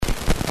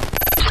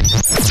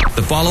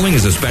The following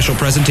is a special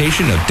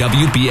presentation of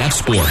WBF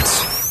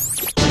Sports.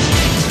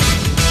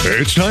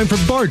 It's time for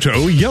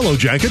Bartow Yellow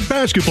Jacket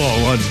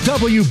basketball on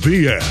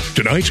WBF.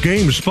 Tonight's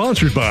game is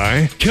sponsored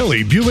by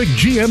Kelly Buick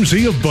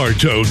GMC of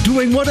Bartow,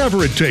 doing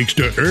whatever it takes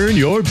to earn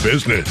your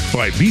business.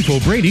 By Beef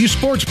O'Brady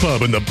Sports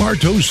Pub in the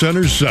Bartow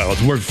Center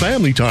South, where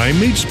family time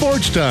meets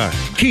sports time.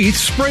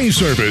 Keith's Spray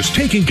Service,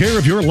 taking care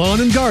of your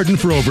lawn and garden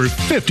for over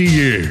 50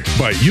 years.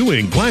 By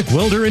Ewing, Black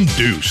Welder, and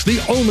Deuce,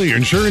 the only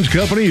insurance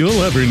company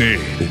you'll ever need.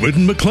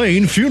 Whitten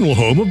McLean Funeral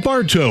Home of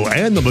Bartow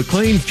and the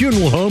McLean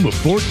Funeral Home of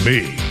Fort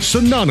Meade,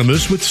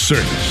 synonymous with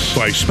service.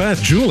 By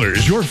Spath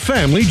Jewelers, your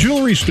family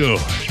jewelry store.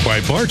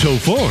 By Bartow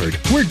Ford,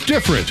 we're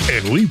different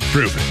and we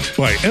prove it.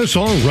 By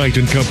S.R. Wright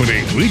 &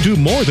 Company, we do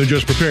more than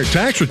just prepare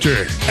tax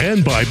returns.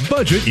 And by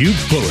Budget You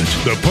Bullet,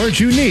 the parts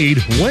you need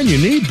when you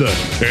need them.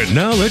 And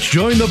now let's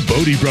join the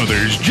Bodie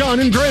brothers, John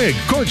and Greg,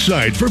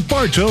 courtside for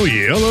Bartow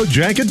Yellow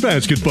Jacket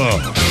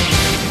basketball.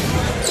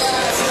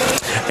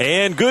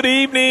 And good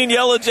evening,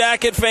 Yellow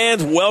Jacket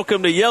fans.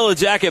 Welcome to Yellow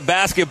Jacket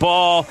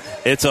basketball.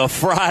 It's a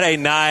Friday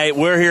night.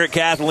 We're here at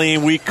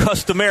Kathleen. We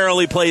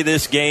customarily play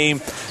this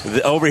game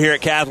over here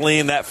at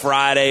Kathleen that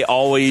Friday,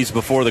 always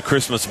before the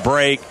Christmas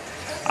break.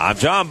 I'm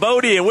John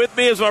Bodie, and with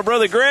me is my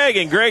brother Greg.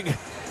 And Greg,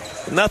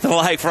 nothing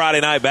like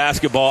Friday night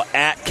basketball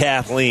at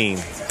Kathleen.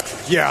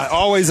 Yeah,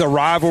 always a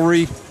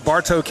rivalry.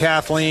 Bartow,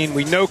 Kathleen.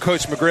 We know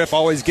Coach McGriff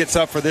always gets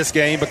up for this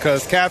game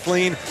because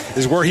Kathleen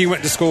is where he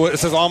went to school.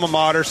 It's his alma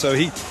mater, so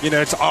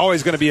it's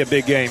always going to be a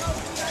big game.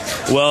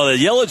 Well, the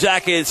Yellow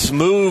Jackets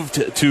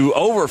moved to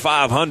over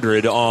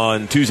 500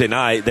 on Tuesday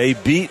night. They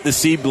beat the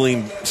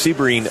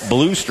Sebring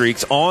Blue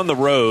Streaks on the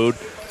road,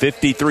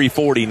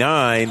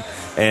 53-49,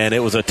 and it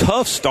was a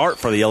tough start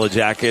for the Yellow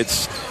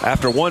Jackets.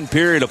 After one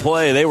period of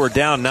play, they were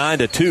down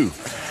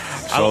 9-2.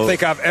 I don't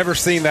think I've ever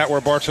seen that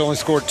where Bartow only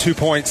scored 2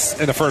 points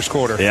in the first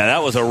quarter. Yeah,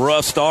 that was a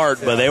rough start,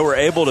 but they were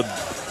able to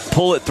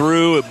pull it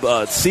through.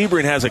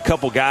 Sebring has a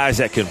couple guys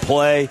that can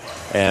play,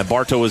 and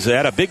Bartow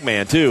had a big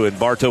man too, and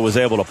Bartow was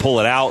able to pull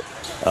it out.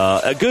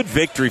 A good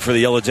victory for the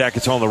Yellow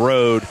Jackets on the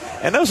road,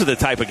 and those are the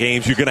type of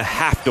games you're going to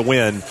have to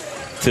win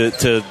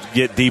to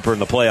get deeper in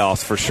the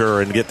playoffs for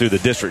sure and get through the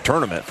district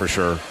tournament for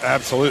sure.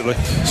 Absolutely.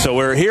 So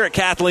we're here at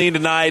Kathleen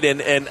tonight,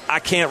 and I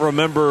can't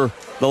remember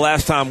the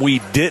last time we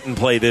didn't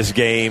play this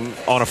game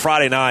on a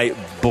Friday night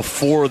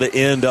before the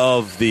end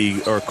of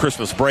or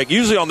Christmas break.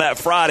 Usually on that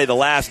Friday, the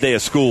last day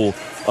of school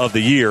of the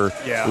year,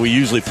 we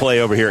usually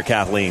play over here at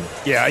Kathleen.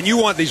 Yeah, and you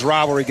want these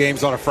rivalry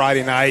games on a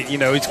Friday night. You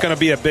know, it's going to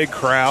be a big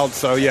crowd.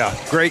 So, yeah,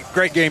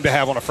 great game to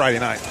have on a Friday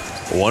night.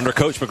 Well, under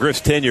Coach McGriff's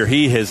tenure,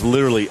 he has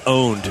literally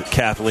owned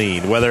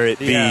Kathleen, whether it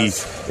be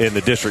in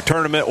the district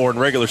tournament or in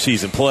regular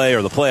season play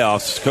or the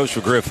playoffs. Coach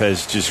McGriff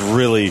has just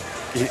really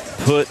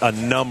put a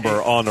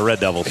number on the Red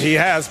Devils. He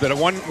has, but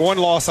one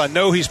loss I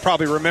know he's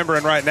probably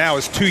remembering right now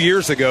is 2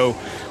 years ago.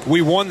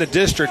 We won the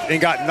district and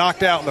got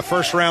knocked out in the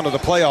first round of the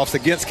playoffs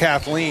against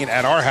Kathleen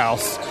at our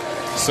house.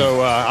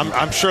 So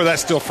I'm sure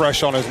that's still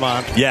fresh on his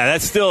mind. Yeah,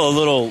 that's still a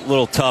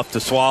little tough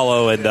to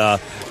swallow. And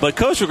but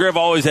Coach McGriff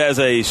always has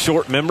a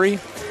short memory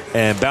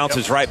and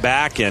bounces right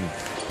back. And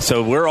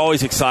so we're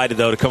always excited,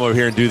 though, to come over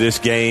here and do this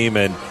game.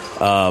 And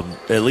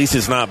at least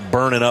it's not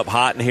burning up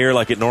hot in here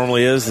like it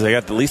normally is. They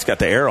at least got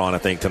the air on, I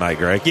think, tonight,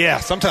 Greg. Yeah,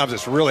 sometimes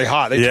it's really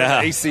hot. They turn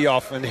the AC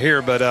off in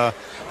here, but I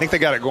think they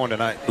got it going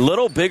tonight. A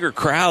little bigger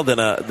crowd than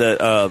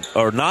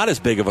or not as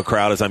big of a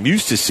crowd as I'm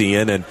used to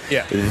seeing. And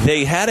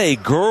they had a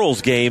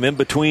girls' game in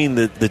between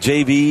the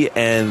JV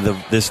and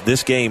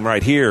this game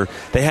right here.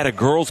 They had a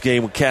girls'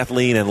 game with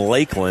Kathleen and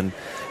Lakeland,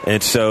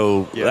 and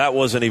so that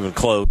wasn't even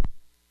close.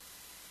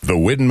 The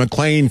Whitten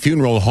McLean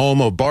Funeral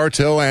Home of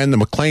Bartow and the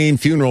McLean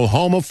Funeral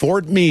Home of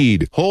Fort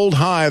Meade hold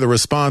high the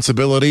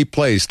responsibility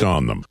placed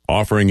on them,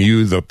 offering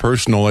you the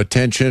personal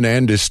attention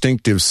and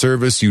distinctive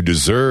service you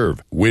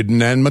deserve.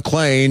 Whitten and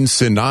McLean,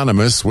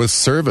 synonymous with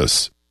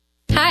service.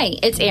 Hi,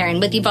 it's Erin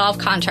with Evolve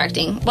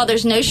Contracting. While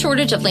there's no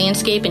shortage of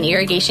landscape and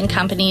irrigation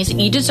companies,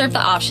 you deserve the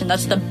option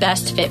that's the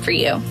best fit for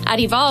you.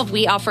 At Evolve,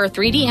 we offer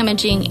 3D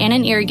imaging and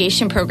an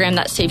irrigation program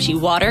that saves you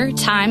water,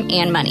 time,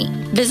 and money.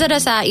 Visit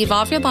us at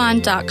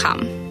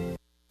evolveyourbond.com.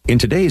 In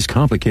today's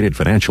complicated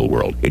financial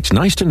world, it's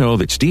nice to know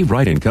that Steve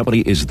Wright & Company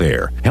is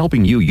there,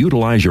 helping you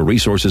utilize your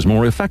resources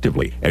more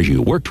effectively as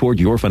you work toward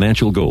your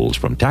financial goals,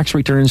 from tax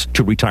returns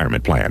to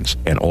retirement plans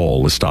and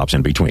all the stops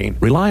in between.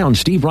 Rely on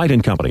Steve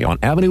Wright & Company on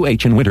Avenue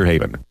H in Winter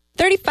Haven.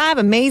 35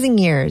 amazing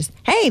years.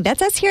 Hey,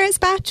 that's us here at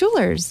Spath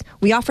Jewelers.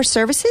 We offer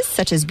services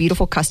such as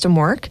beautiful custom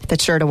work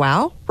that's sure to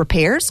wow,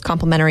 repairs,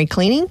 complimentary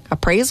cleaning,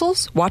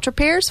 appraisals, watch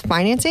repairs,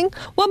 financing.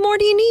 What more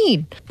do you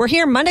need? We're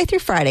here Monday through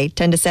Friday,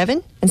 10 to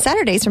 7, and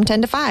Saturdays from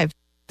 10 to 5.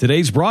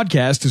 Today's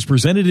broadcast is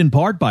presented in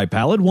part by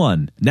Pallet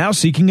One, now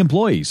seeking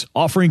employees,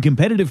 offering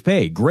competitive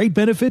pay, great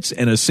benefits,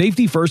 and a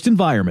safety-first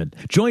environment.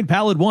 Join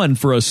Pallet One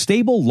for a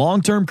stable,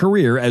 long-term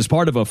career as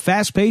part of a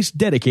fast-paced,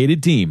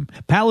 dedicated team.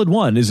 Pallet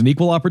One is an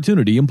equal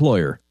opportunity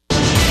employer.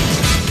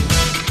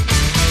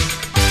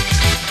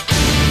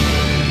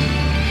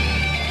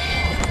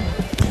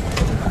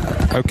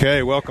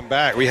 Okay, welcome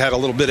back. We had a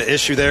little bit of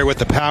issue there with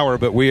the power,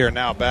 but we are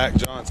now back.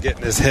 John's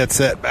getting his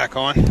headset back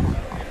on.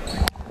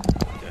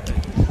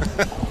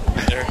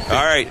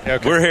 All right,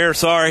 okay. We're here.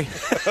 Sorry.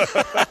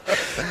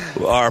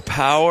 Our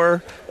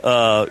power.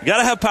 Got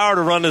to have power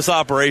to run this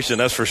operation,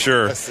 that's for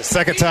sure. That's the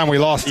second time we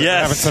lost it. Yes.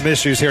 We're having some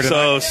issues here tonight.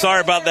 So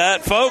sorry about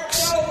that,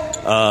 folks.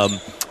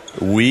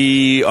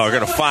 We are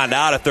going to find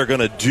out if they're going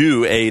to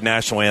do a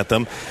national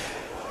anthem.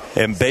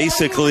 And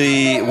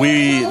basically,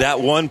 that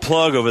one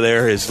plug over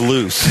there is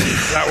loose.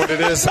 Is that what it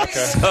is? Okay.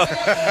 Switch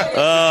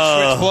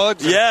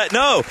plugs? Yeah,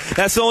 no.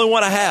 That's the only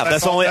one I have.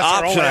 That's the only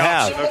option I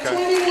have.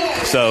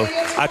 Okay. So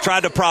I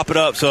tried to prop it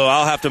up, so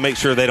I'll have to make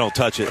sure they don't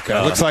touch it. Okay.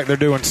 Looks like they're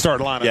doing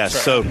starting lineups.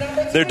 Yes, so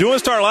they're doing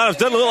starting lineups.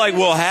 Doesn't look like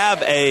we'll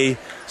have a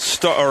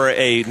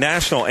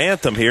national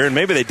anthem here, and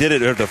maybe they did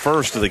it at the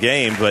first of the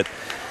game, but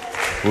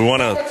we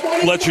want to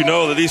let you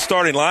know that these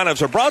starting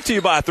lineups are brought to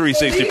you by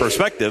 360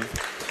 Perspective.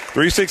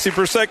 360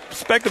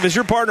 Perspective is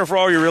your partner for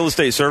all your real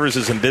estate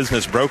services and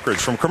business brokerage.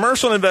 From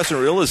commercial and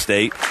investment real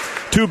estate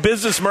to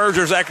business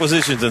mergers,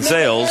 acquisitions, and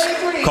sales,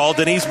 call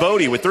Denise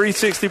Bodie with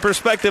 360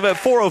 Perspective at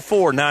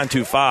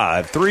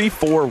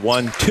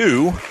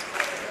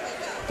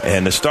 404-925-3412.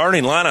 And the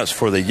starting lineups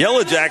for the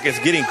Yellow Jackets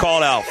getting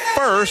called out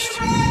first.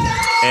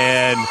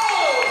 And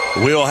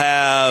we'll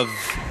have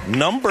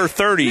number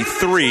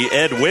 33,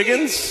 Ed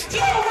Wiggins.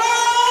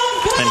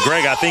 And,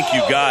 Greg, I think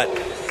you got...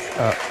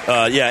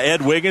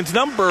 Ed Wiggins.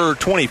 Number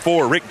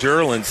 24, Rick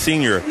Jerlin,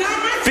 Sr.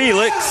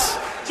 Felix.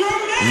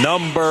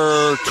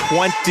 Number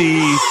 20,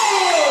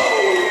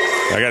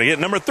 I got to get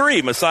number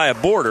 3, Messiah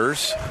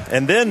Borders.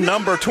 And then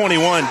number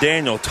 21,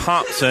 Daniel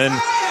Thompson.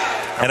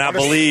 And I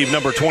believe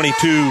number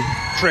 22,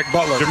 Trick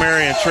Butler.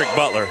 Jamarian Trick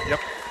Butler. Yep.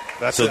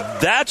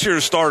 That's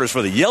your starters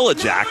for the Yellow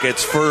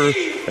Jackets.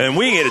 And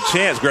we didn't get a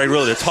chance, Greg,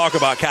 really, to talk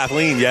about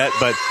Kathleen yet,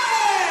 but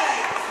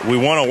we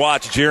want to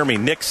watch Jeremy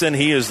Nixon.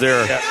 He is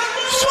their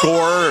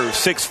scorer,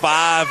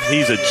 6'5".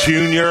 He's a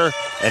junior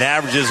and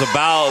averages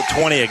about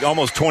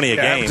almost 20 a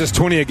game. Averages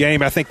 20 a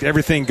game. I think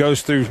everything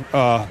goes through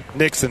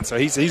Nixon, so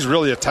he's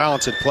really a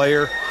talented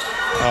player.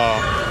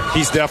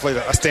 He's definitely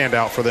a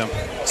standout for them.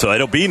 So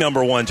it'll be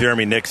number 1,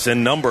 Jeremy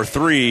Nixon. Number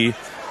 3,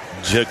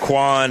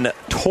 Jaquan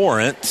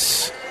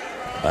Torrance.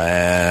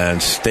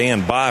 And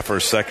stand by for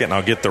a second,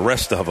 I'll get the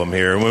rest of them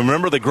here.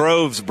 Remember the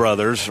Groves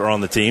brothers are on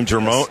the team.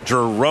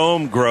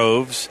 Jerome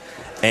Groves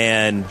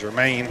and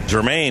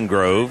Jermaine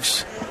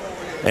Groves.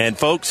 And,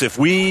 folks, if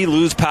we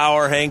lose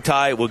power, hang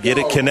tight. We'll get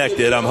it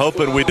connected. I'm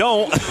hoping we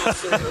don't.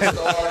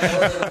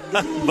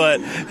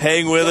 But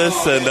hang with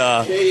us, and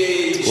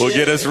we'll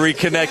get us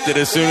reconnected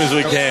as soon as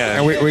we can.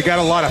 And we got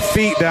a lot of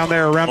feet down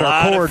there around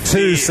our cord,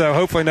 too, so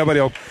hopefully nobody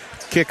will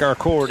kick our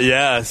cord.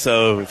 Yeah,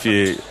 so if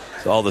you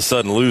all of a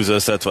sudden lose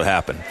us, that's what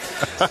happened.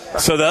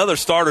 So the other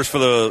starters for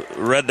the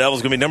Red Devils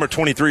are going to be number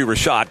 23,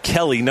 Rashad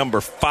Kelly. Number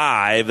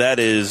 5, that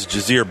is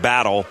Jazeer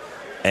Battle.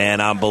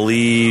 And I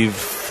believe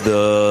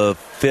the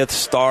 5th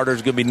starter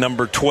is going to be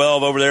number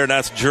 12 over there, and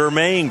that's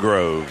Jermaine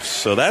Groves.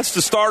 So that's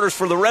the starters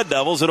for the Red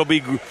Devils. It'll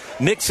be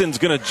Nixon's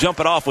going to jump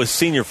it off with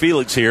Senior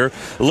Felix here.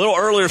 A little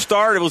earlier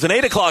start. It was an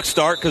 8 o'clock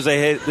start because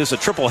there's a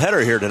triple header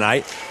here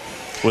tonight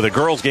with a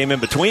girls' game in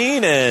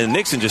between, and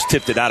Nixon just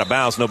tipped it out of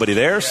bounds. Nobody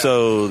there,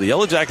 so the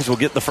Yellow Jackets will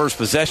get the first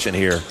possession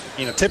here.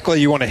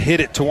 Typically you want to hit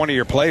it to one of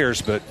your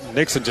players, but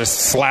Nixon just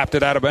slapped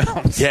it out of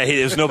bounds. Yeah,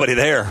 there's nobody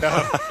there.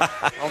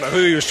 I don't know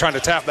who he was trying to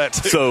tap that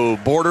to. So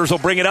Borders will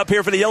bring it up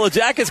here for the Yellow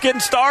Jackets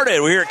getting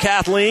started. We're here at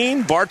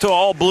Kathleen, Bartow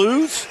all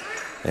blues,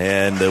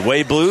 and the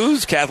Way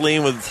Blues,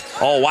 Kathleen with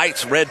all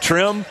whites, red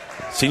trim.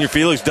 Senior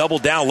Felix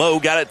doubled down low,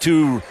 got it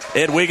to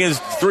Ed Wiggins,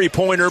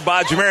 three-pointer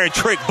by Jamarian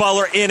Trick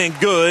Butler, in and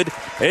good.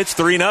 It's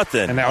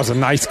 3-0. And that was a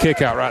nice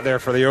kick out right there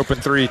for the open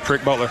 3,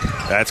 Trick Butler.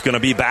 That's going to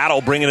be Battle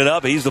bringing it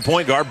up. He's the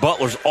point guard.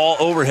 Butler's all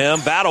over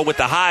him. Battle with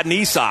the high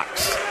knee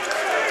socks.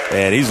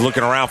 And he's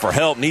looking around for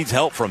help, needs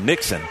help from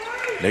Nixon.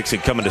 Nixon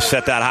coming to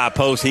set that high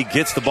post. He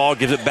gets the ball,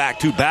 gives it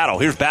back to Battle.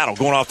 Here's Battle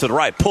going off to the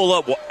right. Pull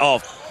up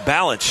off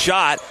balance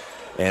shot.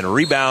 And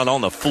rebound on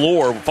the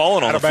floor,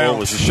 falling on the floor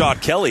was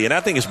Rashad Kelly. And I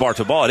think it's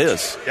Bartow ball. It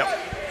is. Yep.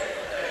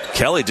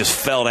 Kelly just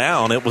fell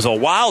down. It was a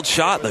wild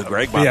shot, though,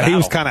 Greg. Yeah, he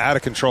was kind of out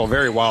of control.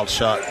 Very wild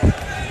shot.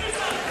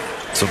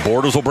 So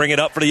Borders will bring it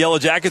up for the Yellow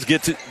Jackets.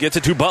 Gets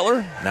it to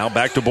Butler. Now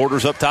back to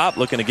Borders up top.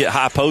 Looking to get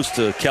high post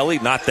to Kelly.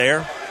 Not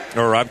there.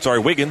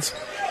 Wiggins.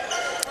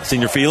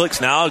 Senior Felix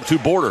now to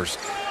Borders.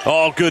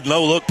 Oh, good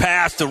no-look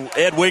pass to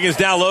Ed Wiggins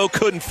down low.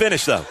 Couldn't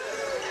finish, though.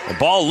 The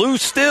ball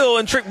loose still,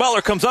 and Trick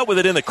Butler comes up with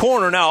it in the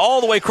corner. Now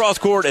all the way cross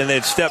court, and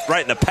then stepped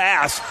right in the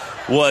pass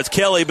was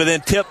Kelly, but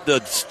then tipped the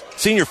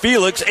Senior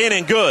Felix, in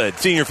and good.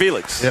 Senior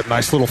Felix. Yep,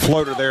 nice little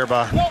floater there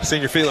by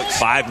Senior Felix.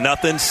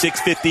 5-0,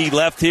 6:50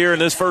 left here in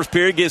this first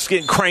period.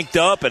 Getting cranked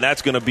up, and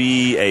that's going to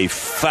be a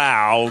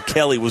foul.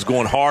 Kelly was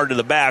going hard to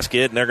the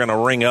basket, and they're going to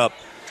ring up,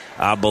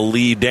 I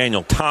believe,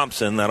 Daniel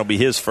Thompson. That'll be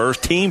his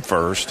first, team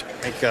first.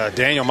 I think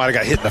Daniel might have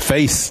got hit in the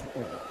face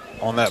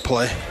on that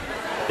play.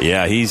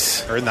 Yeah,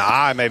 or in the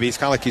eye, maybe. He's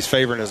kind of like he's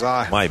favoring his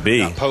eye. Might be.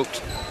 Got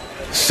poked.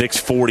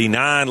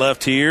 6:49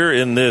 left here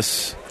in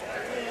this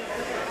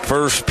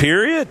first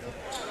period.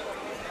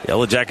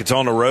 Yellow Jackets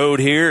on the road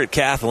here at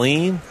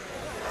Kathleen.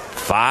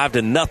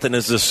 5-0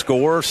 is the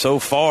score so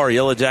far.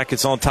 Yellow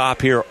Jackets on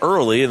top here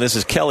early, and this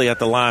is Kelly at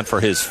the line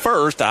for his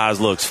first. Eyes,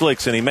 looks,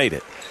 flicks, and he made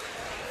it.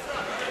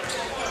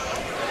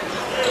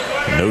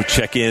 No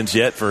check-ins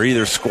yet for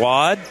either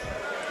squad.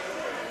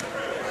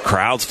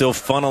 Crowd still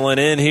funneling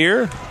in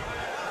here.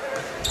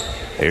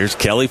 Here's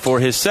Kelly for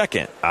his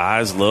second.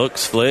 Eyes,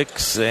 looks,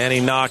 flicks, and he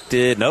knocked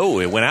it. No,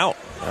 it went out.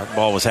 That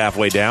ball was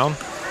halfway down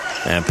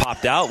and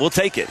popped out. We'll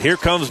take it. Here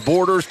comes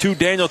Borders to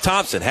Daniel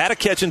Thompson. Had a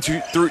catch and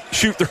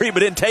shoot three, but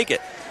didn't take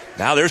it.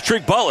 Now there's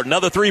Trick Butler.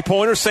 Another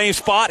three-pointer, same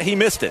spot. He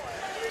missed it.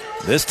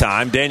 This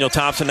time, Daniel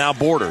Thompson, now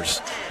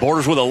Borders.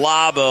 Borders with a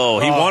lob. Oh,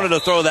 he wanted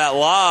to throw that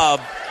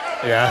lob.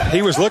 Yeah,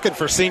 he was looking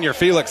for Senior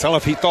Felix. I don't know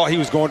if he thought he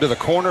was going to the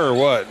corner or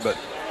what, but...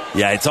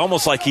 Yeah, it's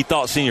almost like he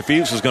thought Senior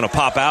Felix was going to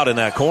pop out in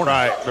that corner.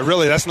 Right, but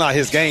really that's not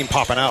his game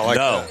popping out like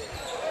that.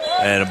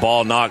 And a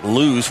ball knocked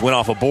loose, went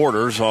off of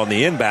Borders on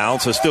the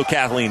inbound. So still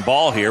Kathleen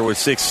ball here with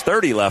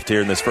 6:30 left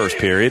here in this first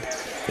period.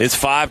 It's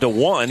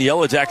 5-1.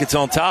 Yellow Jackets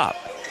on top.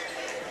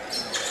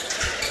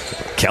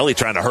 Kelly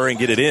trying to hurry and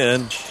get it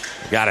in.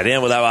 Got it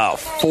in with about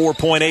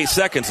 4.8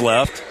 seconds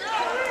left.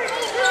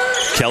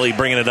 Kelly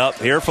bringing it up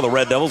here for the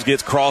Red Devils.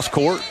 Gets cross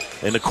court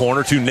in the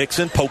corner to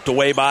Nixon. Poked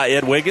away by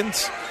Ed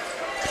Wiggins.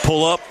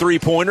 Pull up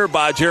three-pointer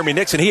by Jeremy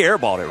Nixon. He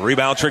airballed it.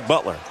 Rebound, Trick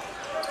Butler.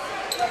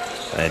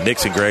 And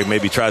Nixon, Greg,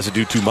 maybe tries to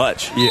do too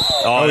much. Yeah.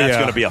 That's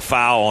going to be a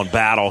foul on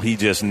Battle. He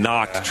just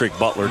knocked Trick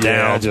Butler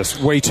down. Yeah, just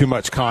way too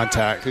much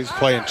contact. He's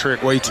playing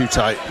Trick way too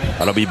tight.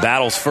 That'll be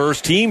Battle's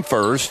first, team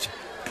first.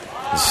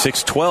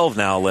 6:12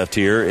 now left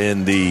here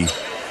in the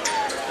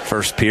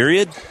first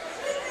period.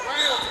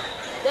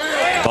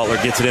 Butler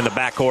gets it in the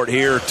backcourt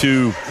here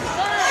to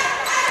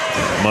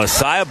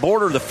Messiah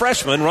Border, the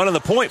freshman, running the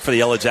point for the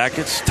Yellow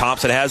Jackets.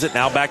 Thompson has it.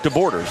 Now back to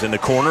Borders. In the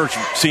corner,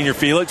 Senior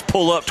Felix.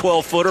 Pull up,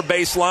 12-footer,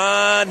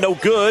 baseline. No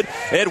good.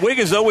 Ed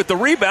Wiggins, though, with the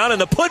rebound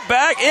and the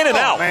putback, in and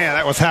out. Man,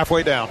 that was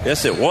halfway down.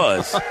 Yes, it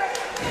was.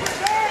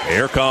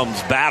 Here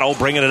comes Battle,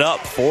 bringing it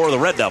up for the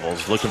Red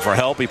Devils. Looking for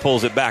help. He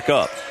pulls it back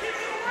up.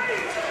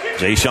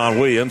 Jay-Sean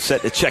Williams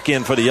set to check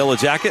in for the Yellow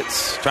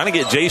Jackets. Trying to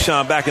get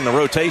Jay-Sean back in the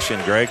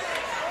rotation, Greg.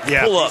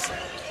 Yeah. Pull up.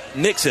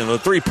 Nixon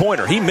with a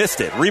three-pointer. He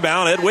missed it.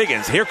 Rebound, Ed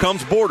Wiggins. Here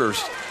comes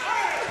Borders.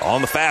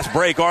 On the fast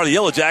break are the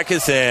Yellow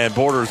Jackets, and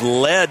Borders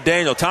led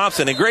Daniel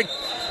Thompson. And Greg,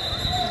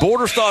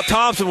 Borders thought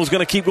Thompson was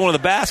going to keep going to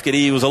the basket.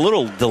 He was a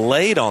little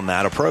delayed on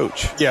that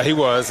approach. Yeah, he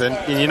was. And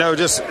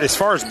just as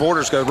far as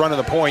Borders go, running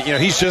the point,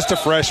 he's just a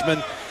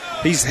freshman.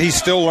 He's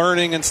still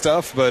learning and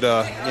stuff, but,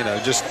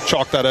 just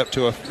chalk that up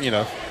to a,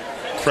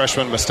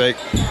 freshman mistake.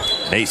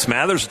 Nate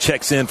Smathers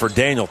checks in for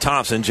Daniel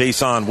Thompson.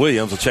 Jay-Sean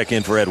Williams will check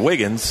in for Ed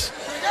Wiggins.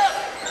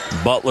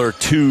 Butler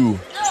to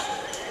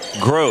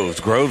Groves.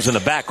 Groves in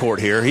the backcourt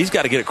here. He's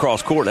got to get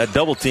across court. That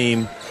double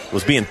team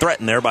was being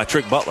threatened there by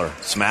Trick Butler.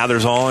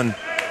 Smathers on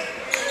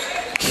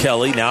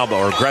Kelly now,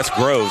 or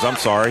Groves, I'm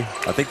sorry.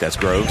 I think that's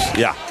Groves.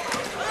 Yeah.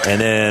 And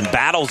then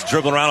Battle's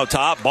dribbling around on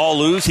top. Ball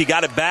loose. He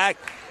got it back.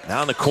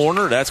 Now in the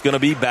corner, that's going to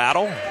be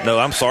Battle. No,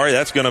 I'm sorry.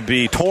 That's going to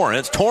be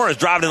Torrance. Torrance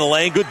driving in the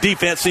lane. Good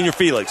defense, Senior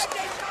Felix.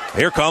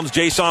 Here comes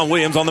Jay-Sean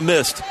Williams on the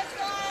missed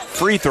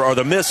free throw, or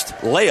the missed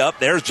layup.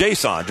 There's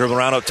Jay-Sean dribbling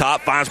around up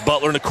top, finds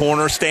Butler in the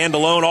corner, stand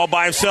alone all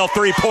by himself,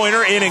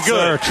 three-pointer, in and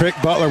good. Trick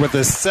Butler with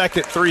his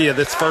second three of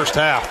this first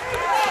half.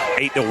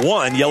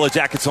 8-1, Yellow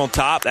Jackets on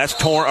top. That's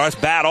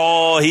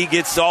Battle. He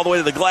gets all the way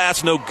to the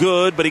glass, no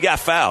good, but he got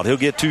fouled. He'll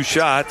get two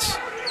shots.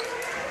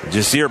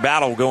 Jasir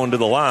Battle going to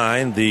the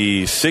line,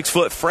 the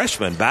 6-foot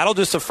freshman. Battle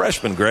just a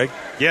freshman, Greg.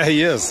 Yeah,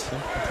 he is.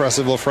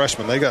 Impressive little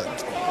freshman. They got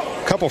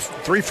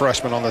three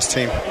freshmen on this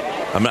team.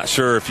 I'm not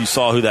sure if you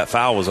saw who that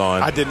foul was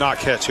on. I did not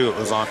catch who it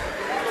was on.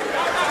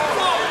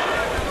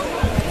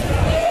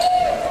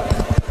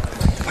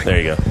 There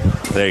you go.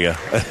 There.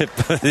 It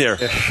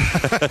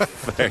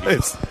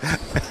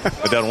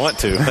doesn't want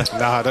to.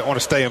 No, I don't want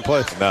to stay in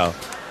place. No.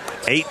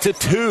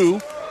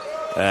 8-2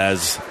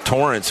 as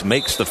Torrance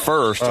makes the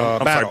first.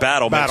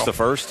 Battle makes the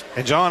first.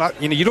 And John,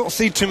 you don't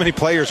see too many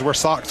players wear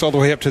socks all the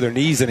way up to their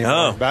knees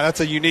anymore. No.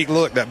 That's a unique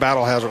look that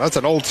Battle has. That's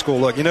an old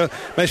school look.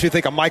 Makes me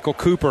think of Michael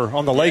Cooper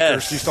on the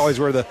Lakers. Yes. He used to always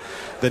wear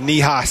the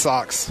knee-high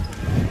socks.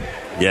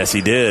 Yes,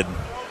 he did.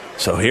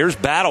 So here's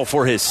Battle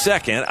for his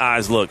second.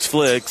 Eyes, looks,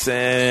 flicks,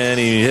 and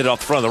he hit it off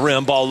the front of the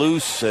rim. Ball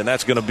loose, and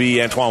that's going to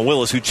be Antoine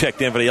Willis, who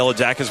checked in for the Yellow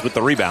Jackets with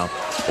the rebound.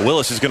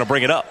 Willis is going to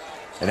bring it up.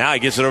 And now he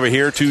gets it over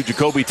here to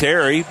Jacoby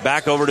Terry.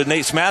 Back over to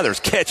Nate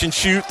Smathers. Catch and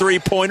shoot,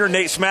 three-pointer.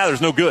 Nate Smathers,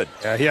 no good.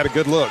 Yeah, he had a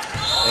good look.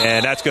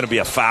 And that's going to be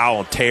a foul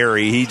on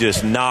Terry. He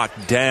just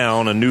knocked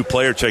down a new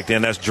player checked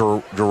in. That's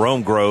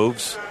Jerome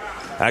Groves.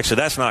 Actually,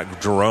 that's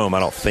not Jerome, I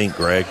don't think,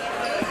 Greg.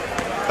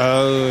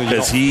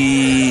 Because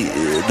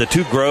the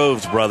two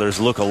Groves brothers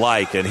look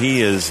alike, and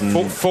he is...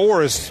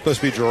 4 is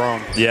supposed to be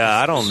Jerome. Yeah,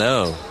 I don't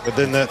know. But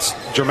then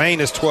Jermaine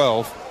is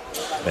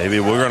 12. Maybe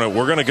we're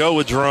gonna go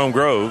with Jerome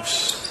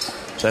Groves.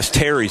 That's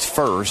Terry's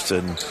first,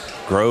 and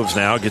Groves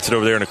now gets it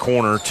over there in the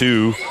corner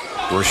to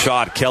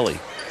Rashad Kelly.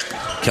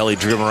 Kelly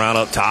dribbling around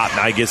up top.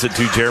 Now he gets it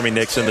to Jeremy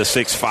Nixon, the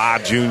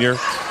 6'5 junior.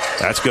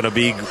 That's going to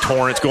be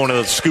Torrance going to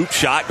the scoop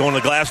shot, going to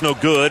the glass, no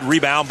good.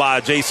 Rebound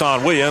by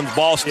Jason Williams.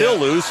 Ball still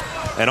loose,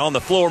 and on the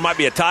floor might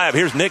be a tie-up.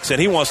 Here's Nixon.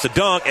 He wants to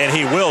dunk, and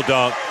he will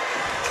dunk.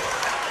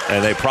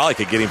 And they probably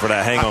could get him for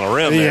that hang on the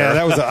rim there. Yeah,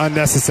 that was an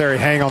unnecessary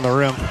hang on the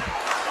rim.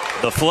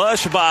 The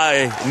flush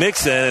by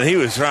Nixon, and he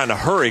was trying to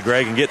hurry,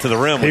 Greg, and get to the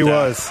rim. He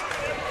was.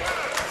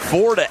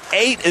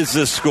 4-8 is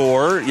the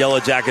score. Yellow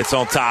Jackets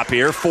on top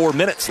here. 4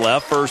 minutes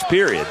left, first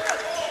period.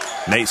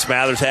 Nate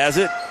Smathers has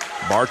it.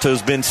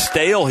 Bartow's been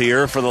stale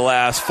here for the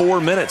last 4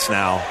 minutes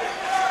now.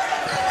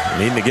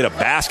 Needing to get a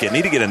basket.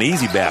 Need to get an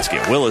easy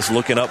basket. Willis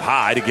looking up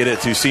high to get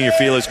it to Senior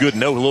Felix. Good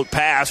no-look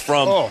pass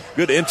from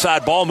good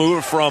inside ball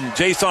move from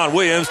Jason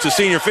Williams to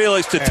Senior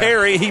Felix to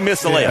Terry. He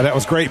missed the layup. Yeah, that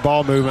was great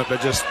ball movement,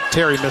 but just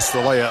Terry missed the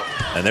layup.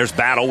 And there's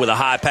Battle with a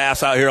high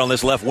pass out here on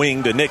this left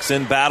wing to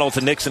Nixon. Battle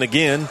to Nixon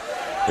again.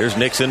 There's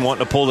Nixon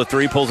wanting to pull the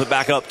three. Pulls it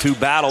back up to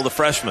Battle, the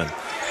freshman.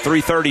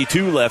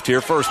 3:32 left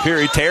here, first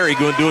period. Terry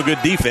going to do a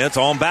good defense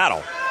on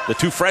Battle. The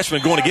two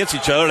freshmen going against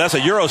each other. That's a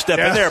Euro step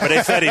in there, but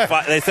they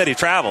said he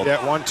traveled.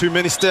 Yeah, one too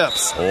many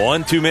steps.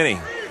 One too many.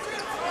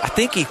 I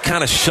think he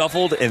kind of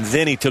shuffled, and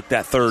then he took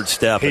that third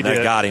step, and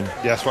that got him.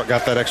 Yeah, that's what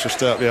got that extra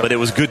step, yeah. But it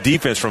was good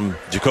defense from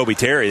Jacoby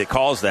Terry that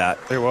caused that.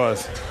 It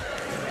was.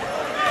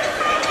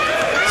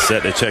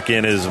 Set to check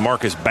in is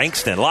Marcus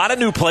Bankston. A lot of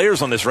new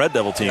players on this Red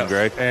Devil team,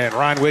 Greg. And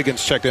Ryan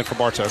Wiggins checked in for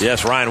Bartow.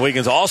 Yes, Ryan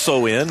Wiggins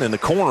also in the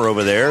corner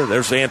over there.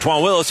 There's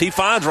Antoine Willis. He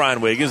finds Ryan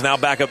Wiggins. Now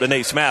back up to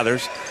Nate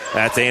Smathers.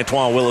 That's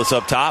Antoine Willis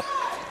up top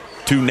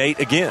to Nate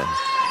again.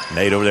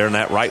 Nate over there in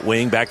that right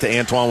wing. Back to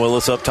Antoine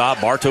Willis up top.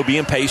 Bartow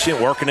being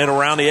patient, working it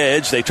around the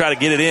edge. They try to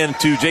get it in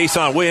to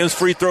Jason Williams.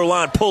 Free throw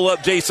line. Pull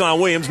up Jason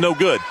Williams. No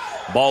good.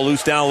 Ball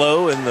loose down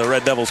low, and the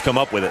Red Devils come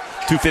up with it.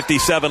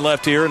 2:57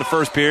 left here in the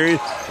first period.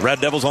 Red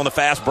Devils on the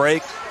fast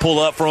break. Pull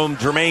up from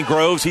Jermaine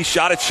Groves. He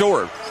shot it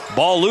short.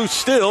 Ball loose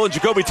still, and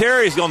Jacoby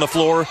Terry's on the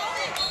floor.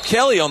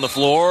 Kelly on the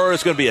floor.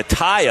 It's going to be a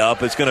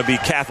tie-up. It's going to be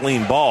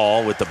Kathleen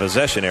Ball with the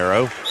possession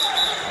arrow.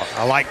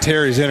 I like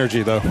Terry's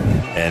energy, though.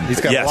 And he's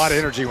got a lot of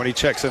energy when he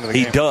checks into the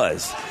game. He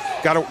does.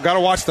 Got to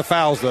watch the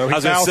fouls, though. I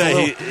was going to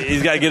say,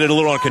 he's got to get it a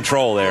little under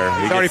control there.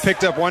 He's already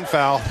picked up one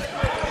foul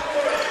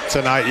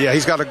tonight. Yeah,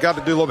 he's got to do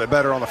a little bit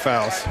better on the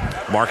fouls.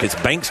 Marcus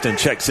Bankston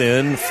checks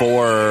in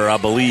for, I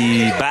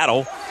believe,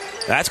 Battle.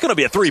 That's going to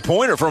be a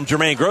three-pointer from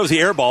Jermaine Groves. He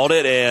airballed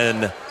it,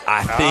 and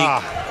I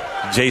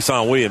think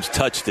Jason Williams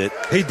touched it.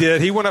 He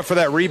did. He went up for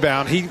that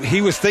rebound.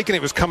 He was thinking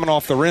it was coming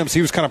off the rim, so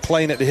he was kind of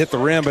playing it to hit the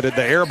rim, but the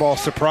airball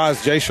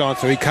surprised Jason,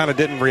 so he kind of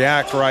didn't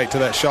react right to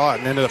that shot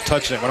and ended up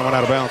touching it when it went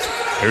out of bounds.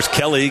 There's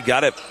Kelly,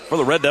 got it for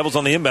the Red Devils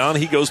on the inbound.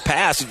 He goes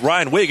past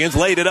Ryan Wiggins,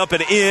 laid it up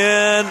and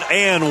in,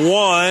 and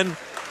one.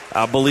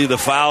 I believe the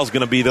foul's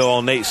going to be, though,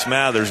 on Nate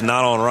Smathers,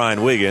 not on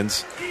Ryan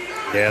Wiggins.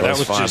 Yeah, that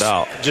was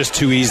just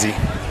too easy.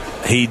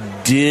 He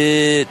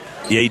did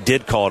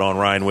call it on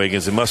Ryan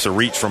Wiggins. It must have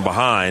reached from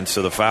behind,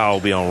 so the foul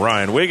will be on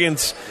Ryan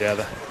Wiggins.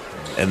 Yeah.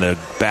 And the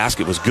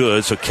basket was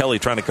good, so Kelly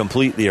trying to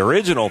complete the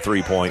original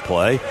three-point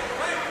play.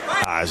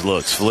 Eyes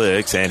looks,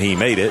 flicks, and he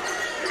made it.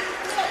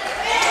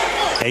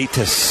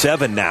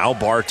 8-7 now.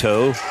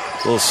 Bartow,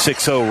 little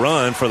 6-0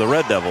 run for the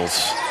Red Devils.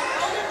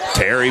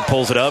 Terry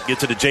pulls it up,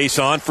 gets it to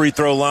Jason, free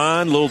throw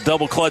line, little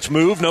double clutch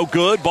move, no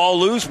good. Ball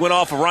loose, went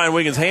off of Ryan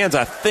Wiggins' hands,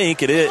 I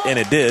think it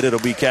did. It'll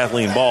be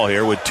Kathleen Ball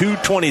here with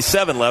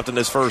 2:27 left in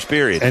this first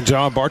period. And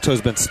John,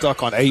 Bartow's been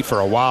stuck on 8 for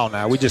a while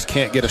now. We just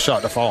can't get a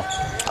shot to fall.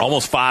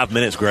 Almost 5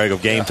 minutes, Greg,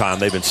 of game time.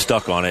 They've been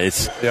stuck on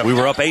it. We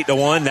were up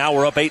 8-1, now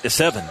we're up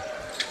 8-7.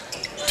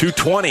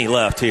 2:20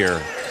 left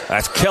here.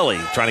 That's Kelly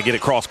trying to get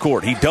it cross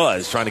court. He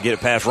does, trying to get it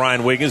past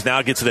Ryan Wiggins.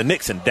 Now gets it to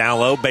Nixon. Down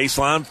low,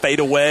 baseline, fade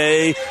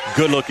away.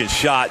 Good-looking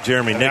shot,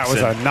 Jeremy Nixon.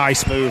 That was a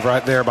nice move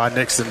right there by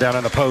Nixon down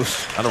in the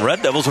post. And the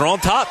Red Devils are on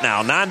top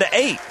now,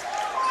 9-8.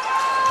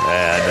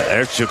 And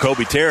there's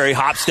Jacoby Terry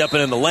hop-stepping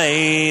in the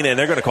lane, and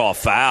they're going to call a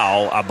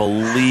foul. I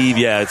believe,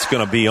 it's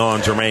going to be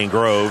on Jermaine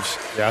Groves.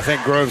 Yeah, I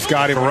think Groves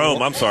got him.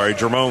 Jerome Groves.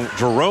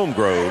 Jerome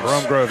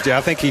Groves, yeah.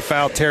 I think he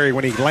fouled Terry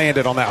when he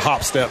landed on that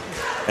hop step.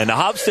 And the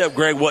hop step,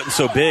 Greg, wasn't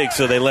so big,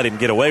 so they let him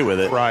get away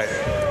with it. Right.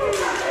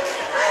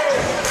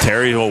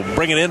 Terry will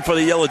bring it in for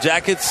the Yellow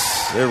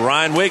Jackets. There's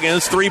Ryan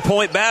Wiggins,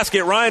 three-point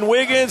basket. Ryan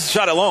Wiggins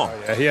shot it long.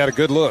 Yeah, he had a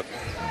good look.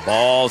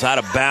 Ball's out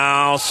of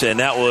bounds, and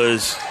that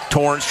was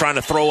Torrance trying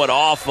to throw it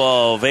off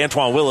of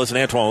Antoine Willis, and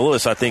Antoine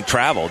Willis, I think,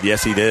 traveled.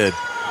 Yes, he did.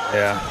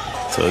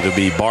 Yeah. So it'll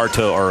be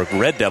Bartow or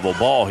Red Devil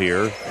ball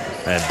here,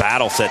 and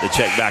Battle set to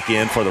check back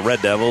in for the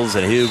Red Devils,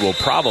 and he will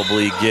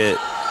probably get,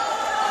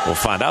 we'll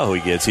find out who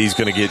he gets. He's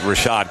going to get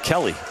Rashad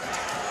Kelly.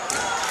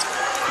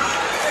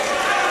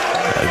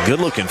 A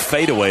good-looking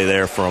fadeaway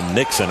there from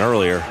Nixon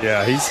earlier.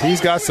 Yeah,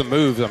 he's got some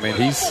moves. I mean,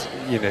 he's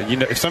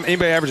if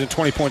anybody averaging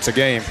 20 points a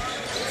game,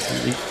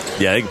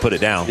 he can put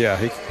it down. Yeah,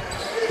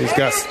 he's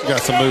got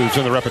some moves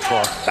in the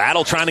repertoire.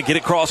 Battle trying to get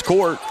it cross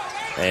court,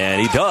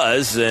 and he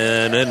does,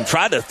 and then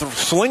tried to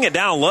swing it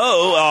down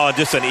low. Oh,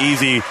 just an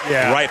easy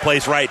right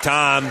place, right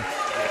time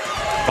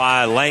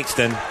by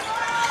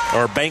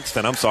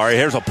Bankston. I'm sorry.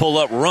 Here's a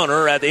pull-up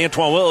runner at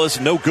Antoine Willis,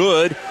 no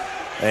good.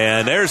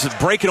 And there's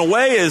breaking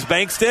away is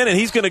Bankston, and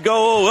he's going to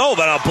go,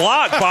 but a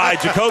block by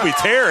Jacoby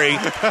Terry.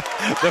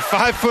 The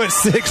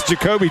 5'6"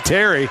 Jacoby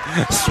Terry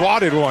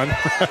swatted one.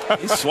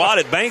 He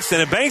swatted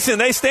Bankston. And Bankston,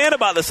 they stand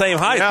about the same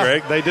height,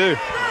 Greg. They do.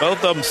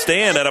 Both of them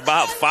stand at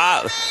about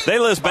 5. They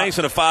list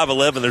Bankston at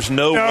 5'11". There's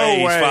no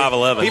way he's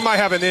 5'11". He might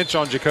have an inch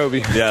on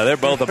Jacoby. Yeah, they're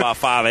both about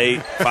 5'8",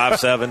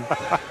 5'7".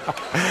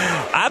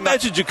 I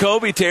bet you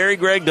Jacoby Terry,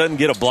 Greg, doesn't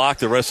get a block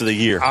the rest of the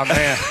year. Oh,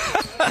 man.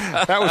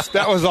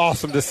 That was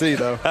awesome to see,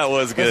 though. That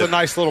was good. It was a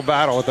nice little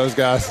battle with those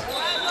guys.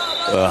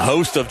 A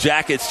host of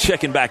Jackets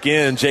checking back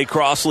in. Jay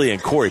Crossley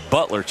and Corey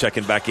Butler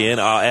checking back in,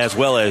 as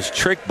well as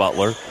Trick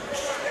Butler.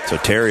 So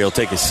Terry will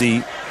take a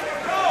seat.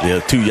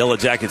 The two Yellow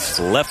Jackets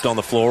left on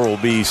the floor will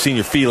be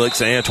Senior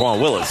Felix and Antoine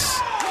Willis.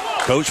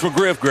 Coach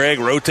McGriff, Greg,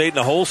 rotating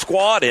the whole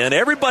squad in.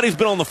 Everybody's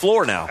been on the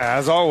floor now.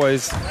 As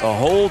always. The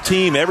whole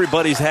team,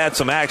 everybody's had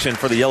some action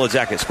for the Yellow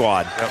Jacket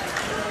squad. Yep.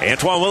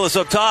 Antoine Willis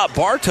up top.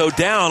 Bartow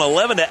down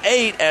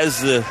 11-8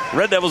 as the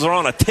Red Devils are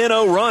on a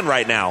 10-0 run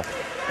right now.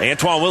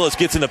 Antoine Willis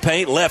gets in the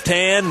paint, left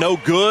hand, no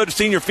good.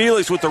 Senior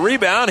Felix with the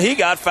rebound. He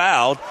got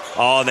fouled.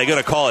 Oh, and they're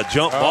going to call a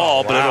jump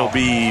ball, but it'll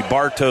be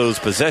Bartow's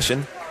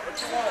possession.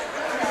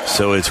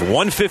 So it's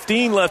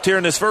 1:15 left here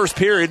in this first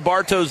period.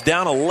 Bartow's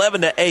down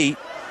 11-8.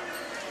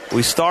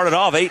 We started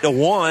off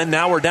 8-1.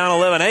 Now we're down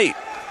 11-8.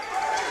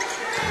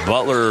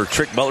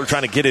 Trick Butler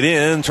trying to get it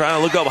in, trying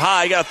to look up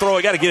high. Got to throw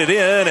it, got to get it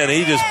in, and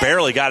he just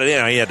barely got it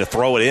in. He had to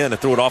throw it in and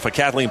threw it off a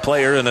Kathleen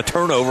player and a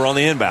turnover on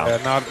the inbound.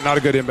 Yeah, not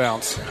a good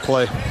inbounds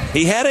play.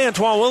 He had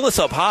Antoine Willis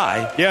up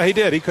high. Yeah, he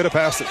did. He could have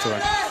passed it to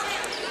him.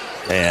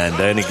 And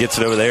then he gets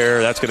it over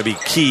there. That's going to be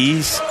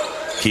Keys.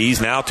 Keys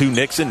now to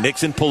Nixon.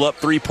 Nixon pull up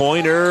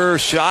three-pointer.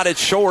 Shot it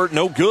short.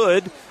 No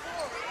good.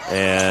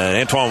 And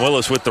Antoine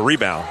Willis with the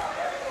rebound.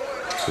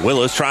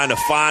 Willis trying to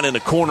find in the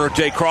corner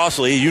Jay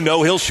Crossley. You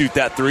know he'll shoot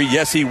that three.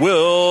 Yes, he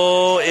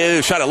will.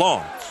 Shot it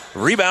long.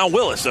 Rebound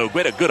Willis. So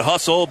a good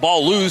hustle.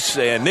 Ball loose.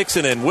 And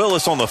Nixon and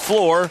Willis on the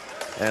floor.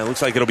 And it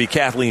looks like it'll be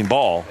Kathleen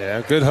ball.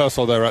 Yeah, good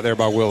hustle there right there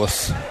by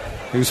Willis.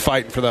 He was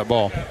fighting for that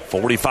ball.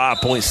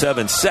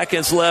 45.7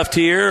 seconds left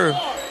here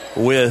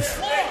with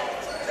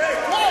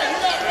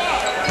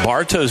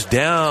Bartow's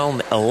down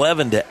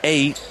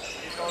 11-8.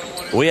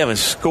 We haven't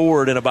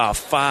scored in about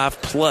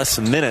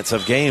 5+ minutes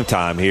of game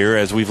time here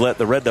as we've let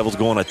the Red Devils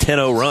go on a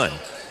 10-0 run.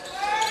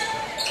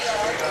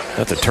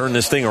 Have to turn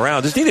this thing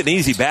around. Just need an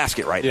easy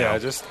basket right now. Yeah,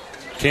 just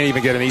can't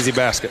even get an easy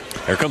basket.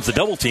 Here comes the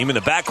double team in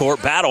the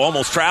backcourt. Battle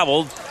almost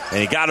traveled, and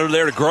he got over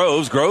there to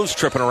Groves. Groves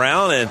tripping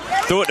around and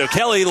threw it to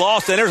Kelly.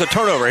 Lost, and there's a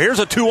turnover. Here's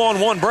a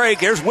 2-on-1 break.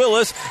 There's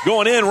Willis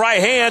going in, right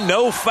hand.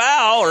 No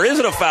foul, or is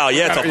it a foul?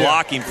 Yeah, it's a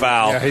blocking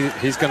foul. Yeah,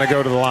 he's going to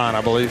go to the line,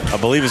 I believe. I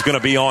believe it's going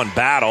to be on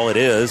Battle. It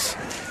is.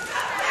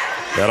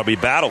 That'll be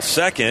Battle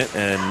second,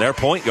 and their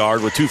point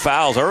guard with 2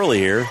 fouls early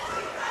here.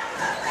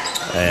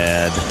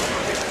 And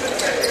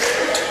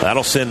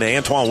that'll send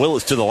Antoine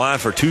Willis to the line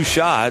for 2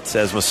 shots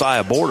as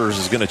Messiah Borders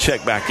is going to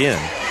check back in.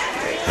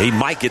 He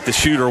might get the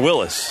shooter,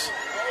 Willis.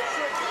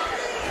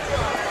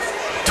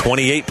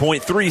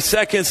 28.3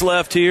 seconds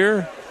left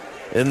here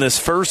in this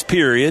first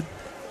period.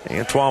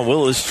 Antoine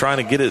Willis trying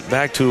to get it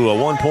back to a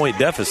 1-point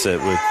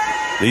deficit with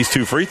these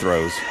 2 free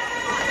throws.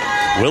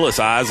 Willis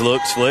eyes,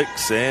 looks,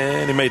 flicks,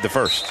 and he made the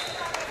first.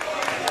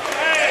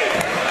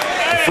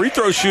 Free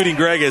throw shooting,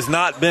 Greg, has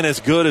not been as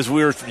good as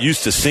we were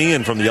used to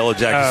seeing from the Yellow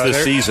Jackets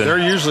this season. They're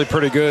usually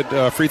pretty good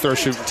free throw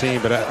shooting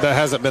team, but that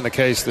hasn't been the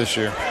case this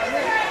year.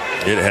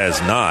 It has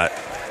not.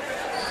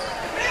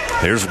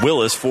 There's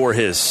Willis for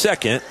his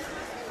second.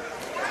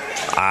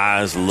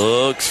 Eyes,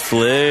 looks,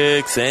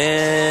 flicks,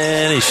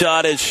 and he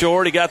shot it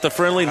short. He got the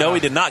friendly. No, he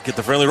did not get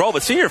the friendly roll,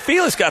 but Senior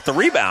Felix got the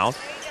rebound.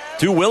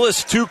 To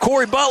Willis, to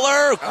Corey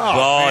Butler.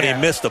 And he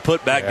missed the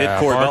putback, did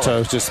Corey Butler.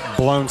 Bartow's just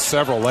blown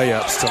several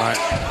layups tonight.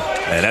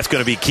 And that's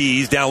going to be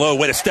Keys down low.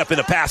 Way to step in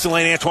the passing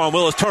lane. Antoine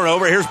Willis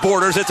turnover. Here's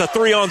Borders. It's a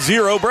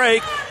 3-on-0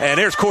 break. And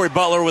there's Corey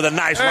Butler with a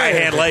nice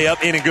right-hand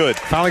layup. In and good.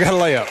 Finally got a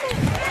layup.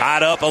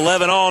 Tied up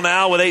 11-all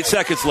now with 8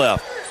 seconds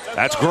left.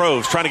 That's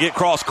Groves trying to get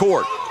cross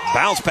court.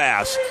 Bounce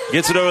pass.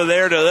 Gets it over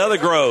there to the other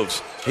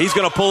Groves. He's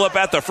going to pull up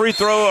at the free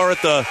throw or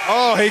at the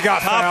he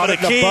got top of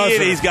the key,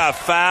 and he's got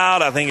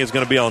fouled. I think it's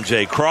going to be on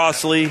Jay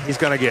Crossley. He's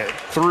going to get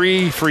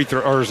 3 free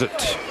throws, or is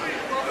it?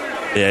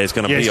 Yeah, he's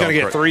going to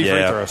get 3 free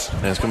throws.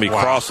 And it's going to be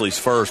Crossley's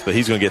first, but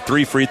he's going to get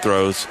 3 free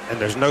throws. And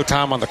there's no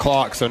time on the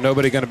clock, so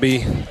nobody going to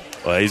be.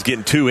 Well, he's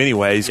getting 2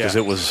 anyways because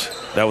that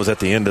was at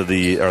the end of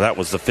that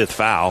was the 5th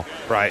foul.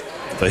 Right.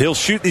 So he'll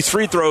shoot these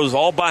free throws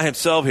all by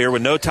himself here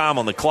with no time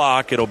on the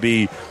clock. It'll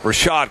be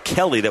Rashad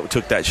Kelly that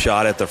took that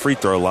shot at the free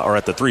throw line, or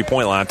at the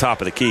 3-point line,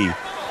 top of the key.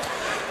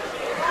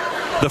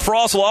 The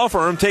Frost Law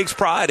Firm takes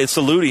pride in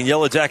saluting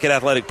Yellow Jacket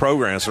athletic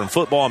programs from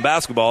football and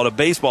basketball to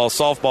baseball,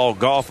 softball,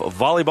 golf,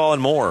 volleyball,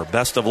 and more.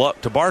 Best of luck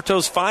to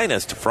Bartow's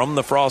finest from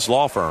the Frost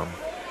Law Firm.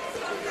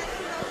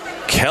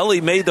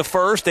 Kelly made the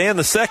first and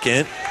the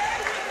second.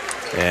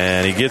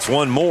 And he gets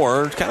one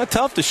more. It's kind of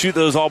tough to shoot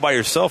those all by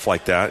yourself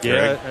like that.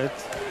 Yeah, Greg.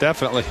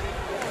 Definitely.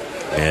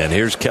 And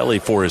here's Kelly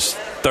for his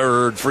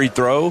 3rd free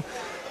throw.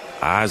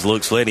 Eyes,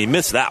 looks, lit. He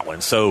missed that one.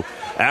 So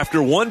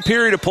After one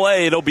period of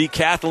play, it'll be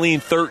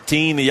Kathleen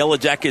 13, the Yellow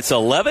Jackets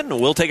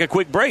 11. We'll take a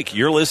quick break.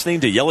 You're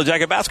listening to Yellow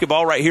Jacket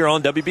Basketball right here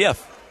on WBF.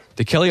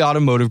 The Kelly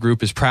Automotive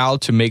Group is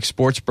proud to make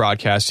sports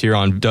broadcasts here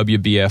on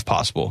WBF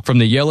possible. From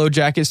the Yellow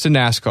Jackets to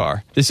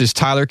NASCAR, this is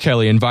Tyler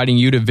Kelly inviting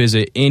you to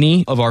visit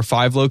any of our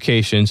 5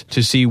 locations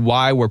to see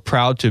why we're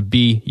proud to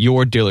be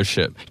your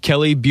dealership.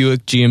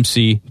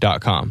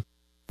 KellyBuickGMC.com.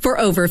 For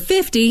over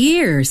 50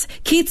 years,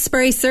 Keith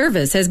Spray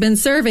Service has been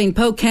serving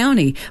Polk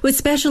County with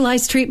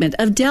specialized treatment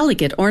of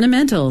delicate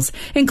ornamentals,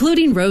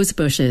 including rose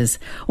bushes.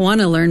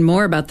 Want to learn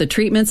more about the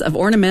treatments of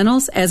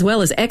ornamentals as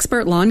well as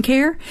expert lawn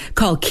care?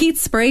 Call Keith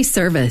Spray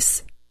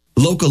Service.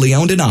 Locally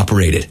owned and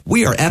operated.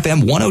 We are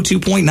FM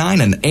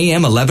 102.9 and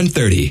AM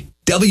 1130.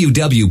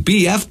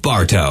 WWBF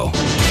Bartow.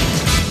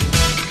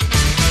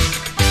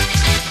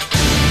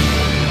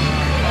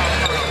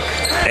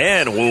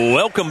 And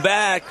welcome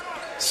back.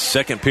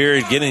 Second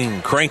period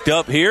getting cranked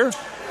up here.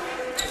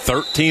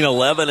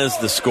 13-11 is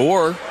the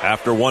score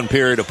after one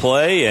period of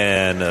play,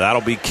 and that'll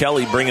be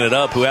Kelly bringing it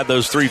up, who had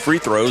those 3 free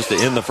throws to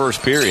end the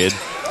first period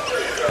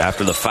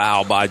after the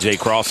foul by Jay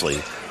Crossley.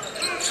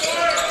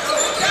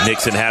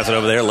 Nixon has it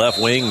over there,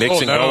 left wing.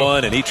 Nixon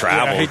going, and he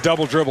traveled. Yeah, he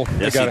double dribbled.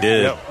 Yes, he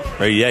did. Yep.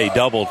 Yeah, he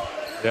doubled.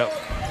 Yep.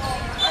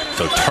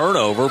 So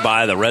turnover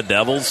by the Red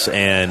Devils,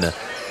 and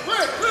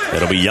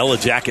it'll be Yellow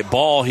Jacket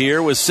ball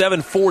here with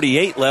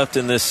 7:48 left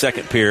in this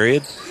second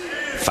period.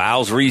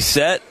 Fouls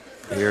reset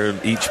here in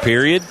each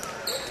period.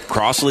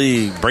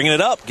 Crossley bringing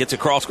it up. Gets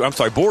across.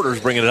 Borders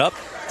bringing it up.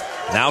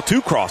 Now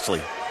to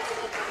Crossley.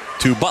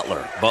 To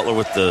Butler. Butler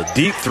with the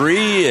deep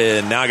 3,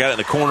 and now got it in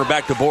the corner.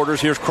 Back to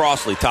Borders. Here's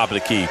Crossley, top of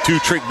the key. To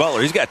Trick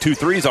Butler. He's got 2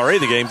 threes already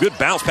in the game. Good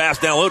bounce pass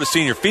down low to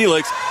Senior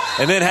Felix.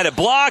 And then had it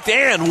blocked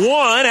and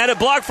won. Had it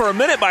blocked for a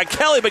minute by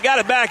Kelly, but got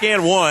it back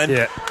and won.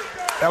 Yeah.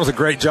 That was a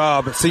great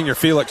job. Senior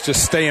Felix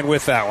just staying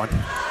with that one.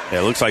 Yeah,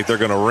 it looks like they're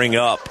going to ring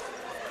up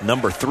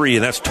number 3,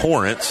 and that's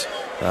Torrance.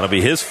 That'll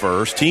be his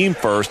first, team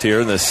first here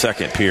in the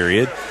second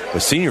period.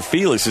 But Senior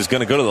Felix is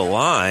going to go to the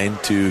line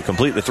to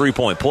complete the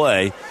 3-point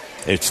play.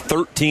 It's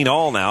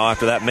 13-all now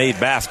after that made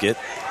basket.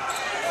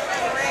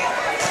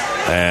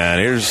 And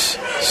here's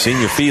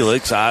Senior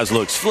Felix. Eyes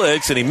looks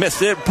flicks, and he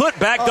missed it. Put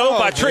back, though,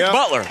 by Trick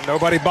Butler.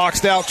 Nobody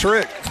boxed out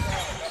Trick.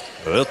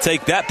 We'll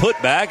take that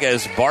putback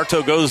as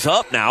Bartow goes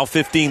up now,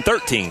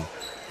 15-13.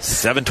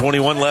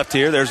 7:21 left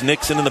here. There's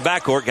Nixon in the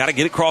backcourt. Got to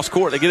get it cross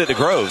court. They get it to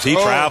Groves. He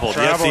traveled.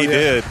 Yes, he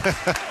did.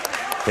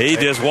 He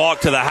just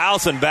walked to the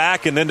house and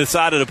back and then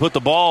decided to put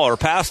the ball or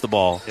pass the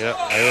ball. Yeah,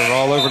 they were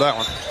all over that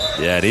one.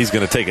 Yeah, and he's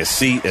going to take a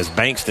seat as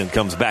Bankston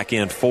comes back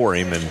in for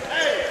him.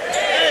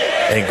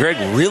 And Greg,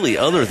 really,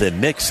 other than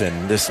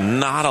Nixon, there's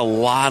not a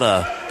lot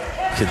of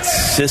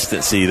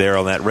consistency there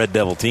on that Red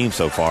Devil team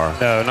so far.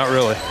 No, not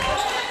really.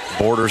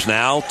 Borders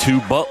now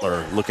to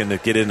Butler, looking to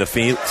get into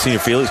Senior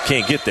Felix.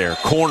 Can't get there.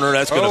 Corner,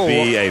 that's going to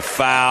be a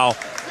foul.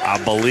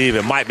 I believe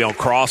it might be on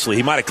Crossley.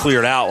 He might have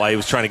cleared out while he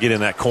was trying to get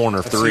in that corner.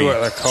 Let's 3. see what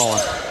they're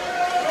calling.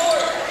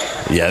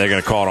 Yeah, they're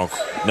going to call it on.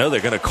 No, they're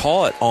going to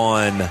call it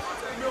on.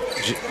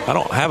 I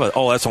don't have it.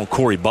 Oh, that's on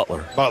Corey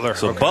Butler.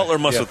 So okay. Butler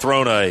must have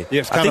thrown a.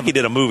 Yeah, I think he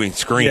did a moving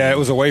screen. Yeah, it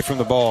was away from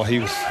the ball. He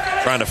was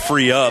trying to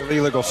free up.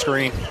 Illegal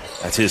screen.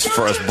 That's his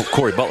first.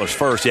 Corey Butler's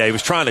first. Yeah, he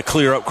was trying to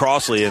clear up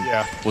Crossley and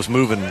was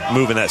moving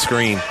that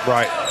screen.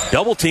 Right.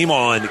 Double team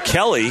on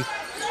Kelly.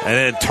 And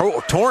then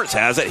Torrance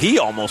has it. He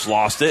almost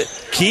lost it.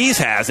 Keys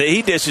has it.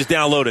 He dishes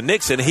down low to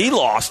Nixon. He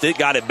lost it.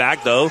 Got it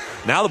back, though.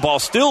 Now the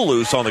ball's still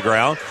loose on the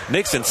ground.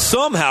 Nixon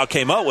somehow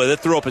came up with it.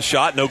 Threw up a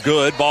shot. No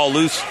good. Ball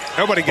loose.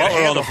 Nobody got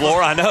Butler on the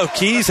floor. I know.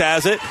 Keys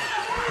has it.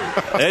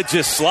 It's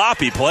just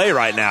sloppy play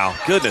right now.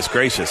 Goodness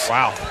gracious.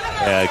 Wow.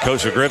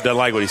 Coach McGriff doesn't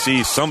like what he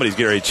sees. Somebody's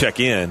getting ready to check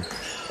in.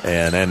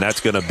 And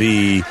that's going to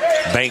be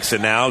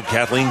Bankston now.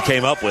 Kathleen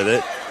came up with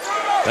it.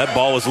 That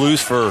ball was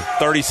loose for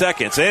 30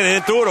 seconds. And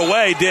then threw it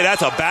away.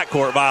 That's a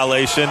backcourt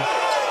violation.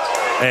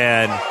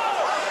 And, I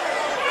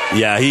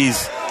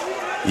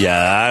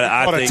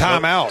think. A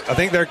timeout. I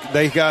think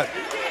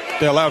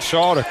they allowed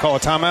Shaw to call a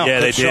timeout. Yeah,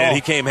 Coach they did. Shaw.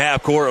 He came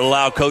half court and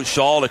allowed Coach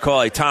Shaw to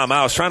call a timeout.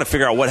 I was trying to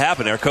figure out what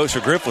happened there. Coach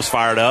McGriff was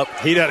fired up.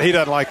 He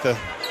doesn't like the.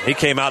 He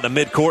came out in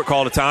the midcourt,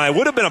 called a time. It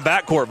would have been a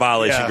backcourt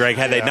violation, Greg,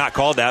 had they not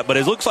called that. But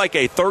it looks like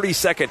a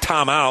 30-second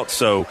timeout,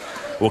 so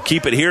we'll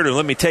keep it here. And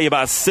let me tell you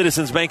about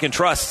Citizens Bank and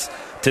Trust.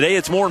 Today,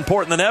 it's more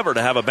important than ever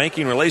to have a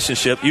banking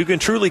relationship you can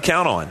truly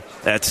count on.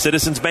 At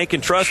Citizens Bank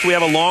and Trust, we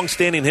have a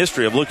long-standing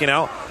history of looking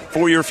out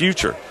for your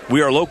future.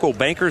 We are local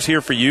bankers here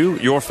for you,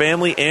 your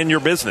family, and your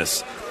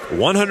business.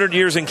 100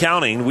 years and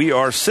counting, we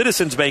are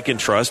Citizens Bank and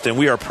Trust, and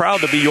we are proud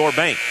to be your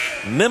bank.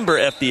 Member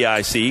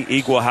FDIC,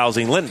 Equal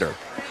Housing Lender.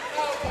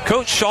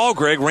 Coach Shaw,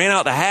 Greg, ran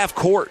out to half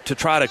court to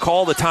try to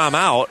call the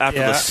timeout after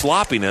the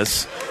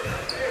sloppiness.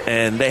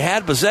 And they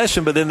had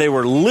possession, but then they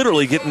were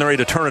literally getting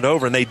ready to turn it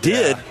over, and they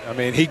did. Yeah. I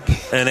mean,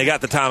 and they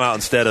got the timeout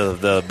instead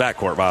of the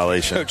backcourt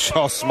violation. Coach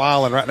Shaw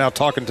smiling right now,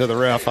 talking to the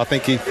ref. I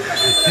think he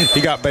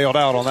got bailed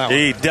out on that one.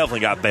 He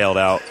definitely got bailed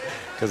out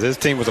because his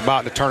team was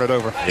about to turn it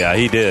over. Yeah,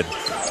 he did.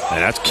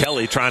 And that's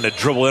Kelly trying to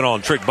dribble in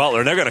on Trick Butler,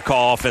 and they're going to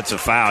call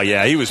offensive foul.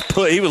 Yeah, he was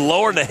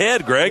lowering the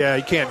head, Greg. Yeah,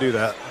 you can't do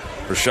that.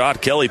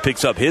 Rashad Kelly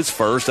picks up his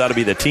first. That'll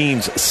be the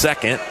team's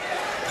second.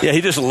 Yeah,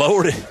 he just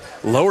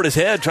lowered his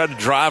head, tried to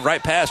drive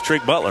right past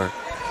Trick Butler.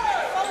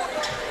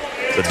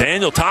 So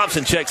Daniel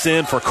Thompson checks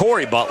in for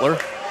Corey Butler.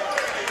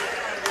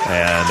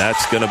 And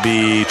that's going to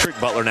be Trick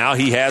Butler now.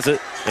 He has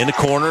it in the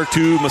corner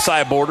to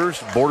Messiah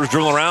Borders. Borders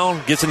dribbling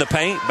around, gets in the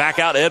paint, back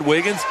out to Ed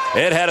Wiggins.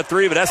 Ed had a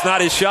three, but that's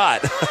not his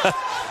shot.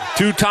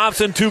 To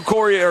Thompson, to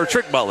Corey or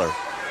Trick Butler.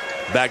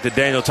 Back to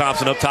Daniel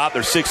Thompson up top.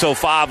 There's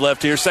 6:05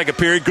 left here. Second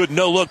period. Good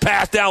no-look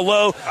pass down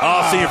low.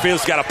 Senior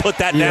Felix got to put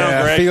that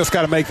down, Greg. Felix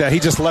got to make that. He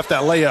just left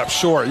that layup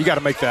short. You got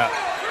to make that.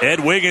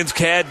 Ed Wiggins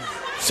had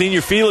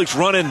Senior Felix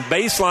running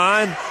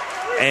baseline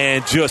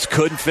and just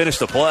couldn't finish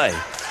the play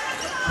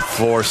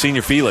for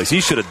Senior Felix. He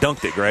should have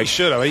dunked it, Greg. He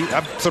should have.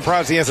 I'm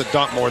surprised he hasn't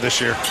dunked more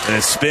this year. And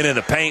it's spin in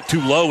the paint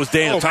too low was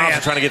Daniel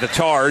Thompson trying to get the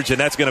charge, and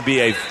that's going to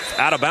be a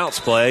out-of-bounds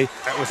play.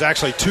 That was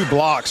actually 2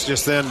 blocks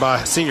just then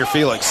by Senior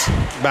Felix,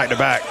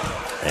 back-to-back.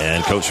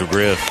 And Coach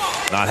McGriff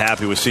not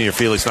happy with Senior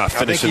Felix not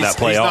finishing that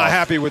play he's off. He's not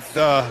happy with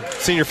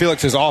Senior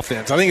Felix's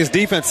offense. I think his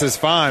defense is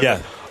fine. Yeah.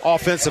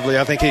 Offensively,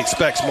 I think he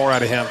expects more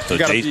out of him. So you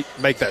got to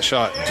make that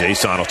shot.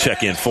 Jason will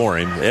check in for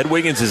him. Ed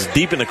Wiggins is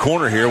deep in the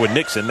corner here with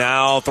Nixon.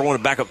 Now throwing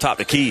it back up top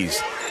to Keys.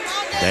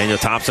 Daniel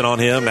Thompson on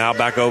him. Now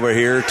back over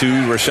here to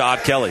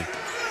Rashad Kelly.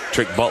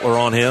 Trick Butler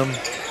on him.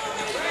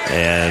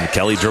 And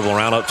Kelly dribbling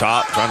around up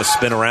top, trying to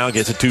spin around,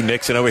 gets it to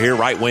Nixon over here,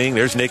 right wing.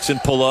 There's Nixon,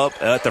 pull up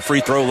at the free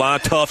throw line.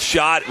 Tough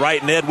shot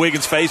right in Ed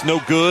Wiggins' face, no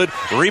good.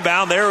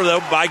 Rebound there, though,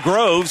 by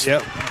Groves.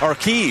 Yep. Or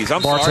Keys,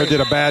 Bartow did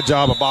a bad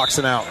job of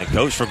boxing out. And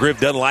Coach McGriff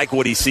doesn't like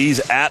what he sees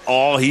at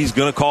all. He's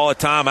going to call a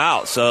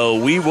timeout.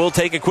 So we will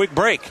take a quick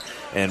break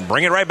and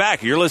bring it right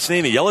back. You're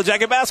listening to Yellow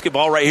Jacket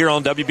Basketball right here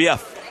on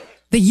WBF.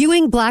 The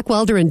Ewing,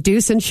 Blackwelder, and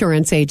Deuce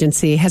Insurance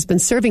Agency has been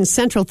serving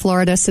Central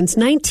Florida since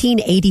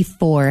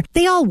 1984.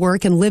 They all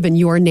work and live in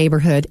your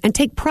neighborhood and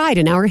take pride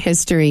in our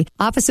history.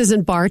 Offices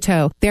in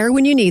Bartow, there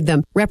when you need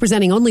them,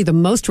 representing only the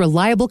most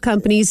reliable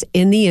companies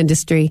in the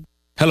industry.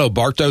 Hello,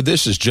 Bartow.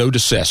 This is Joe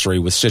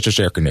DeCesare with Citrus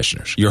Air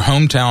Conditioners, your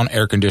hometown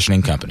air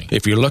conditioning company.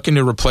 If you're looking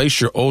to replace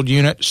your old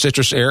unit,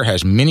 Citrus Air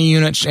has many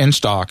units in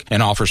stock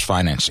and offers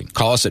financing.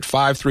 Call us at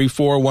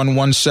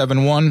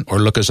 534-1171 or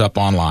look us up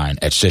online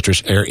at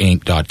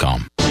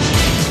citrusairinc.com.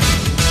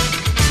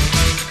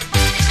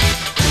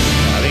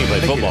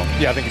 Football.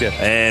 Yeah, I think he did.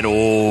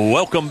 And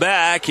welcome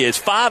back. It's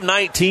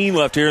 5:19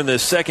 left here in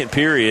this second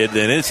period,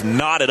 and it's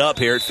knotted up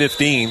here at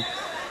 15.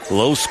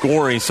 Low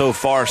scoring so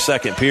far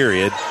second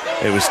period.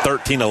 It was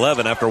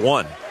 13-11 after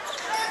one.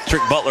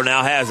 Trick Butler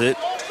now has it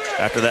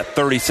after that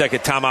 30-second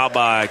timeout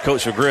by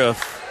Coach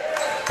McGriff.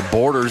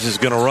 Borders is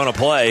going to run a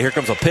play. Here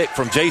comes a pick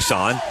from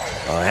Jason.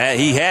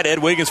 He had Ed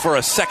Wiggins for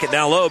a second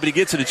down low, but he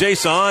gets it to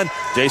Jason.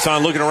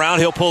 Jason looking around.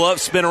 He'll pull up,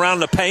 spin around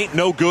in the paint.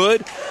 No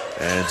good.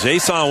 And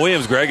Jason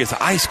Williams, Greg, is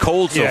ice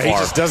cold so far. Yeah, he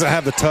just doesn't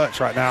have the touch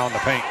right now in the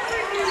paint.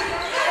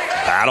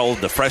 Battle,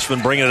 the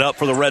freshman bringing it up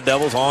for the Red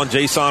Devils on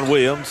Jason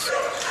Williams.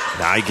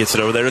 Now he gets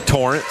it over there to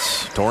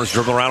Torrance. Torrance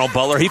dribbling around on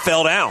Butler. He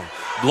fell down.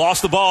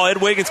 Lost the ball. Ed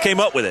Wiggins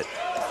came up with it.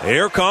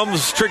 Here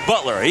comes Trick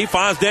Butler. He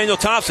finds Daniel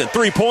Thompson.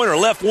 Three-pointer,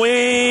 left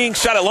wing,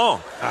 shot it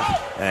long.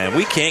 And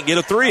we can't get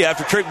a three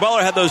after Trick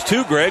Butler had those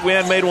two, Greg. We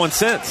hadn't made one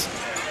since.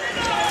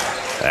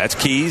 That's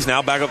Keys.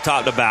 Now back up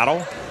top to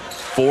Battle.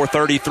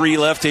 4:33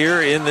 left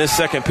here in this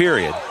second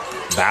period.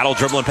 Battle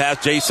dribbling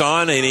past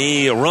Jason, and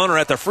a runner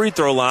at the free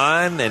throw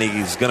line, and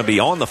he's going to be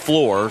on the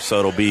floor, so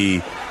it'll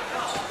be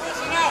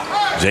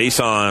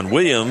Jason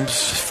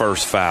Williams'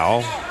 first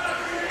foul,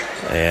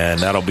 and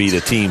that'll be the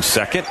team's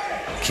second.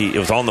 It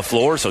was on the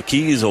floor, so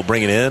Keys will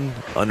bring it in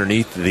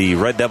underneath the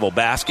Red Devil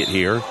basket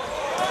here.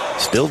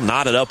 Still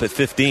knotted up at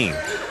 15.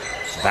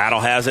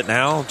 Battle has it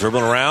now,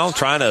 dribbling around,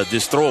 trying to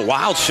just throw a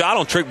wild shot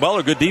on Trick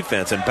Butler. Good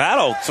defense. And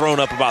Battle thrown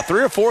up about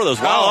 3 or 4 of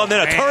those wild, and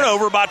then a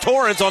turnover by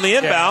Torrance on the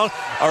inbound,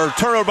 or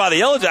turnover by the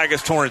Yellow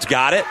Jackets. Torrance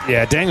got it.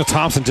 Yeah, Daniel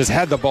Thompson just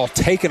had the ball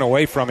taken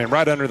away from him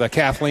right under the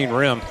Kathleen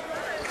rim.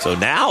 So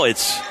now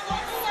it's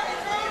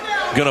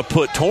going to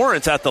put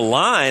Torrance at the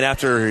line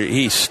after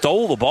he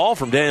stole the ball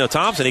from Daniel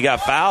Thompson. He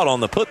got fouled on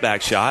the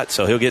putback shot,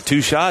 so he'll get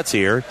 2 shots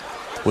here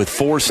with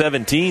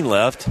 4:17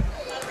 left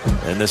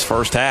in this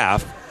first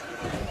half.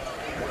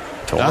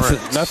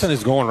 Nothing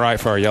is going right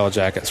for our Yellow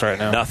Jackets right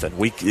now. Nothing.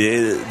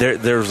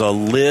 There's a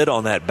lid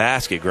on that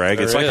basket,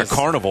 Greg. It's like a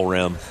carnival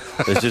rim.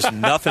 There's just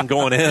nothing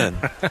going in.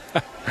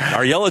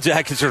 Our Yellow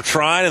Jackets are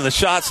trying, and the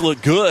shots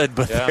look good,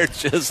 but they're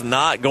just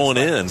not going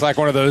in. It's like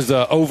one of those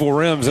oval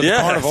rims in the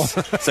carnival.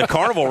 It's a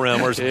carnival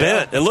rim where it's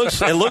bent. It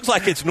looks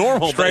like it's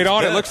normal. Straight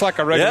on, bent. It looks like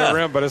a regular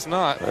rim, but it's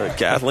not.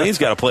 Kathleen's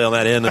got to play on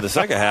that end in the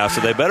second half,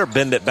 so they better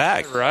bend it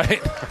back. Right.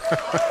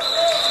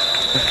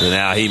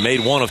 Now he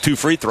made 1 of 2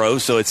 free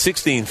throws, so it's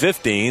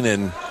 16-15,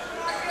 and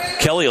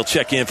Kelly will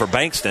check in for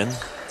Bankston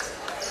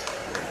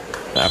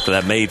after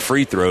that made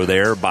free throw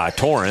there by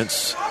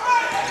Torrance.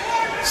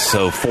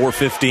 So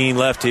 4:15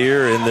 left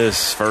here in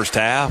this first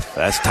half.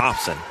 That's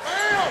Thompson.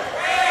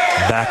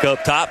 Back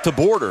up top to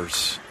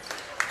Borders.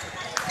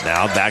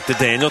 Now back to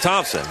Daniel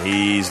Thompson.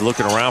 He's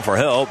looking around for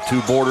help.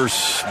 Two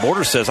Borders.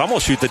 Borders says, I'm going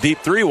to shoot the deep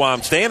three while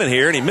I'm standing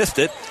here, and he missed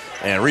it.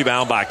 And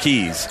rebound by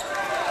Keys.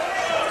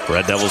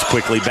 Red Devils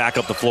quickly back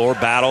up the floor.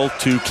 Battle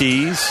to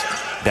Keys.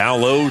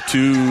 Down low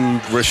to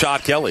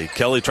Rashad Kelly.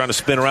 Kelly trying to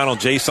spin around on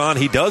Jason.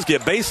 He does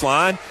get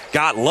baseline.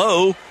 Got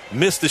low.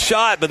 Missed the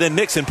shot, but then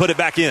Nixon put it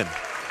back in.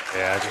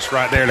 Yeah, just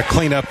right there to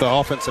clean up the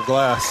offensive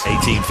glass.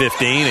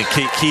 18-15,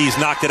 and Keys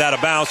knocked it out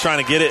of bounds,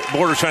 trying to get it.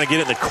 Borders trying to get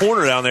it in the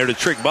corner down there to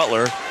trick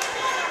Butler.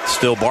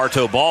 Still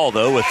Bartow ball,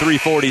 though, with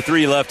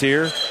 3:43 left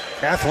here.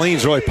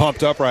 Kathleen's really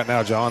pumped up right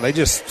now, John. They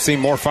just seem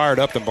more fired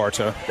up than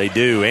Bartow. They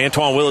do.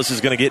 Antoine Willis is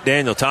going to get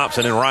Daniel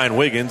Thompson, and Ryan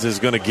Wiggins is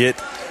going to get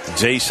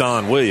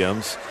Jason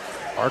Williams.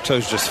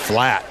 Bartow's just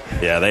flat.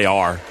 Yeah, they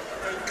are.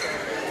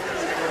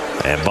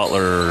 And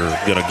Butler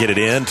going to get it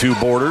in. Two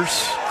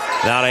Borders.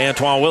 Now to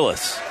Antoine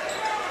Willis.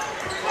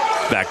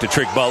 Back to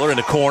Trick Butler in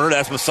the corner.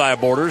 That's Messiah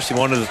Borders. He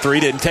wanted the three,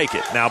 didn't take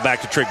it. Now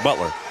back to Trick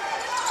Butler.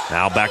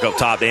 Now back up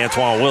top to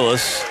Antoine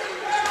Willis.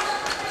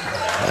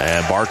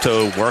 And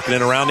Bartow working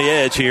it around the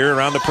edge here,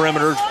 around the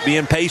perimeter,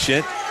 being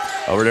patient.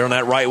 Over there on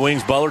that right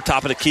wing's Butler,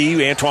 top of the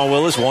key. Antoine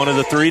Willis, one of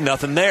the three,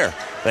 nothing there.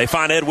 They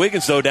find Ed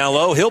Wiggins, though, down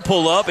low. He'll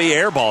pull up. He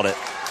airballed it.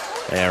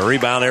 And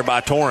rebound there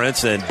by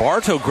Torrance. And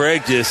Bartow,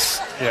 Greg,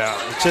 just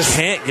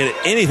can't get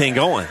anything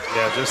going.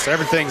 Yeah, just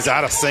everything's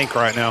out of sync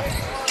right now.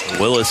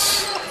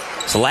 Willis,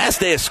 it's the last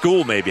day of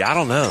school, maybe. I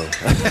don't know.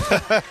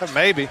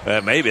 Maybe.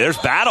 Maybe. There's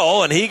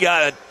Battle, and he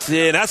got it.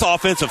 And that's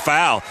offensive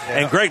foul. Yeah.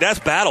 And, Greg, that's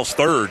Battle's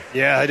third.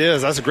 Yeah, it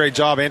is. That's a great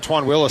job.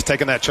 Antoine Willis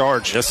taking that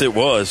charge. Yes, it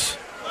was.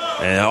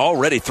 And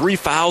already 3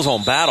 fouls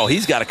on Battle.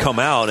 He's got to come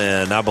out,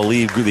 and I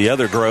believe the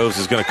other Groves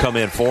is going to come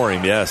in for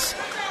him, yes.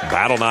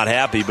 Battle not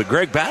happy. But,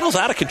 Greg, Battle's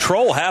out of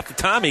control half the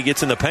time he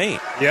gets in the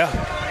paint. Yeah.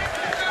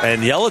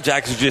 And Yellow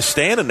Jackets are just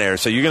standing there,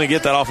 so you're going to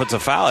get that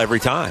offensive foul every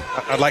time.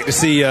 I'd like to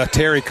see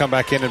Terry come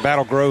back in and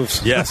battle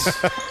Groves.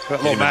 Yes.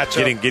 That little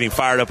matchup. Getting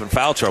fired up in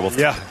foul trouble.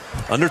 Yeah.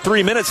 Under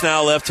 3 minutes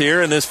now left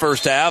here in this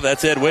first half.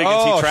 That's Ed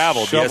Wiggins. He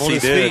traveled. Yes, he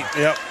did.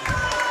 Feet. Yep.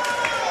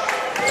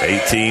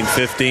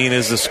 18-15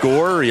 is the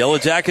score. Yellow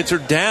Jackets are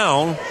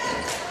down.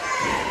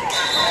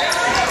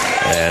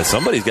 And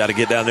somebody's got to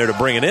get down there to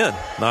bring it in.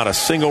 Not a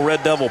single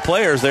Red Devil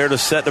player is there to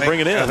set to bring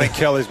it in. I think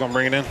Kelly's going to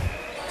bring it in.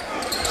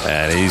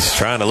 And he's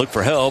trying to look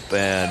for help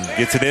and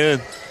gets it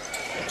in.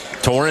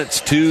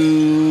 Torrance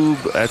to,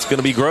 that's going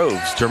to be Groves.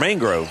 Jermaine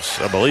Groves,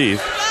 I believe.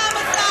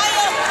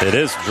 It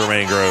is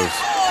Jermaine Groves.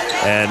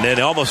 And then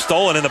almost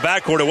stolen in the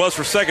backcourt. It was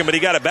for a second, but he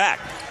got it back.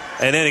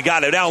 And then he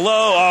got it down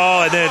low.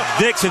 Oh, and then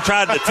Dixon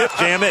tried to tip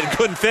jam it and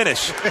couldn't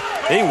finish.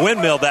 He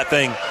windmilled that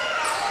thing.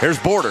 Here's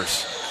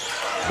Borders.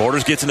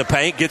 Borders gets in the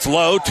paint, gets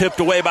low, tipped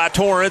away by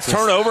Torrance.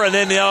 Turnover, and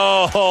then, they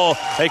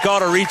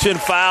caught a reach-in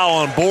foul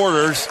on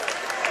Borders.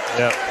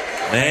 Yep.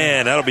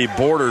 Man, that'll be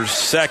Borders'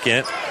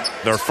 second.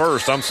 Their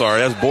first, I'm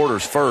sorry. That's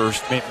Borders'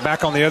 first. I mean,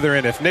 back on the other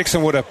end, if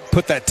Nixon would have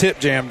put that tip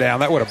jam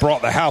down, that would have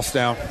brought the house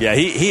down. Yeah,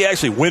 he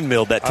actually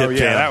windmilled that tip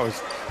jam.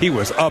 He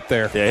was up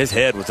there. Yeah, his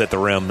head was at the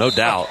rim, no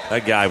doubt.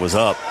 That guy was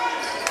up.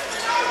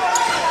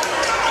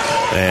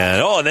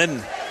 And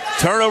then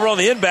turnover on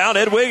the inbound.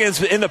 Ed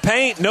Wiggins in the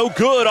paint, no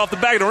good off the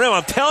back of the rim.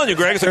 I'm telling you,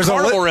 Greg, it's a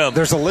carnival rim.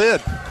 There's a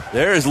lid.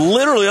 There is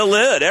literally a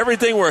lid.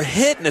 Everything we're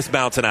hitting is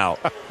bouncing out.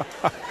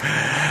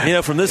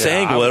 From this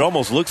angle, it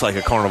almost looks like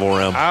a carnival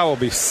rim. I will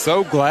be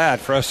so glad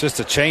for us just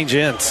to change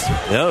ends.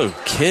 No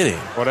kidding.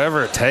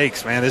 Whatever it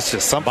takes, man. It's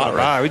just something to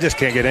buy. We just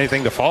can't get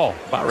anything to fall.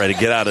 About ready to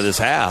get out of this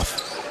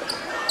half.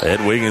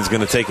 Ed Wiggins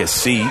going to take a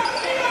seat.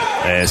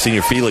 And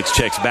Senior Felix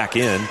checks back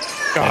in.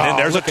 And then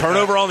there's a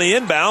turnover on the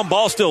inbound.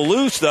 Ball still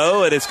loose,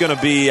 though, and it's going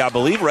to be, I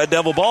believe, Red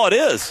Devil ball. It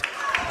is.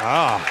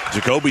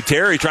 Jacoby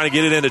Terry trying to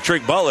get it into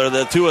Trick Butler.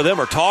 The two of them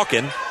are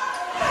talking,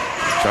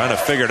 trying to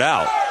figure it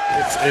out.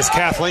 It's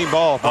Kathleen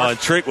ball. And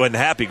Trick wasn't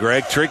happy,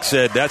 Greg. Trick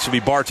said that should be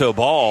Bartow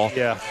ball.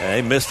 Yeah. And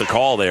they missed the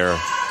call there.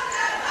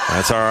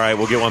 That's all right.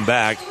 We'll get one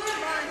back.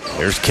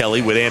 There's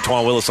Kelly with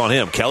Antoine Willis on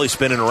him. Kelly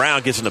spinning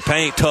around, gets in the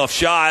paint, tough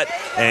shot,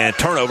 and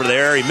turnover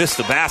there. He missed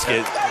the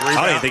basket. I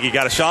don't even think he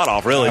got a shot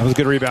off, really. That was a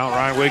good rebound,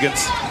 Ryan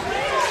Wiggins.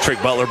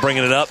 Trick Butler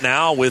bringing it up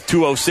now with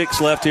 2:06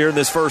 left here in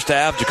this first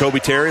half. Jacoby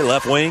Terry,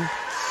 left wing.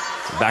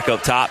 Back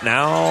up top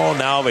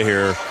now over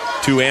here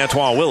to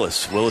Antoine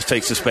Willis. Willis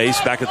takes the space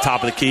back at the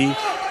top of the key.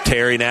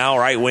 Terry now,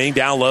 right wing,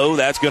 down low.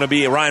 That's going to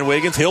be Ryan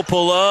Wiggins. He'll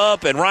pull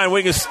up, and Ryan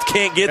Wiggins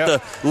can't get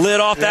the lid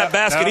off that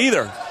basket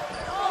either.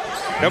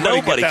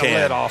 Nobody can.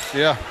 Lid off.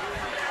 Yeah.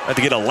 Have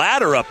to get a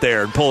ladder up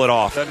there and pull it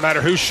off. Doesn't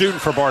matter who's shooting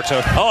for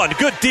Bartow. Oh, and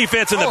good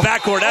defense in the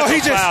backcourt.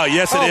 That's a foul.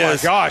 Yes, it is. Oh, my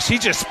gosh. He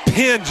just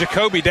pinned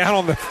Jacoby down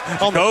on the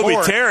court. Jacoby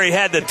Terry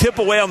had to tip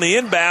away on the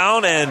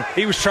inbound, and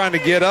he was trying to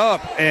get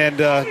up, and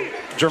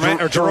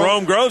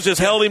Jerome Groves just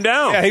held him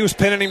down. Yeah, he was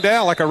pinning him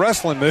down like a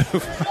wrestling move.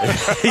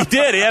 He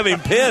did. He had him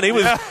pinned. He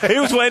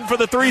was waiting for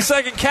the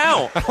 3-second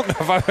count. I don't know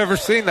if I've ever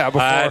seen that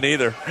before. I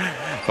neither.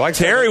 Like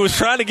Terry was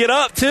trying to get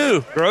up,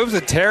 too. Groves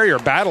and Terry are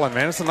battling,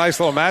 man. It's a nice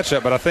little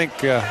matchup, but I think,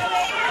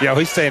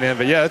 he's staying in.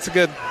 But, yeah, it's a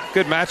good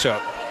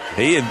matchup.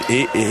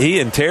 He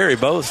and Terry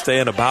both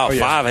stand about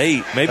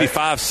 5'8", maybe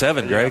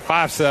 5'7", Greg.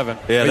 5'7".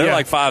 Yeah, they're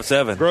like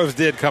 5'7". Groves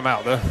did come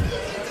out, though.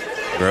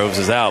 Groves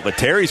is out, but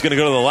Terry's going to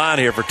go to the line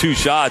here for 2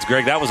 shots.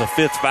 Greg, that was a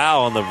 5th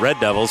foul on the Red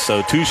Devils,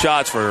 so 2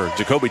 shots for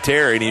Jacoby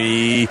Terry, and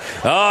he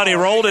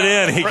rolled it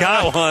in. He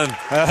got one.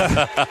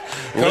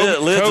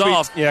 Lid's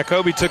off. Yeah,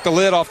 Kobe took the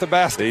lid off the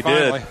basket. He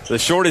finally did. The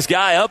shortest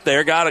guy up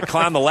there got to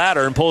climb the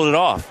ladder and pulled it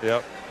off.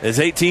 Yep. It's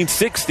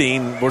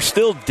 18-16. We're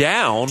still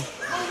down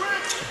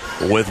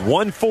with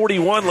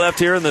 1:41 left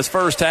here in this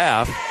first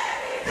half.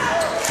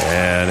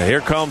 And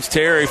here comes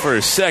Terry for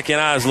his second.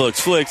 Eyes looks,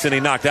 flicks, and he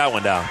knocked that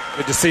one down.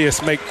 Good to see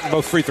us make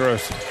both free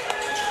throws.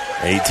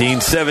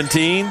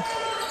 18-17.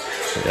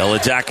 The Yellow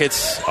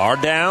Jackets are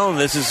down.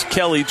 This is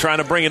Kelly trying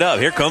to bring it up.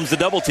 Here comes the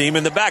double team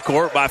in the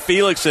backcourt by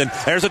Felix, and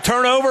there's a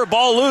turnover.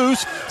 Ball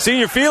loose.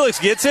 Senior Felix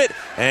gets it,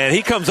 and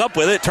he comes up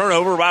with it.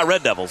 Turnover by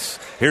Red Devils.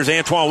 Here's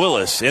Antoine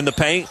Willis in the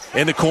paint,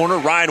 in the corner.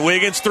 Ryan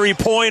Wiggins,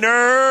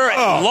 three-pointer.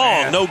 Long,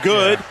 man. no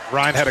good. Yeah.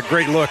 Ryan had a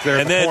great look there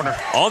in the corner.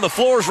 On the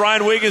floor is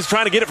Ryan Wiggins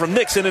trying to get it from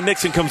Nixon, and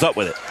Nixon comes up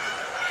with it.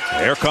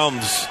 There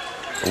comes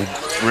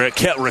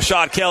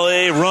Rashad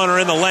Kelly, runner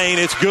in the lane.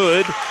 It's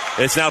good.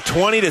 It's now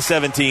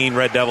 20-17,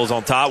 Red Devils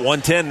on top.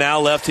 1:10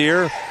 now left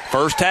here.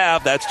 First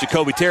half, that's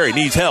Jacoby Terry.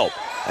 Needs help.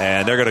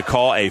 And they're going to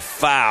call a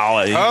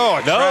foul.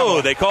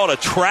 Travel. They called a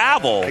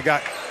travel. They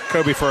got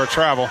Kobe for a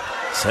travel.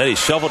 Said he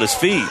shuffled his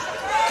feet.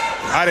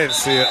 I didn't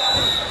see it.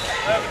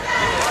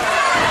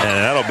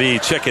 And that'll be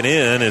checking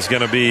in is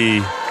going to be,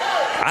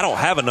 I don't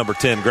have a number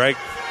 10, Greg,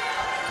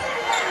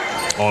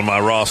 on my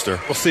roster.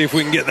 We'll see if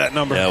we can get that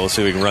number. Yeah, we'll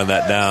see if we can run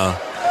that down.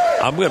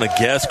 I'm going to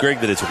guess,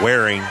 Greg, that it's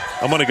Waring.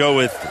 I'm going to go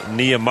with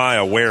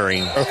Nehemiah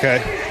Waring.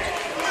 Okay.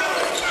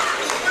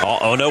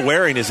 Oh, no,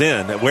 Waring is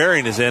in.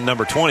 Waring is in,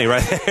 number 20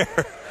 right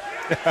there.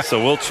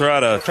 So we'll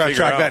try to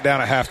track that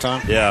down at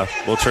halftime. Yeah,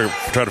 we'll try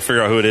to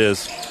figure out who it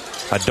is.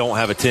 I don't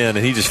have a 10,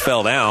 and he just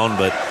fell down.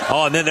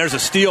 And then there's a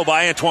steal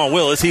by Antoine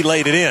Willis. He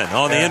laid it in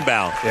on the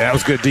inbound. Yeah, that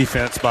was good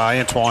defense by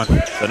Antoine.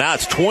 So now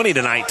it's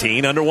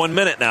 20-19, under 1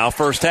 minute now,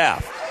 first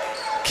half.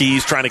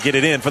 Keys trying to get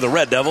it in for the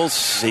Red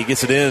Devils. He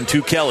gets it in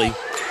to Kelly.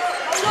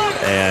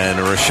 And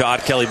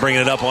Rashad Kelly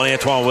bringing it up on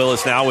Antoine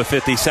Willis now with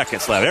 50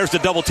 seconds left. There's the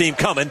double team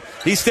coming.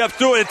 He stepped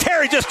through it, and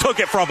Terry just took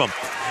it from him.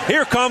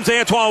 Here comes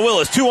Antoine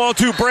Willis.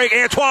 2-on-2 break.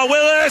 Antoine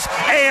Willis,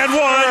 and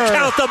one.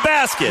 Count the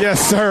basket. Yes,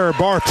 sir.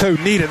 Bartow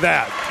needed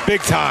that.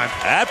 Big time.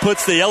 That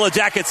puts the Yellow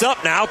Jackets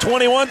up now,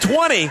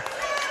 21-20.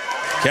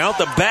 Count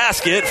the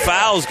basket.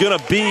 Foul's going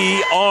to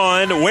be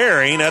on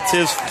Waring. That's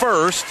his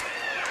first.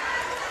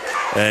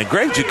 And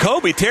Greg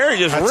Jacoby Terry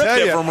just ripped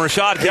it from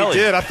Rashad Kelly.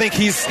 He did. I think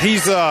he's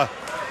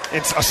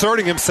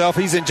asserting himself.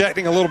 He's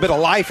injecting a little bit of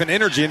life and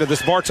energy into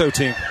this Bartow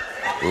team.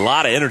 A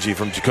lot of energy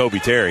from Jacoby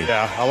Terry.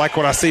 Yeah, I like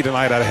what I see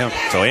tonight out of him.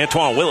 So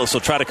Antoine Willis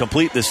will try to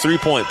complete this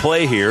three-point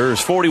play here.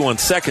 There's 41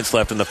 seconds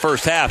left in the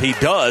first half. He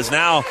does.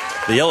 Now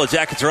the Yellow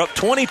Jackets are up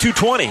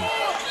 22-20.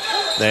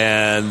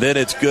 And then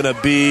it's going to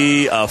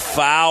be a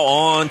foul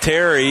on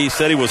Terry. He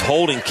said he was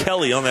holding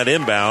Kelly on that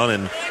inbound.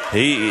 And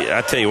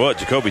I tell you what,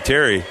 Jacoby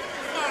Terry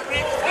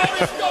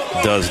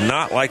does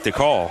not like the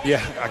call. Yeah,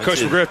 Coach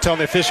McGriff telling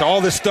the official,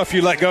 all this stuff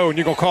you let go and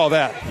you're going to call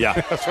that. Yeah.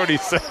 That's what he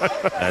said.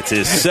 That's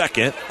his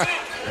second.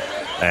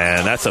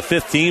 And that's a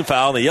 15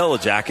 foul on the Yellow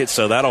Jackets,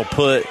 so that'll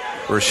put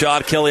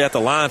Rashad Kelly at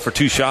the line for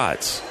 2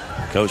 shots.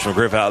 Coach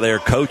McGriff out there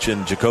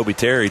coaching Jacoby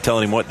Terry,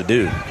 telling him what to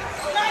do.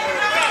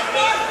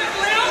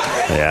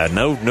 Yeah,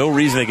 no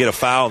reason to get a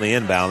foul on the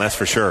inbound, that's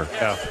for sure.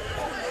 Yeah.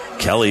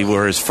 Kelly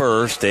were his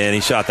first, and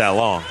he shot that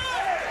long.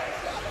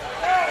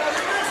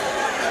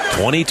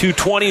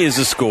 22-20 is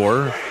the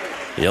score.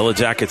 The Yellow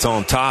Jackets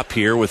on top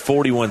here with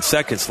 41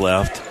 seconds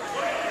left.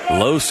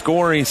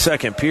 Low-scoring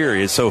second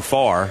period so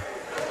far.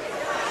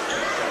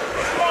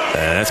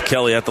 And that's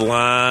Kelly at the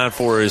line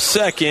for his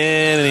second,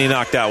 and he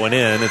knocked that one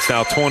in. It's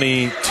now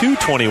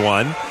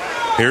 22-21.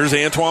 Here's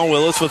Antoine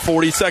Willis with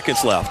 40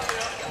 seconds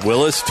left.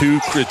 Willis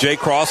to Jay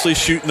Crossley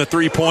shooting the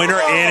three-pointer,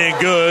 in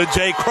and good.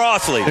 Jay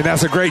Crossley. And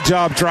that's a great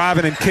job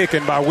driving and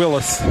kicking by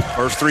Willis.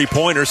 First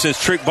three-pointer since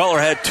Trick Butler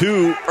had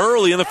 2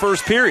 early in the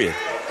first period.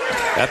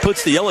 That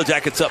puts the Yellow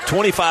Jackets up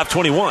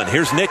 25-21.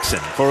 Here's Nixon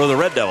for the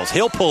Red Devils.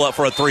 He'll pull up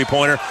for a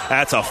three-pointer.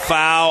 That's a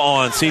foul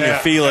on Senior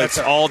Felix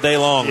all day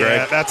long,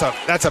 Greg.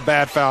 That's a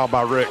bad foul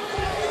by Rick.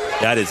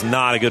 That is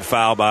not a good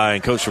foul by,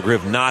 and Coach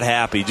McGriff not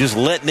happy. Just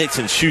let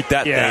Nixon shoot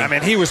that thing. Yeah, I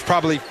mean, he was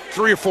probably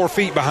 3 or 4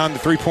 feet behind the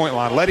three-point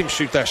line. Let him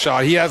shoot that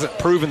shot. He hasn't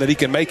proven that he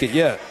can make it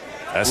yet.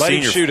 Let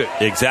him shoot it.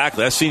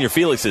 Exactly. That's Senior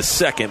Felix's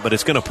second, but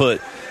it's going to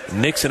put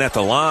Nixon at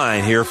the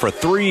line here for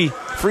 3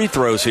 free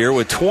throws here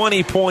with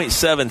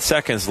 20.7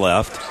 seconds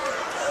left.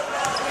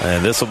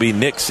 And this will be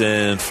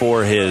Nixon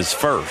for his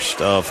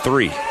first of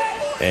 3.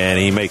 And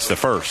he makes the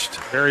first.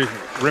 Very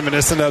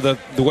reminiscent of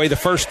the way the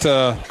first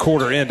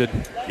quarter ended.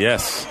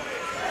 Yes.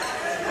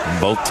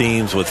 Both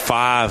teams with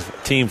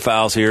 5 team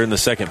fouls here in the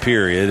second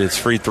period. It's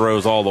free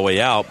throws all the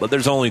way out, but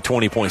there's only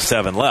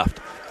 20.7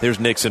 left. There's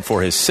Nixon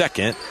for his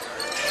second.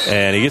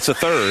 And he gets a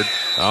third.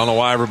 I don't know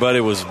why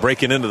everybody was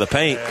breaking into the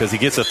paint because he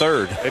gets a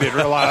third. They didn't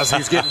realize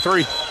he's getting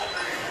 3.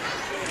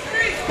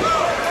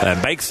 And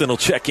Bankston will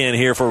check in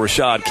here for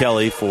Rashad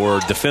Kelly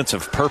for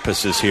defensive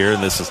purposes here.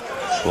 And this is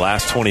the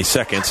last 20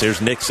 seconds.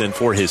 Here's Nixon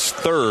for his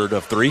third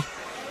of 3.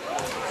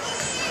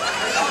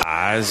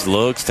 Eyes,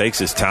 looks, takes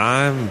his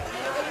time,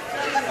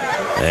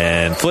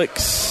 and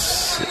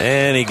flicks.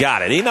 And he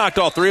got it. He knocked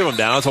all 3 of them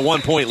down. It's a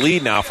 1-point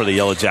lead now for the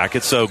Yellow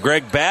Jackets. So,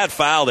 Greg, bad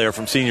foul there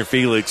from Senior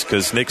Felix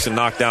because Nixon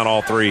knocked down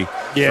all 3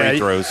 free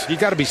throws. You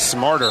got to be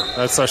smarter.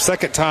 That's our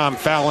second time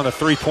fouling a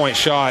 3-point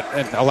shot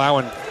and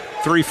allowing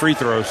 3 free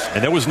throws.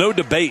 And there was no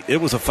debate. It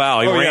was a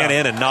foul. He ran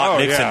in and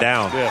knocked Nixon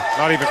down. Yeah,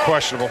 not even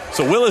questionable.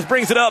 So Willis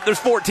brings it up. There's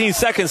 14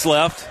 seconds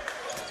left.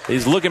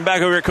 He's looking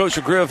back over at Coach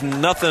McGriff.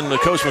 Nothing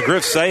Coach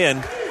McGriff's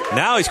saying.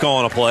 Now he's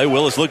calling a play.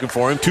 Willis looking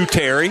for him. To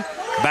Terry.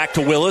 Back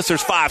to Willis.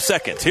 There's 5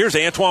 seconds. Here's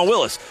Antoine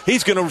Willis.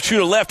 He's going to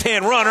shoot a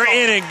left-hand runner.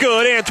 In and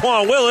good.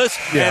 Antoine Willis.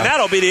 Yeah. And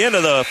that'll be the end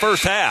of the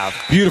first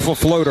half. Beautiful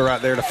floater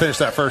right there to finish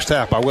that first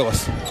half by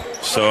Willis.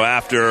 So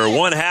after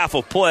 1 half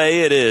of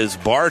play, it is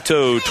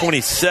Bartow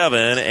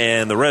 27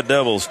 and the Red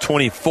Devils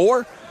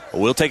 24.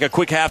 We'll take a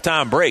quick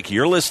halftime break.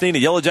 You're listening to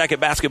Yellow Jacket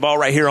Basketball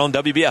right here on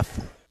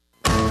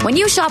WBF. When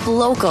you shop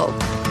local,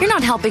 you're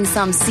not helping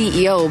some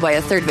CEO buy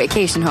a 3rd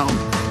vacation home.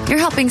 You're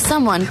helping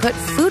someone put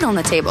food on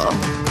the table.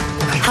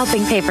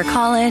 Helping pay for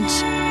college.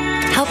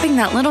 Helping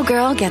that little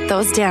girl get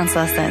those dance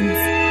lessons.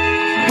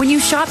 When you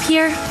shop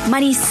here,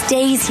 money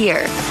stays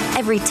here.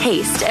 Every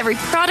taste, every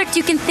product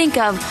you can think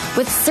of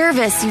with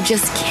service you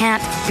just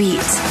can't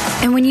beat.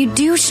 And when you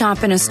do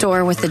shop in a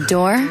store with a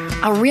door,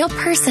 a real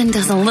person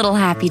does a little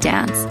happy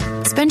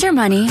dance. Spend your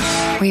money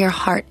where your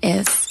heart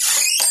is.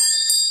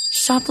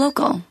 Shop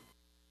local.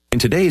 In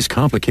today's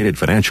complicated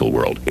financial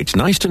world, it's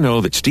nice to know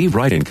that Steve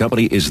Wright &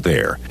 Company is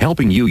there,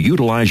 helping you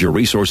utilize your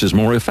resources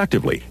more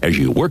effectively as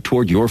you work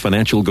toward your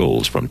financial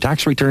goals, from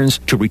tax returns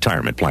to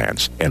retirement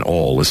plans and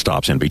all the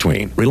stops in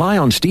between. Rely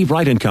on Steve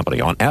Wright &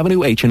 Company on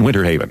Avenue H in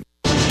Winter Haven.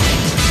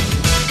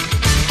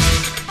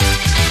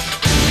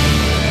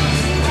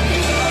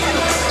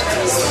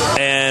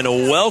 And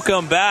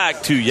welcome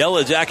back to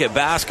Yellow Jacket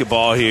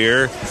Basketball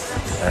here,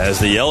 as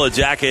the Yellow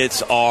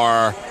Jackets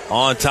are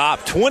on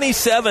top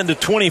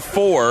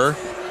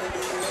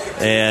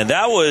 27-24. And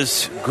that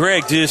was,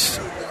 Greg,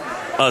 just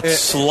a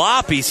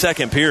sloppy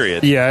second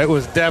period. Yeah, it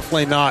was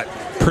definitely not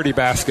pretty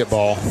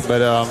basketball.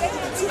 But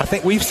I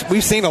think we've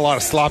seen a lot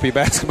of sloppy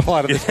basketball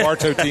out of this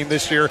Bartow team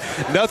this year.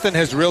 Nothing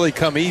has really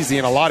come easy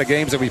in a lot of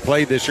games that we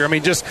played this year. I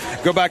mean, just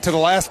go back to the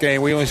last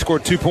game. We only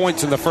scored 2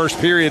 points in the first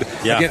period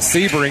against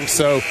Sebring.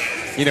 So,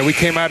 we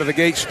came out of the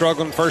gate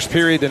struggling first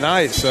period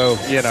tonight. So,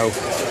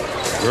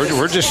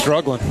 we're just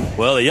struggling.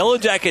 Well, the Yellow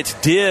Jackets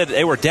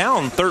they were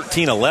down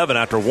 13-11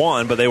 after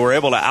 1, but they were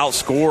able to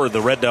outscore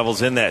the Red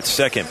Devils in that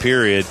second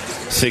period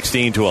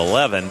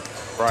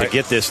 16-11 to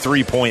get this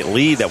 3-point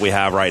lead that we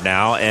have right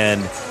now.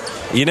 And,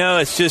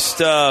 it's just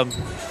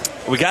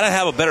we got to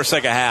have a better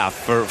second half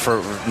for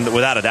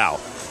without a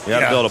doubt. We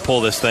got to be able to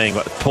pull this thing,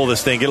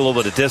 get a little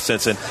bit of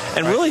distance, and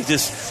really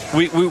just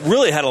we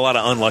really had a lot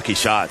of unlucky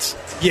shots.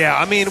 Yeah,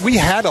 I mean, we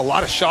had a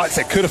lot of shots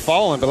that could have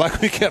fallen, but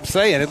like we kept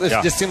saying, it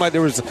just seemed like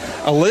there was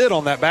a lid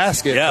on that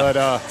basket. Yeah.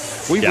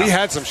 But we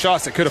had some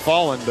shots that could have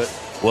fallen. But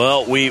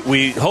well,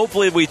 we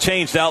hopefully we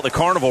changed out the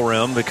Carnival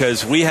rim,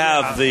 because we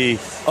have the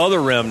other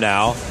rim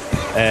now.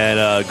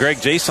 And Greg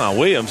Jason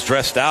Williams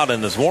dressed out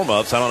in his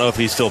warm-ups. I don't know if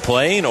he's still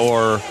playing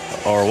or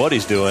what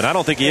he's doing. I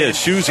don't think he is.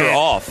 Shoes are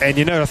off. And,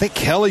 I think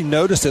Kelly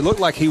noticed it looked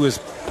like he was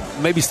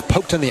maybe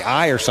poked in the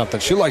eye or something.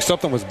 She looked like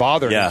something was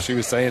bothering him, she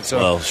was saying.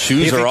 So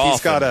shoes are off.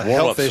 He's got a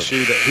health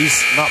issue that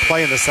he's not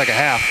playing the second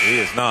half. He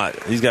is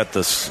not. He's got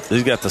the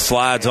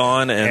slides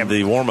on and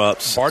the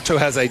warm-ups. Bartow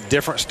has a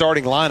different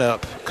starting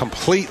lineup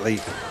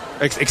completely,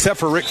 except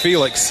for Rick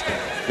Felix.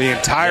 The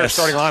entire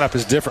starting lineup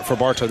is different for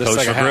Bartow this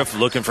second half. Coach McGriff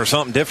looking for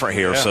something different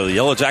here. So the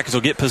Yellow Jackets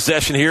will get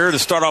possession here to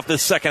start off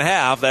this second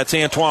half. That's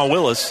Antoine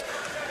Willis,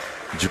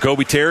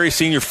 Jacoby Terry,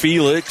 Senior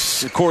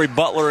Felix, Corey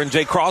Butler, and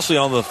Jay Crossley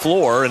on the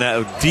floor. And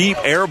a deep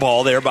air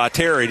ball there by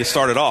Terry to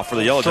start it off for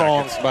the Yellow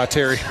Jackets. Strong by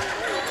Terry.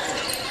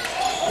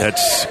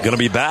 That's going to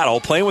be battle.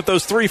 Playing with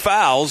those 3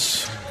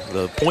 fouls.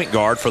 The point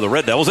guard for the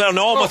Red Devils. I don't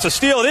know almost a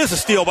steal. It is a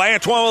steal by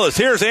Antoine Willis.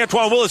 Here's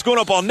Antoine Willis going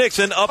up on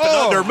Nixon. Up and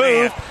under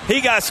move. He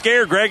got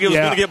scared, Greg. It was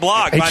going to get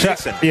blocked by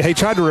Nixon. Yeah, he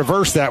tried to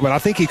reverse that, but I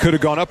think he could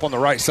have gone up on the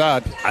right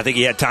side. I think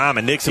he had time,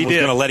 and Nixon was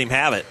going to let him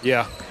have it.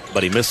 Yeah.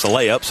 But he missed the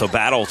layup, so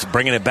Battle's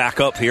bringing it back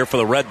up here for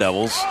the Red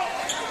Devils.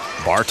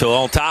 Bartow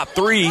on top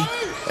 3.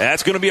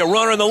 That's going to be a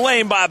runner in the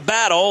lane by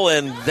Battle,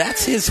 and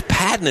that's his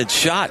patented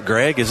shot,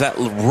 Greg, is that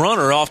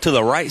runner off to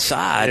the right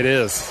side. It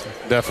is,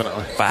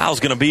 definitely. Foul's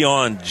going to be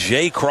on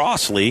Jay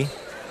Crossley,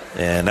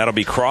 and that'll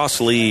be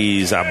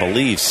Crossley's, I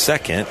believe,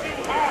 second,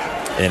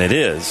 and it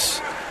is.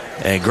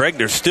 And, Greg,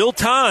 there's still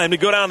time to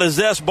go down to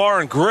Zest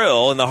Bar and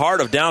Grill in the heart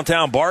of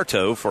downtown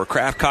Bartow for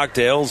craft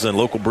cocktails and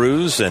local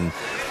brews and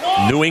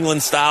New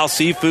England-style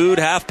seafood,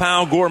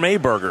 half-pound gourmet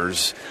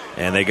burgers.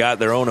 And they got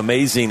their own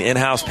amazing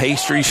in-house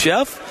pastry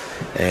chef.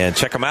 And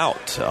check them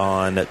out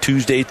on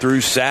Tuesday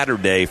through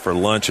Saturday for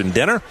lunch and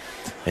dinner.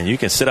 And you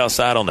can sit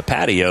outside on the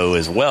patio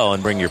as well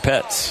and bring your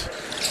pets.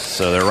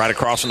 So they're right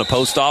across from the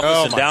post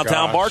office in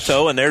downtown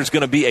Bartow, and there's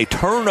going to be a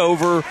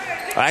turnover.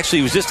 Actually,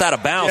 he was just out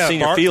of bounds,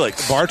 Senior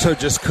Felix. Bartow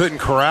just couldn't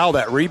corral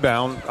that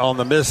rebound on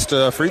the missed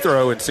free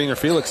throw, and Senior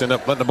Felix ended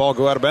up letting the ball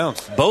go out of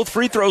bounds. Both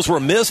free throws were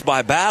missed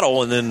by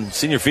Battle, and then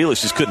Senior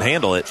Felix just couldn't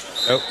handle it.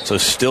 So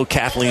still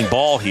Kathleen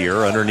ball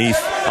here underneath.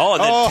 Oh,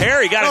 and then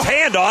Terry got his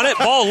hand on it.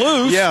 Ball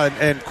loose. Yeah,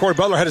 and Corey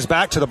Butler had his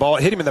back to the ball.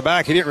 It hit him in the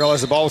back. He didn't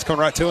realize the ball was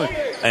coming right to him.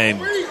 And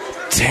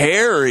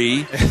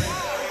Terry...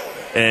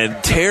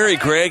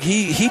 Greg,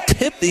 he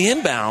tipped the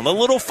inbound. The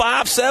little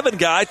 5'7"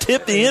 guy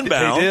tipped the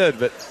inbound. He did,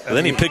 but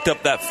then he picked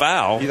up that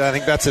foul. I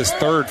think that's his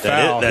third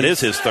foul. That is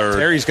his third.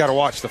 Terry's got to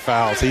watch the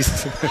fouls.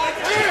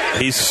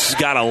 He's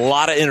got a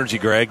lot of energy,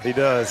 Greg. He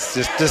does.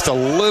 Just a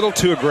little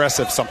too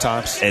aggressive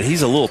sometimes. And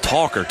he's a little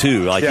talker,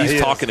 too.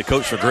 He's talking to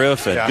Coach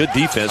McGriff, and good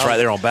defense right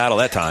there on Battle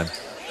that time.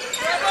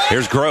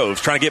 Here's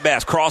Groves trying to get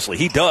past Crossley.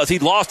 He does. He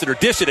lost it or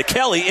dished it to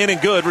Kelly. In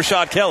and good.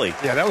 Rashad Kelly.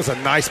 Yeah, that was a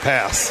nice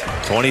pass.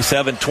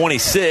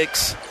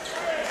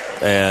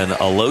 27-26. And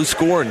a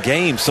low-scoring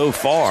game so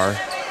far.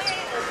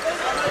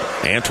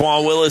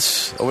 Antoine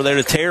Willis over there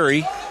to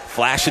Terry.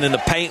 Flashing in the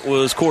paint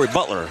was Corey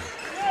Butler.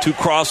 To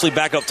Crossley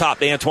back up top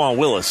to Antoine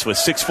Willis with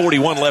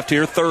 6:41 left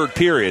here, third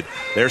period.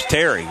 There's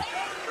Terry.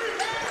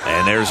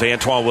 And there's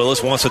Antoine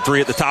Willis. Wants a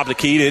three at the top of the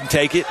key. Didn't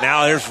take it.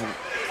 Now there's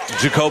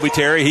Jacoby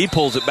Terry. He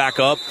pulls it back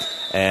up.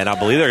 And I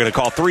believe they're going to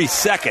call 3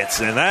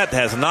 seconds, and that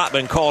has not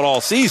been called all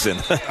season.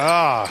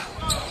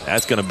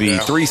 That's going to be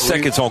 3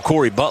 seconds on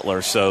Corey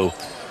Butler, so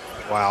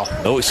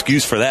no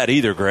excuse for that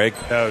either, Greg.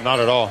 No, not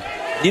at all.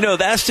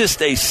 That's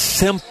just a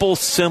simple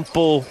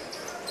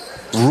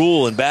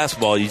rule in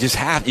basketball. You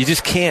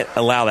just can't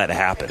allow that to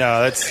happen.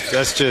 No,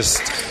 that's just...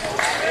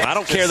 I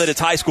don't care that it's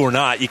high school or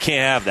not. You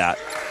can't have that.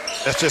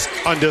 That's just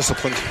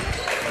undisciplined.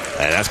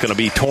 And that's going to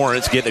be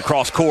Torrance getting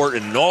across court.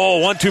 And,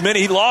 one too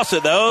many. He lost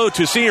it, though,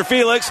 to Senior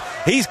Felix.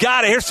 He's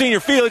got it. Here's Senior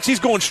Felix. He's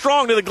going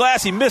strong to the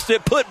glass. He missed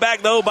it. Put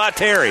back, though, by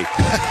Terry.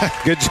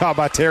 Good job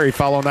by Terry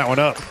following that one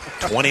up.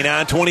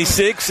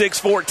 29-26,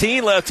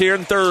 6:14 left here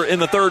in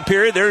the third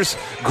period. There's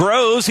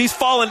Groves. He's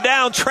falling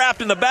down,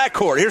 trapped in the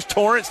backcourt. Here's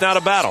Torrance now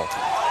to Battle.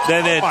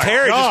 Then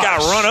Terry just got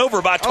run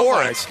over by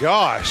Torrance. Oh, my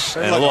gosh.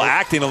 And a little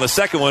acting on the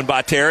second one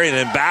by Terry. And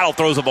then Battle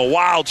throws up a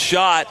wild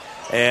shot.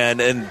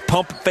 And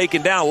pump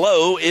faking down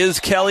low is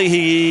Kelly.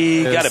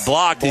 He got it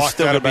blocked. He's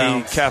still going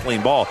to be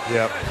Kathleen ball.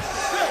 Yep.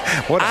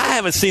 I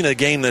haven't seen a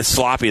game this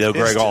sloppy, though,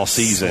 Greg, all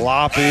season.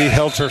 Sloppy,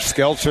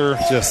 helter-skelter.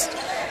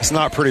 It's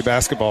not pretty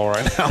basketball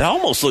right now. It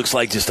almost looks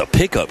like just a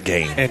pickup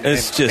game.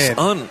 It's just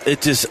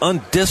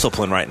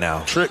undisciplined right now.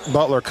 Trick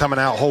Butler coming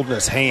out holding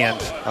his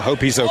hand. I hope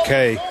he's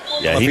okay.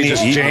 Yeah, he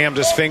just jammed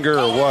his finger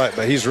or what,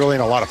 but he's really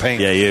in a lot of pain.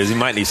 Yeah, he is. He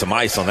might need some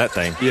ice on that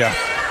thing. Yeah.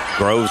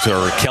 Groves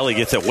or Kelly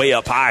gets it way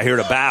up high here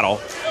to Battle.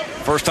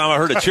 First time I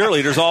heard of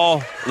cheerleaders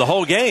the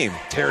whole game.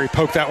 Terry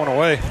poked that one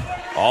away.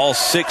 All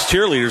 6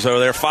 cheerleaders over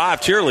there,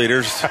 5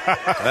 cheerleaders.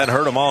 I hadn't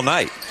heard them all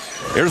night.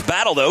 Here's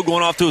Battle, though,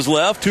 going off to his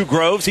left. To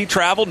Groves. He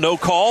traveled, no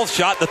call.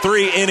 Shot the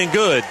 3, in and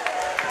good.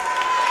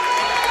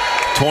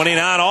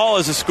 29 all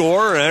is the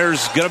score.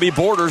 There's going to be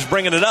Borders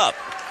bringing it up.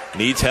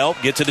 Needs help,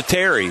 gets it to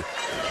Terry.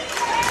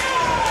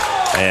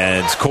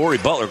 And Corey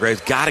Butler,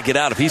 Greg's got to get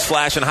out. If he's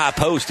flashing high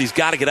post, he's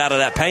got to get out of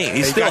that paint.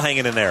 He's still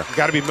hanging in there.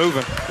 Got to be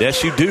moving.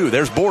 Yes, you do.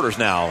 There's Borders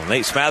now.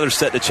 Nate Smathers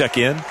set to check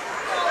in.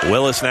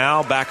 Willis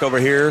now back over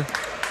here.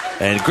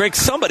 And, Greg,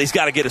 somebody's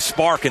got to get a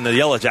spark in the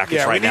Yellow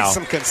Jackets right now. Yeah, we need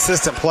some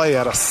consistent play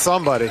out of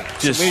somebody.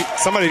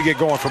 Somebody to get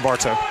going for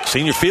Bartow.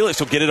 Senior Felix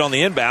will get it on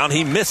the inbound.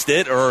 He missed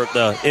it, or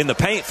in the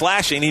paint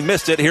flashing. He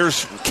missed it.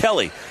 Here's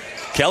Kelly.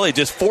 Kelly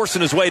just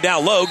forcing his way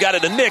down low. Got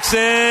it to Nixon,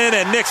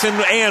 and Nixon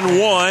and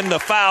one. The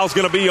foul's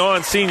going to be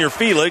on Senior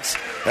Felix.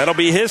 That'll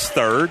be his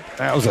third.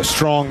 That was a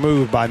strong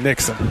move by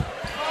Nixon.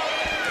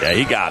 Yeah,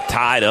 he got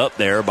tied up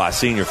there by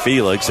Senior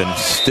Felix and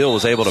still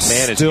was able to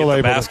manage to get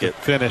the basket.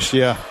 To finish,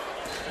 yeah.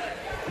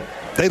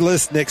 They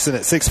list Nixon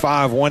at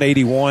 6'5",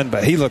 181,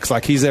 but he looks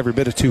like he's every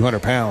bit of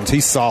 200 pounds.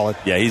 He's solid.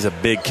 Yeah, he's a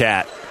big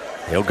cat.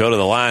 He'll go to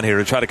the line here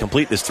to try to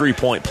complete this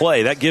three-point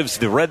play. That gives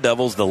the Red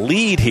Devils the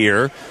lead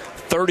here,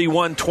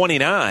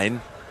 31-29,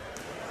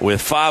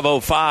 with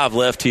 5:05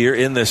 left here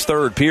in this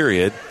third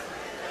period.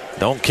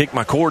 Don't kick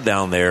my cord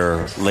down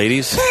there,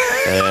 ladies.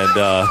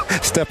 And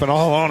stepping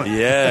all on it.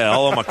 Yeah,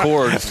 all on my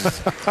cords.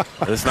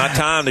 It's not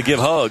time to give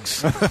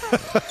hugs.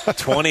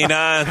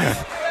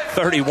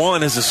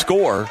 29-31 is the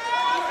score.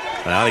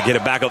 Now they get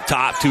it back up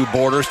top. 2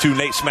 Borders, 2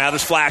 Nate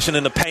Smathers flashing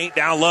in the paint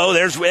down low.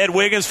 There's Ed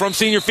Wiggins from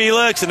Senior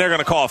Felix, and they're going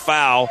to call a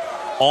foul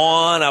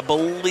on, I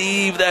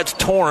believe that's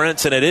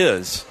Torrance, and it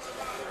is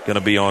going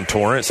to be on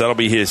Torrance. That'll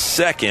be his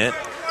second,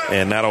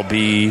 and that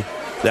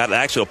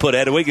actually will put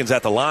Ed Wiggins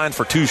at the line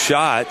for 2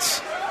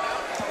 shots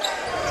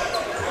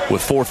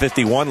with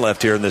 4:51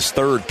 left here in this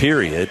third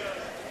period.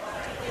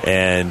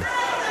 And,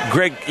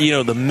 Greg,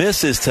 the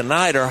misses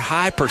tonight are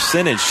high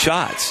percentage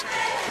shots.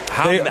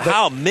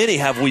 How many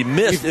have we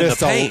missed in the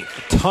paint?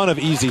 A ton of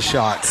easy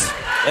shots.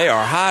 They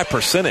are high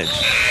percentage.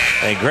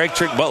 And Greg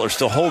Trick Butler's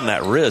still holding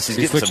that wrist. He's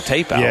getting some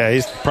tape out. Yeah,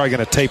 he's probably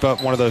going to tape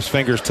up one of those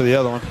fingers to the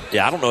other one.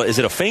 Yeah, I don't know. Is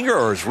it a finger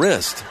or his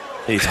wrist?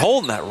 He's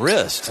holding that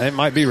wrist. It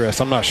might be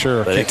wrist. I'm not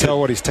sure. Can't tell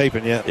what he's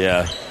taping yet.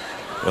 Yeah.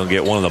 We'll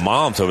get one of the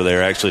moms over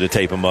there actually to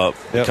tape him up.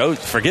 Yep.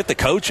 Forget the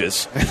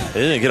coaches.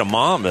 They didn't get a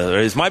mom.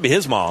 It might be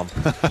his mom.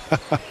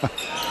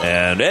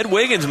 And Ed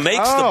Wiggins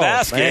makes the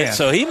basket. Man.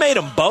 So he made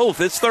them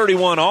both. It's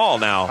 31-all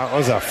now. That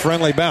was a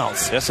friendly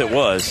bounce. Yes, it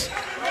was.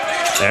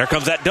 There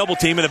comes that double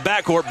team in the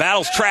backcourt.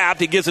 Battle's trapped.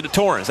 He gives it to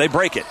Torrance. They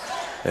break it.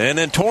 And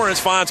then Torrance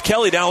finds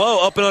Kelly down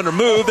low, up and under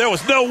move. There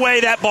was no way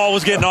that ball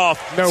was getting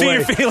off. No Senior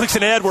way. Felix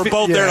and Ed were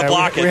both there to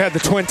block it. We had the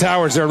Twin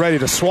Towers there ready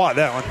to swat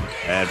that one.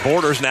 And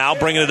Borders now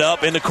bringing it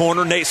up in the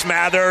corner. Nate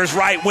Smathers,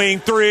 right wing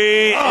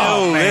three.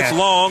 Oh, man. It's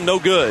long, no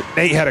good.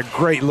 Nate had a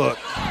great look.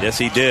 Yes,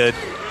 he did.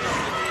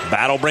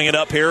 Battle bring it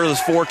up here. There's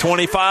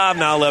 4:25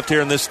 now left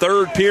here in this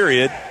third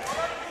period.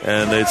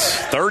 And it's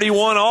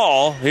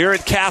 31-all here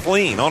at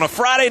Kathleen on a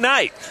Friday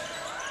night.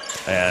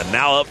 And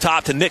now up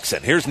top to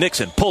Nixon. Here's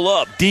Nixon. Pull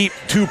up. Deep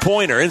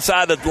two-pointer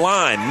inside the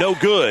line. No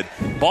good.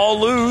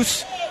 Ball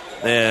loose.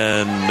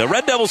 And the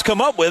Red Devils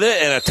come up with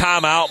it. And a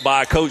timeout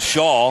by Coach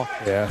Shaw.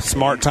 Yeah,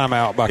 smart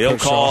timeout by Coach Shaw. He'll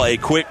call a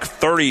quick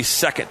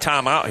 30-second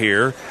timeout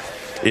here.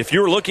 If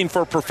you're looking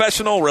for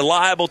professional,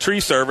 reliable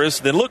tree service,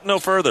 then look no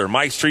further.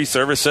 Mike's Tree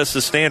Service sets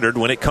the standard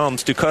when it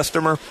comes to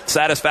customer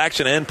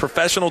satisfaction and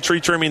professional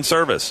tree trimming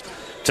service.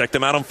 Check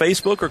them out on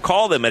Facebook or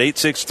call them at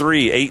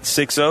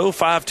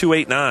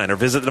 863-860-5289 or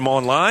visit them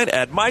online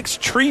at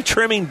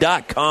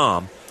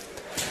mikestreetrimming.com.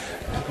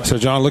 So,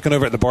 John, looking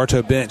over at the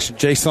Bartow bench,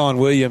 Jason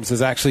Williams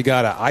has actually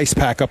got an ice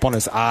pack up on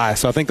his eye.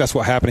 So I think that's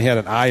what happened. He had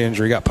an eye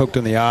injury, got poked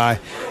in the eye.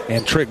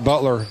 And Trick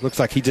Butler looks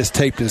like he just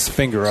taped his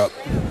finger up.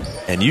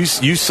 And you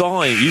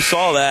saw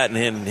that,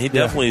 and he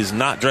definitely is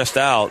not dressed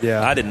out.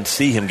 Yeah. I didn't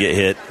see him get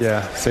hit.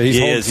 Yeah, so he's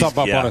holding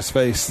something up on his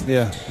face.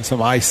 Yeah,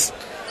 some ice.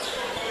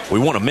 We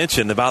want to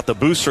mention about the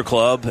Booster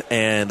Club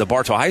and the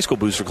Bartow High School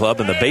Booster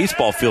Club and the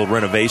baseball field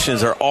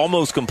renovations are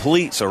almost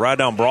complete. So right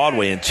down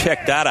Broadway and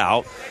check that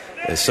out.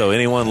 So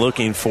anyone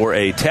looking for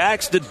a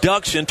tax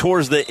deduction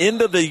towards the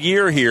end of the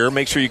year here,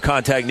 make sure you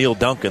contact Neil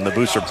Duncan, the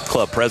Booster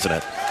Club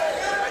president,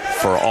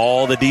 for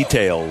all the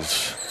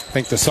details. I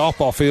think the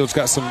softball field's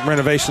got some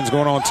renovations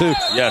going on, too.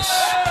 Yes,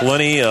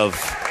 plenty of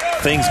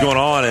things going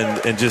on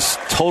and just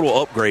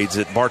total upgrades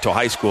at Bartow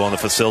High School on the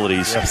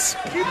facilities. Yes.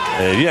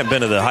 If you haven't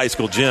been to the high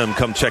school gym,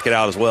 come check it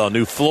out as well.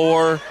 New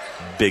floor,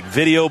 big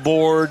video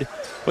board.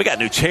 We got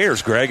new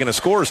chairs, Greg, and a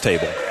scorer's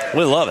table.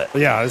 We love it.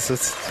 Yeah,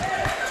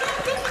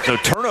 So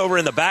turnover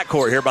in the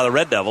backcourt here by the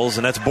Red Devils,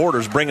 and that's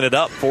Borders bringing it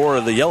up for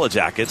the Yellow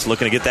Jackets,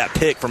 looking to get that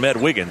pick from Ed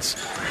Wiggins.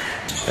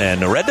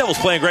 And the Red Devils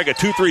playing, Greg, a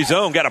 2-3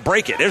 zone. Got to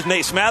break it. There's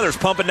Nate Smathers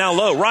pumping down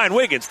low. Ryan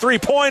Wiggins,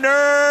 three-pointer,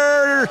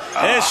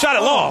 and shot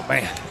it long.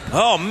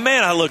 Oh,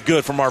 man, I look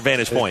good from our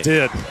vantage point. It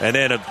did. And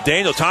then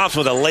Daniel Thompson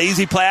with a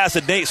lazy pass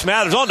at Nate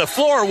Smathers. On the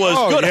floor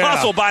was good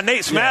hustle by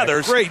Nate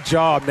Smathers. Yeah, great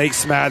job, Nate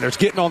Smathers,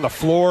 getting on the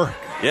floor.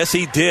 Yes,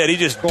 he did. He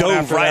just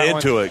dove right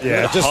into it.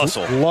 Yeah, good just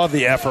hustle. Love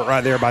the effort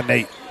right there by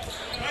Nate.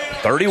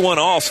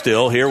 31-all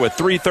still here with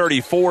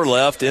 3:34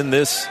 left in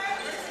this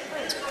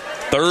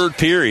third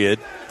period.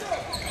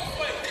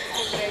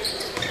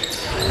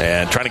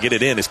 And trying to get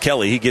it in is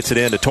Kelly. He gets it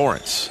in to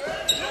Torrance.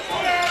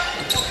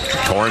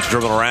 Torrance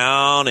dribbling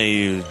around.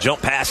 He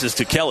jump passes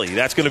to Kelly.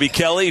 That's going to be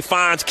Kelly.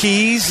 Finds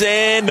Keys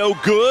and no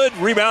good.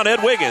 Rebound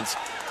Ed Wiggins.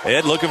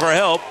 Ed looking for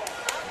help.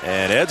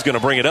 And Ed's going to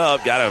bring it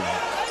up. Got to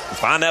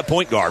find that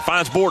point guard.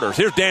 Finds Borders.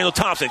 Here's Daniel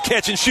Thompson.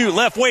 Catch and shoot.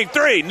 Left wing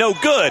three. No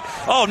good.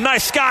 Oh,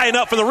 nice skying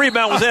up for the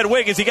rebound was Ed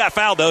Wiggins. He got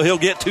fouled, though. He'll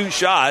get two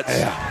shots.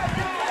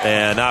 Yeah.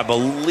 And I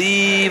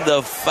believe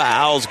the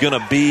foul's going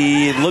to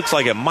be, looks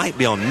like it might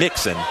be on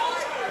Nixon.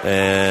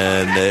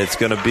 And it's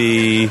going to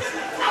be,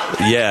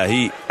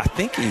 I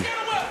think he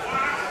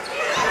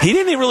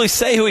didn't even really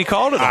say who he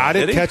called it on. I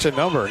didn't catch a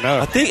number, no.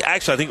 I think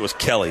it was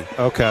Kelly.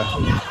 Okay.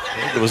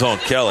 It was on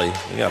Kelly.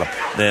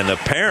 Then the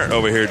parent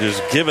over here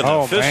just giving the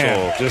official.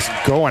 Man, just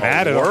going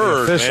at it on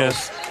the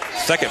officials. Man.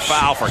 Second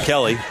foul for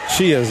Kelly.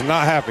 She is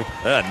not happy.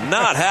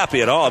 Not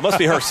happy at all. It must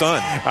be her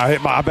son.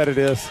 I bet it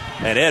is.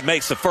 And Ed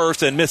makes the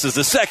first and misses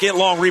the second.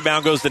 Long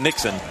rebound goes to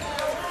Nixon.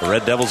 The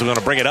Red Devils are going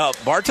to bring it up.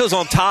 Bartow's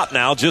on top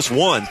now, just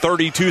one.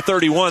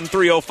 32-31,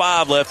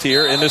 3:05 left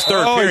here in this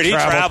third period. He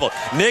traveled.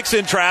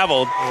 Nixon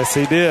traveled. Yes,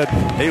 he did.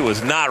 He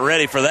was not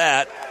ready for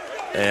that.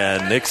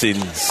 And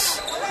Nixon's...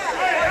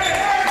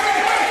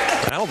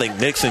 I don't think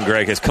Nixon,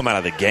 Greg, has come out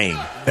of the game.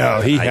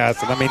 No, he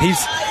hasn't. I mean,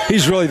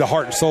 he's really the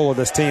heart and soul of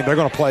this team. They're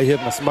going to play him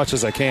as much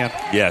as they can.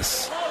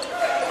 Yes.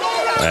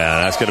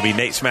 That's going to be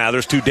Nate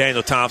Smathers to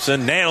Daniel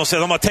Thompson. Daniel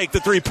says, I'm going to take the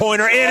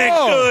three-pointer. In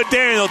and good,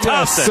 Daniel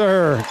Thompson. Yes,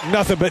 sir.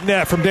 Nothing but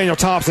net from Daniel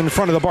Thompson in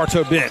front of the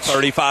Bartow bench.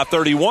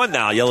 35-31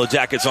 now. Yellow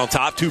Jackets on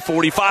top.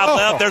 2:45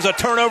 left. There's a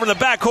turnover in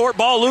the backcourt.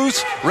 Ball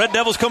loose. Red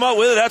Devils come up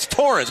with it. That's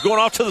Torrance going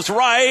off to the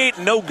right.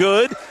 No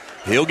good.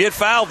 He'll get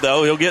fouled,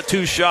 though. He'll get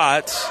two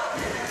shots.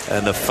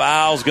 And the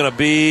foul's going to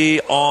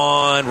be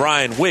on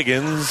Ryan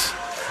Wiggins.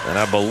 And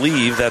I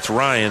believe that's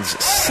Ryan's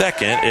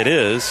second. It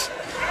is.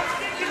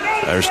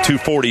 There's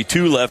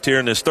 2:42 left here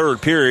in this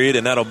third period,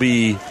 and that'll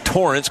be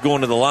Torrance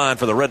going to the line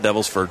for the Red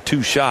Devils for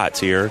 2 shots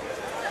here.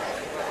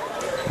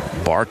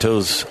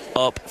 Bartow's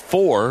up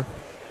 4.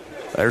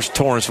 There's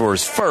Torrance for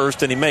his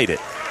first, and he made it.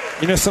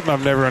 You know, something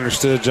I've never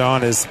understood,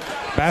 John, is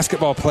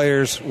basketball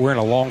players wearing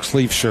a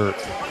long-sleeve shirt.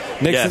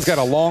 Nixon's got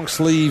a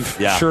long-sleeve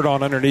shirt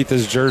on underneath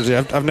his jersey.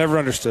 I've never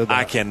understood that.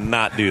 I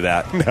cannot do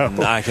that.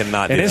 No. I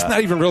cannot do that. And it's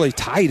not even really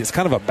tight. It's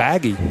kind of a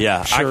baggy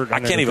shirt. I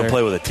can't even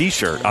play with a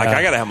T-shirt.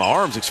 I got to have my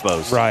arms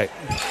exposed. Right.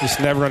 Just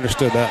never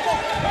understood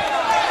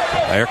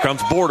that. Here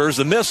comes Borders.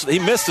 He missed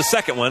the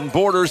second one.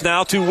 Borders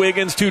now to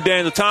Wiggins, to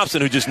Daniel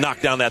Thompson, who just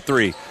knocked down that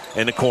 3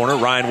 in the corner.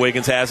 Ryan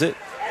Wiggins has it.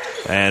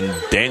 And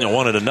Daniel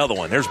wanted another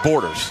one. There's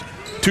Borders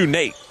to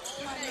Nate.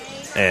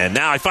 And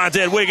now he finds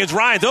Ed Wiggins.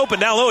 Ryan's open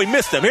down low. He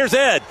missed him. Here's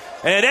Ed.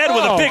 And Ed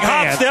with a big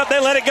hop step. They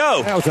let it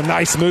go. That was a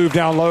nice move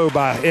down low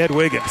by Ed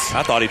Wiggins.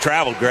 I thought he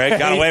traveled, Greg.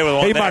 Got away with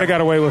one. He might have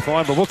got away with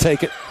one, but we'll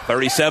take it.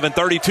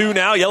 37-32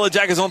 now. Yellow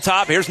Jackets on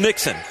top. Here's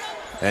Nixon.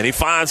 And he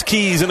finds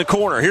Keys in the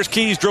corner. Here's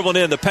Keys dribbling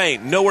in the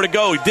paint. Nowhere to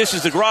go. He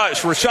dishes the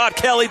garage. Rashad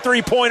Kelly,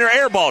 3-pointer,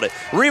 airballed it.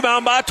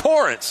 Rebound by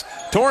Torrance.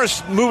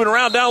 Torrance moving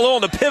around down low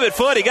on the pivot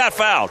foot. He got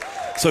fouled.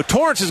 So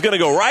Torrance is going to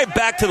go right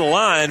back to the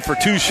line for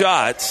 2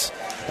 shots.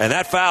 And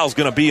that foul is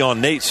going to be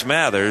on Nate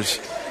Smathers.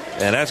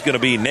 And that's going to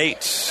be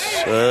Nate's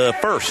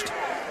first.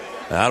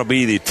 That'll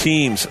be the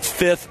team's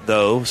 5th,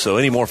 though. So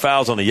any more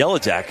fouls on the Yellow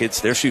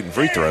Jackets, they're shooting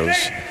free throws.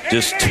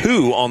 Just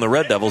 2 on the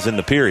Red Devils in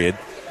the period.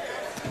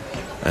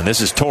 And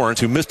this is Torrance,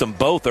 who missed them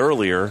both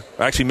earlier.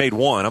 Actually made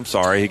 1. I'm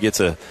sorry. He gets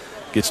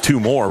 2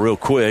 more real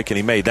quick, and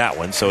he made that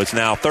one. So it's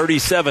now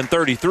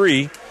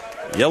 37-33.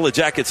 Yellow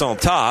Jackets on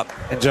top.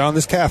 And, John,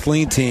 this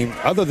Kathleen team,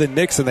 other than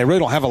Nixon, they really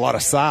don't have a lot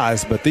of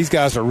size, but these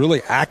guys are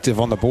really active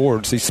on the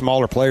boards, these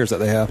smaller players that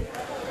they have.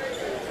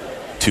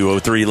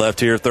 2:03 left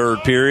here, third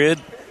period.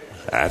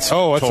 That's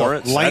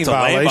Torrance. A lane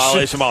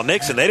violation by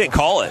Nixon. They didn't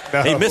call it.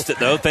 No. He missed it,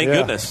 though. Thank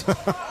goodness.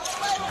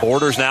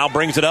 Borders now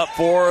brings it up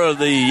for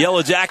the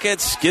Yellow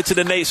Jackets. Gets it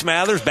to Nate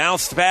Smathers.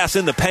 Bounced pass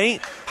in the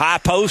paint. High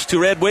post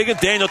to Ed Wiggins.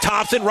 Daniel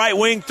Thompson, right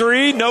wing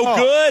 3. No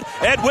good.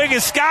 Ed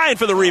Wiggins skying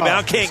for the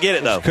rebound. Can't get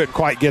it, though. Couldn't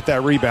quite get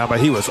that rebound, but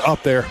he was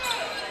up there.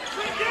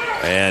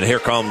 And here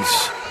comes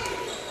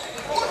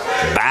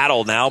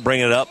Battle now,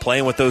 bringing it up,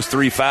 playing with those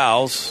 3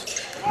 fouls.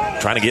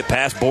 Trying to get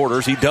past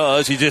Borders. He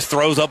does. He just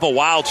throws up a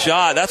wild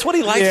shot. That's what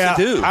he likes to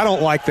do. I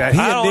don't like that.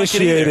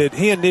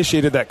 He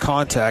initiated that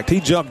contact. He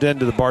jumped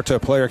into the Bartow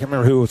player. I can't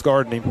remember who was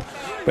guarding him,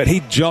 but he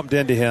jumped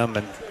into him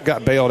and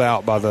got bailed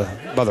out by the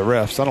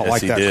refs. I don't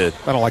like that. Did.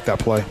 I don't like that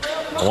play.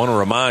 I want to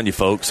remind you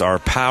folks, our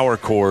power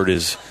cord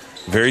is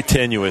very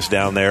tenuous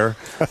down there.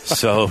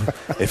 So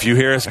if you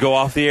hear us go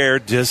off the air,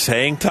 just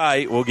hang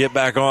tight. We'll get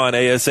back on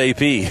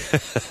ASAP.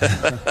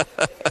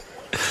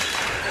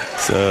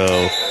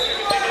 So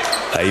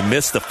he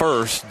missed the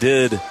first,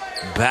 did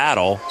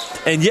Battle.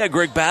 And,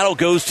 Greg, Battle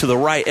goes to the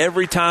right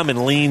every time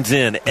and leans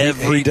in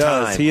every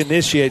time. He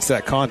initiates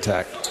that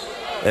contact.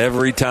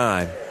 Every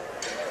time.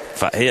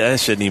 That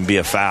shouldn't even be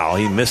a foul.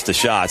 He missed the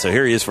shot. So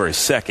here he is for his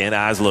second.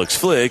 Eyes looks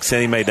flicks, and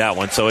he made that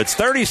one. So it's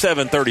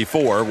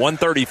 37-34,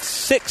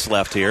 1:36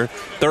 left here.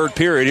 Third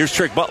period. Here's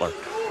Trick Butler.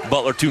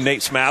 Butler to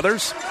Nate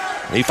Smathers.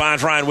 He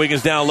finds Ryan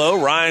Wiggins down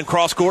low. Ryan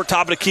cross court,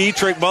 top of the key.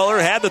 Trick Butler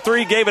had the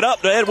 3, gave it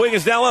up to Ed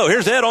Wiggins down low.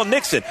 Here's Ed on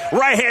Nixon.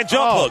 Right hand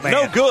jump hook. Man.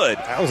 No good.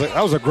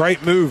 That was a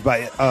great move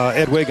by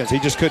Ed Wiggins. He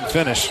just couldn't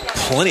finish.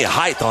 Plenty of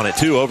height on it,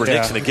 too, over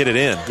Nixon to get it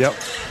in. Yep.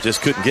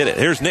 Just couldn't get it.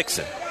 Here's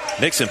Nixon.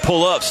 Nixon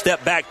pull up,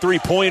 step back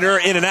 3-pointer,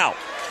 in and out.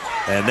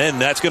 And then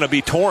that's going to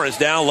be Torrance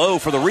down low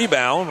for the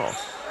rebound.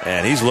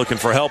 And he's looking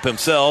for help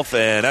himself,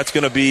 and that's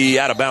going to be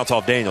out of bounds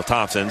off Daniel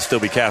Thompson. Still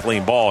be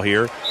Kathleen ball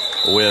here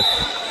with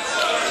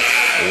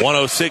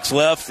 1:06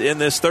 left in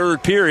this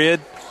third period.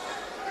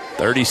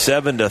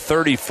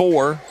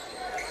 37-34.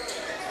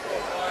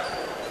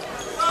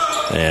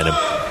 And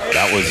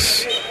that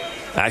was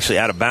actually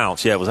out of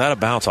bounds. Yeah, it was out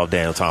of bounds off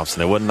Daniel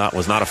Thompson. It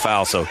was not a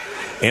foul, so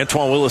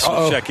Antoine Willis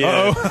will check in.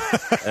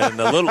 And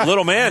the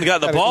little man got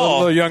the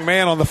ball. Little young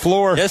man on the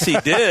floor. Yes, he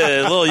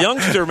did. Little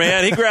youngster,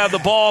 man. He grabbed the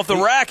ball off the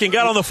rack and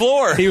got on the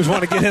floor. He was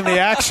wanting to get in the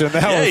action.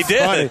 He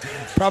did.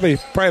 Funny.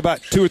 Probably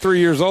about 2 or 3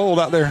 years old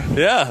out there.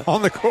 Yeah.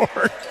 On the court.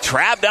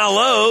 Trapped down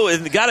low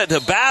and got it to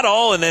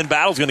Battle, and then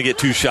Battle's going to get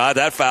 2 shots.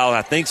 That foul,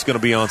 I think, is going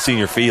to be on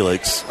Senior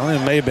Felix. I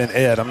think it may have been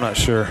Ed. I'm not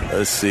sure.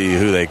 Let's see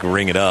who they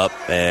ring it up,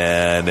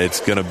 and it's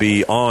going to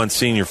be on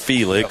Senior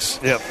Felix.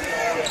 Yep.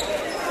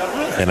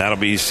 And that'll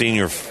be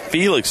Senior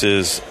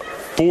Felix's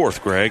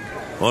 4th, Greg.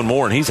 One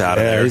more, and he's out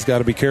of there. Yeah, he's got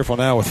to be careful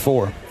now with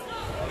 4.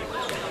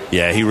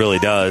 Yeah, he really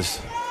does.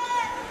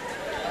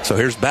 So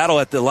here's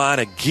Battle at the line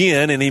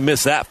again, and he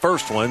missed that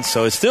first one.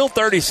 So it's still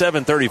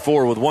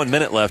 37-34 with 1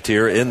 minute left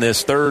here in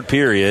this third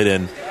period.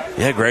 And,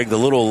 Greg,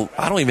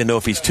 I don't even know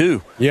if he's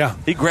 2. Yeah.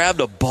 He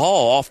grabbed a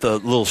ball off the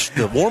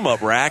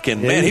warm-up rack,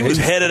 and, man, he was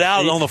headed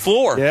out on the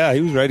floor. Yeah,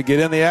 he was ready to get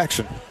in the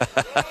action.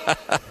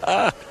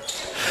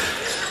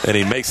 And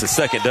he makes the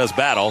second, does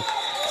Battle.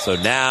 So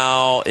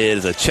now it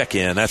is a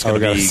check-in. That's going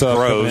to be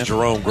Groves.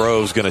 Jerome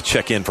Groves going to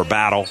check in for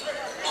Battle.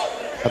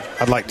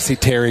 I'd like to see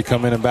Terry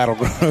come in and battle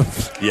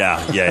Groves.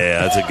 Yeah.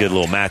 That's a good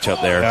little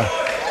matchup there.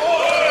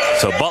 Yeah.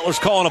 So Butler's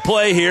calling a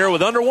play here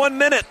with under 1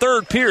 minute,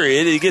 third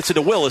period. He gets it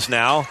to Willis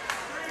now.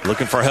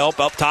 Looking for help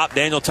up top,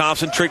 Daniel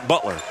Thompson, Trick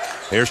Butler.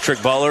 Here's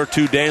Trick Butler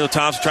to Daniel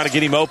Thompson trying to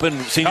get him open.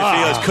 Senior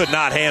Felix could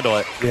not handle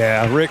it.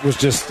 Yeah, Rick was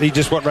just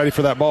wasn't ready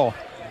for that ball.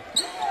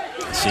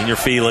 Senior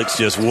Felix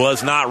just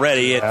was not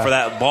ready for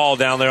that ball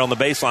down there on the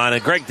baseline.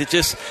 And, Greg,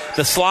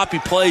 the sloppy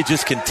play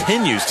just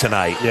continues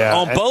tonight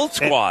on both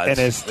squads.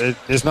 And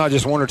it's not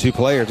just one or two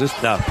players. It's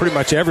pretty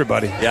much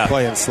everybody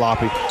playing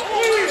sloppy.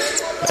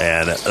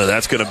 And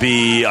that's going to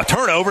be a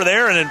turnover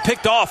there and then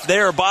picked off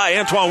there by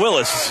Antoine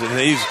Willis. And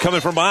he's coming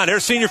from behind.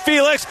 There's Senior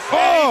Felix. He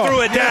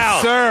threw it down.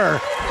 Yes,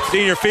 sir.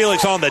 Senior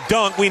Felix on the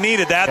dunk. We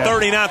needed that.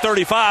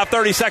 39-35,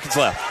 30 seconds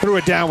left. Threw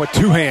it down with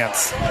two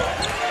hands.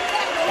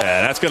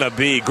 And that's going to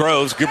be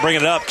Groves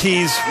bringing it up.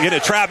 Keys getting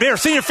it trapped here.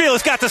 Senior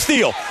Felix got the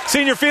steal.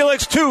 Senior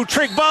Felix, 2,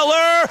 Trick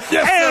Butler.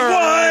 Yes,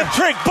 and 1,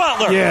 Trick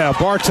Butler. Yeah,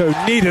 Bartow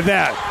needed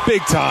that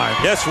big time.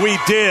 Yes, we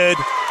did.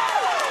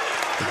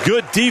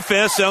 Good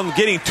defense on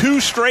getting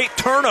 2 straight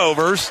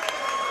turnovers.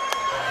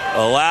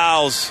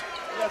 Allows,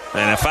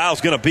 and a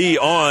foul's going to be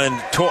on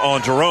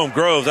Jerome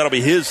Groves. That'll be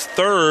his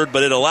third,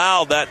 but it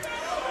allowed that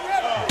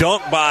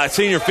dunk by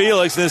Senior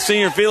Felix. And then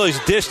Senior Felix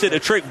dished it to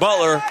Trick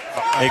Butler.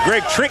 And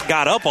Greg Trick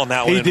got up on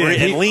that one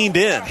and leaned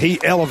in. He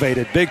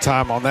elevated big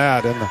time on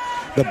that. And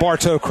the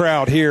Bartow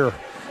crowd here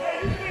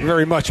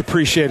very much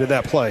appreciated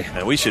that play.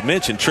 And we should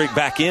mention Trick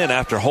back in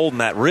after holding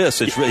that wrist.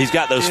 He's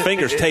got those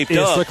fingers taped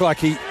up. It looked like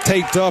he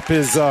taped up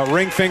his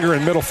ring finger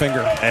and middle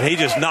finger. And he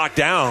just knocked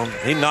down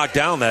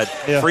that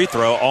free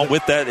throw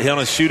with that on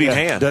his shooting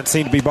hand. Doesn't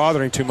seem to be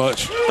bothering too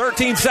much.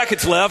 13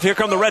 seconds left. Here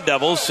come the Red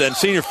Devils. And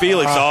Senior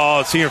Felix,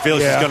 Senior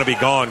Felix is going to be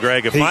gone,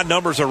 Greg. If my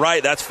numbers are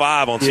right, that's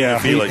 5 on Senior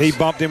Felix. He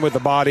bumped him with the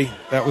body.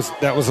 That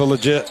was a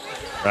legit.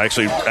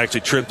 Actually,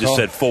 Tripp just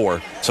said 4,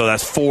 so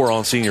that's 4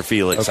 on Senior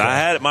Felix. Okay. I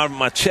had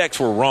my checks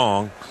were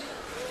wrong,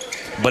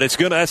 but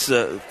that's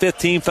a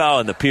 15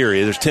 foul in the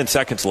period. There's 10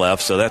 seconds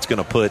left, so that's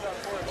going to put.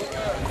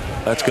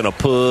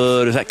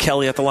 Is that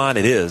Kelly at the line?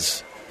 It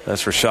is.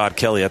 That's Rashad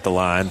Kelly at the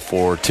line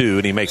for 2,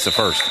 and he makes the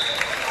first.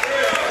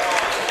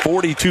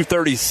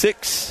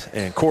 42-36,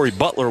 and Corey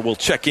Butler will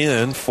check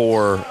in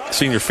for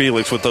Senior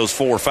Felix with those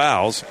 4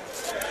 fouls.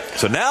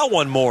 So now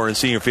 1 more, and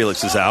Senior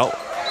Felix is out.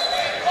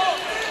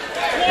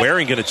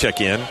 Waring going to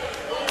check in.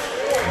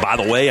 By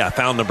the way, I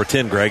found number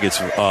 10, Greg. It's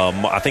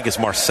I think it's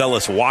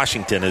Marcellus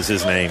Washington is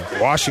his name.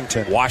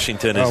 Washington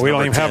is we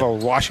don't even 10. have a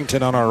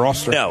Washington on our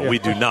roster. No, we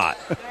do not.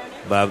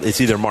 It's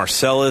either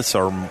Marcellus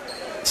or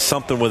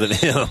something with an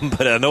M,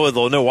 but I know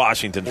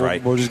Washington's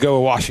right. We'll just go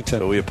with Washington.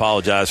 So we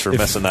apologize for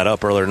messing that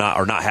up earlier,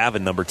 not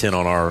having number 10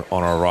 on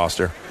our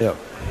roster. Yep.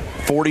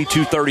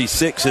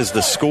 42-36 is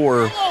the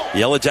score.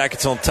 Yellow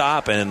Jackets on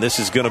top, and this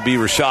is going to be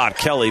Rashad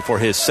Kelly for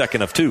his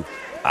second of 2.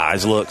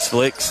 Eyes look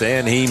slicks,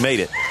 and he made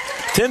it.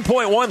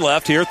 10.1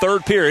 left here,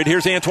 third period.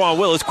 Here's Antoine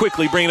Willis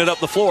quickly bringing it up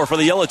the floor for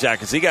the Yellow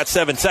Jackets. He got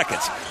 7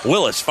 seconds.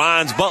 Willis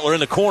finds Butler in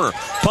the corner.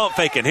 Pump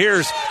faking.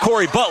 Here's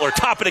Corey Butler,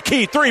 top of the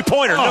key.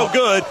 Three-pointer, no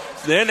good.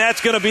 Then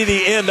that's going to be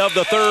the end of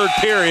the third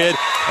period.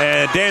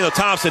 And Daniel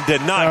Thompson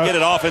did not get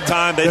it off in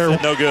time. They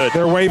said no good.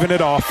 They're waving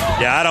it off.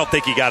 Yeah, I don't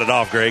think he got it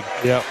off, Greg.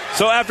 Yep.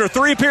 So after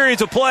 3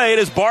 periods of play, it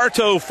is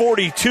Bartow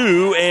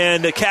 42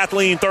 and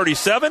Kathleen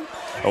 37.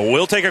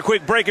 We'll take a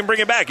quick break and bring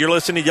it back. You're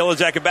listening to Yellow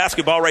Jacket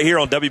Basketball right here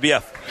on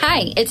WBF.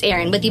 Hi, it's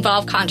Erin with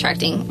Evolve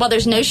Contracting. While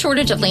there's no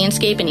shortage of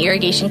landscape and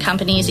irrigation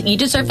companies, you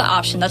deserve the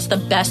option that's the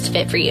best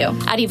fit for you.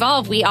 At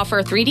Evolve, we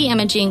offer 3D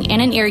imaging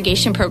and an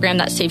irrigation program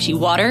that saves you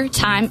water,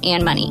 time,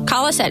 and money.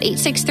 Call us at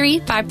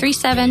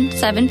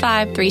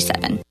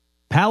 863-537-7537.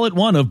 Pallet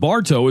One of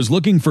Bartow is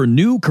looking for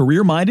new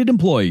career-minded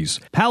employees.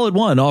 Pallet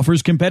One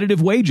offers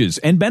competitive wages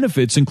and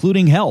benefits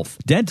including health,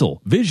 dental,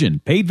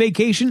 vision, paid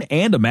vacation,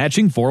 and a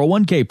matching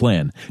 401k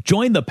plan.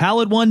 Join the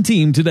Pallet One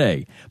team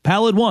today.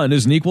 Pallet One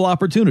is an equal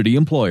opportunity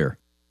employer.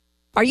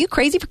 Are you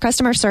crazy for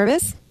customer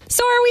service?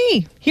 So are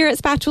we. Here at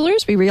Spath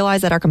Jewelers, we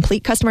realize that our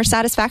complete customer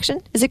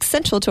satisfaction is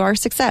essential to our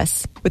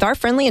success. With our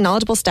friendly and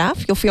knowledgeable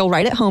staff, you'll feel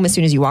right at home as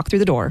soon as you walk through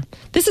the door.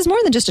 This is more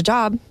than just a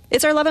job.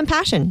 It's our love and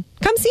passion.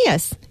 Come see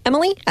us.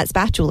 Emily at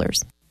Spath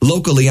Jewelers.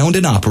 Locally owned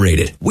and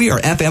operated. We are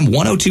FM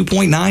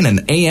 102.9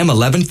 and AM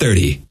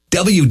 1130.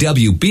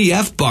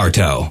 WWBF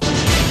Bartow.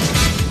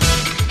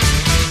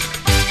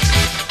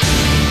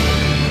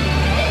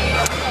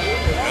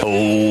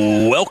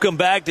 Welcome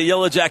back to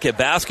Yellow Jacket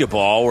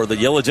Basketball, where the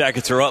Yellow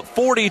Jackets are up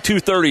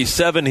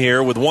 42-37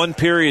 here with 1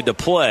 period to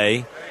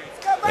play.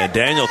 And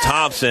Daniel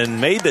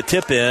Thompson made the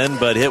tip in,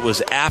 but it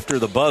was after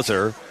the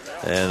buzzer.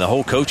 And the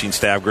whole coaching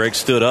staff, Greg,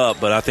 stood up,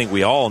 but I think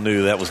we all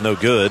knew that was no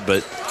good.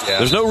 But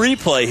there's no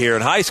replay here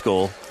in high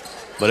school.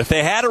 But if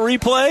they had a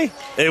replay,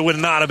 it would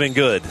not have been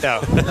good.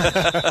 No.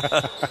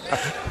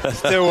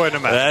 Still wouldn't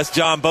have mattered. That's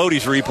John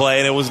Bodie's replay,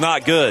 and it was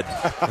not good.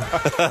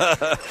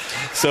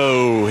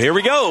 So here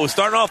we go.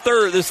 Starting off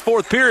this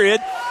fourth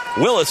period.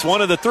 Willis,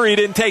 1 of the 3,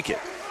 didn't take it.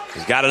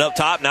 He's got it up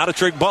top. Now to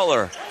Trick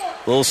Butler.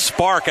 Little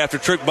spark after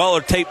Trick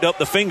Butler taped up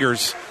the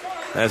fingers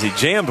as he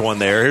jammed one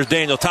there. Here's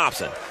Daniel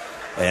Thompson.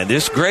 And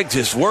this Greg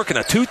just working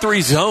a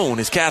 2-3 zone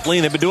is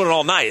Kathleen. They've been doing it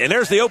all night. And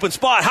there's the open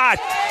spot.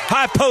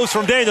 High post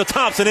from Daniel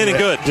Thompson. In and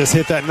good. Just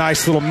hit that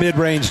nice little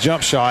mid-range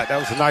jump shot. That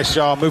was a nice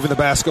job moving the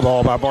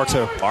basketball by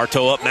Bartow.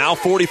 Bartow up now,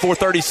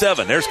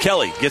 44-37. There's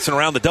Kelly. Gets in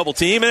around the double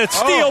team. And it's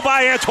steal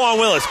by Antoine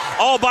Willis.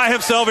 All by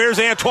himself. Here's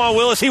Antoine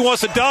Willis. He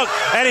wants to dunk,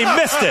 and he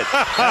missed it.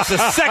 That's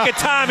the second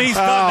time he's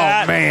done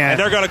that. Man. And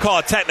they're going to call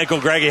a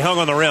technical, Greg. He hung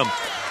on the rim.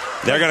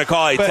 They're going to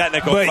call a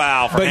technical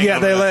foul. But yeah,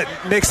 they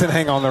let Nixon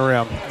hang on the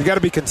rim. You got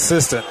to be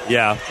consistent.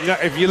 Yeah.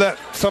 If you let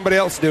somebody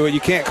else do it, you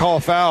can't call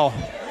a foul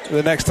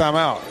the next time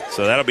out.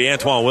 So that'll be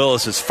Antoine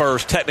Willis's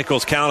first.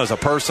 Technicals count as a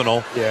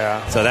personal.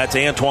 Yeah. So that's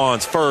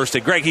Antoine's first.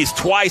 And Greg, he's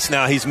twice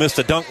now. He's missed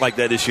a dunk like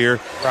that this year.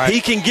 Right.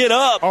 He can get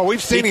up. Oh,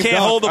 we've seen him. He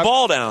can't hold the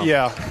ball down.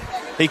 Yeah.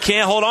 He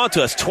can't hold on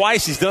to us.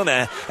 Twice he's done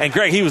that. And,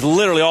 Greg, he was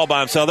literally all by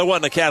himself. There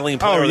wasn't a Kathleen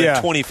player within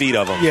 20 feet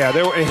of him. Yeah,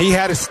 he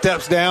had his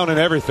steps down and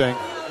everything.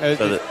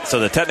 So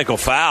the technical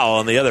foul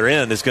on the other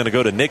end is going to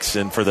go to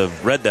Nixon for the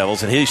Red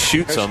Devils, and he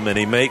shoots them, and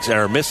he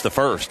missed the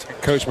first.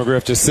 Coach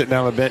McGriff just sitting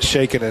down on the bench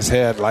shaking his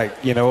head like,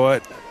 you know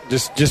what,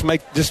 just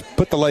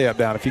put the layup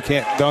down. If you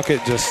can't dunk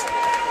it, just.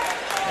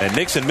 And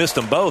Nixon missed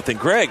them both. And,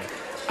 Greg,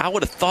 I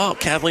would have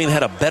thought Kathleen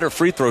had a better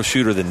free throw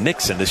shooter than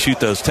Nixon to shoot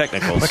those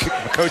technicals.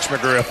 Coach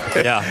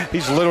McGriff. Yeah.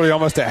 He's literally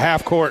almost at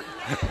half court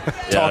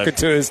talking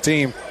to his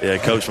team. Yeah,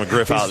 Coach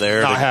McGriff out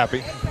there. Not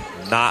happy.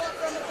 Not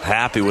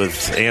happy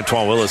with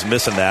Antoine Willis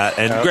missing that.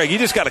 And, Greg, you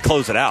just got to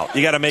close it out.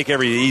 You got to make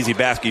every easy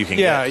basket you can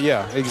get.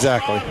 Yeah,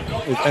 exactly.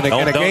 And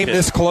in a game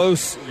this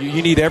close,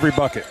 you need every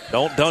bucket.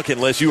 Don't dunk it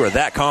unless you are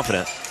that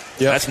confident.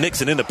 Yep. That's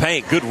Nixon in the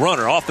paint. Good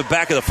runner off the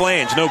back of the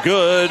flange. No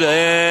good.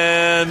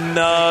 And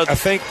I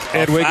think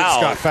Ed Wiggins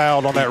got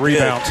fouled on that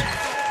rebound.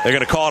 They're going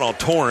to call it on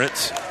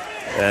Torrance.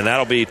 And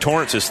that'll be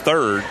Torrance's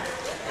third.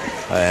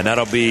 And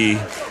that'll be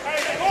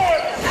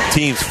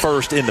team's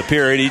first in the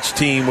period. Each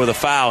team with a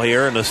foul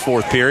here in this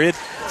fourth period.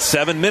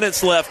 7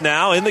 minutes left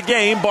now in the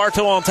game.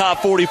 Bartow on top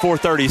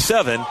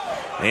 44-37.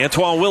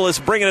 Antoine Willis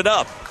bringing it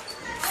up.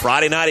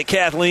 Friday night at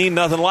Kathleen,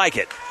 nothing like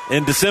it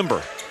in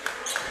December.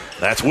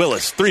 That's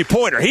Willis.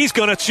 Three-pointer. He's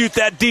going to shoot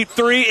that deep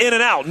three in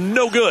and out.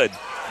 No good.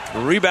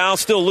 Rebound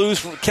still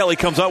loose. Kelly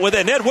comes up with it,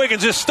 and Ed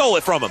Wiggins just stole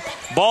it from him.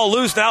 Ball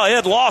loose now.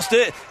 Ed lost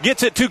it.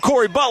 Gets it to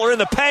Corey Butler in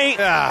the paint.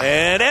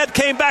 And Ed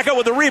came back up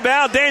with the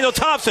rebound. Daniel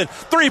Thompson.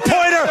 Three-pointer.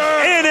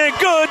 In and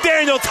good.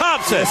 Daniel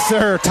Thompson. Yes,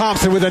 sir.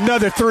 Thompson with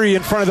another three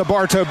in front of the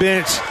Bartow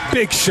bench.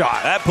 Big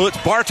shot. That puts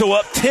Bartow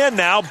up 10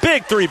 now.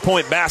 Big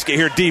three-point basket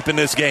here deep in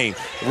this game.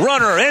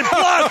 Runner and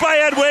blocked by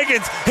Ed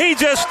Wiggins. He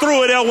just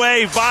threw it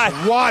away by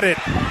Wadded.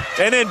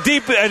 And then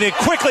deep and then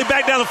quickly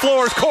back down the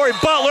floor is Corey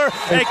Butler.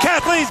 And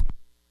Kathleen's.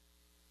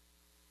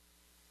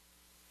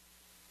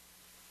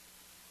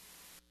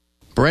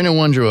 Brandon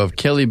Wondrow of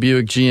Kelly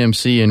Buick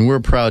GMC, and we're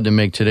proud to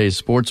make today's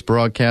sports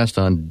broadcast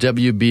on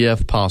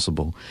WBF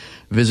possible.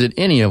 Visit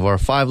any of our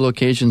 5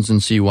 locations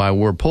and see why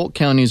we're Polk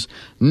County's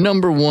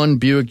 #1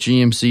 Buick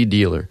GMC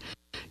dealer.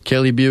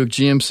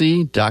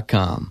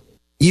 KellyBuickGMC.com.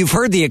 You've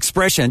heard the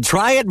expression,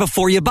 try it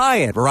before you buy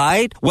it,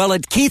 right? Well,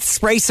 at Keith's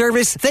Spray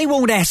Service, they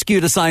won't ask you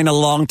to sign a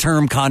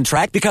long-term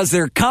contract because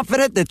they're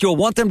confident that you'll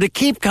want them to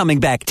keep coming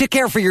back to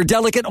care for your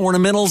delicate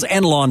ornamentals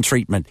and lawn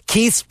treatment.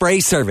 Keith's Spray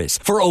Service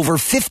for over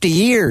 50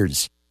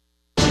 years.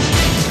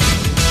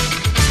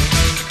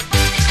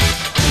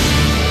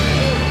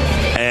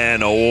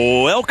 And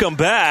welcome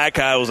back.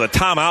 I was a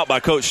timeout by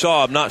Coach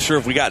Shaw. I'm not sure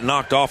if we got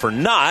knocked off or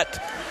not,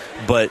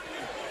 but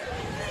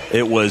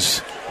it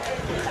was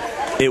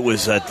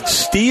a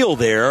steal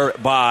there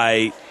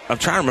by, I'm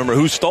trying to remember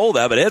who stole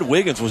that, but Ed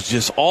Wiggins was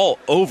just all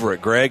over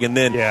it, Greg. And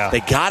then they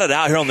got it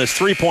out here on this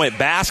three-point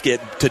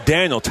basket to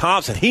Daniel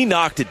Thompson. He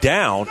knocked it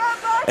down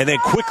and then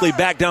quickly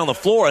back down the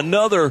floor.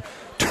 Another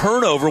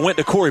turnover went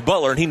to Corey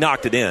Butler, and he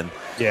knocked it in.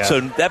 Yeah.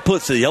 So that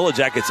puts the Yellow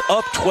Jackets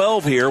up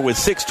 12 here with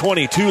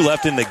 6:22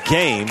 left in the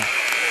game.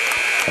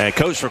 And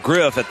Coach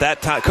McGriff at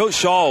that time, Coach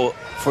Shaw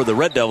for the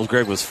Red Devils,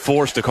 Greg, was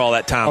forced to call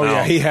that timeout. Oh,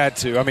 yeah, he had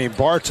to. I mean,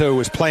 Bartow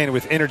was playing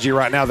with energy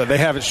right now that they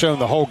haven't shown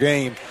the whole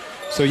game.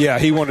 So, yeah,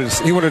 he wanted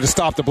to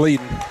stop the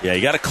bleeding. Yeah,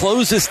 you got to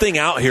close this thing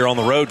out here on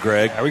the road,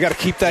 Greg. Yeah, we got to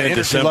keep that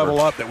energy level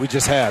up that we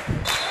just had.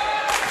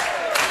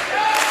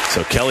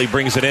 So Kelly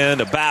brings it in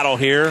to battle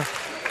here.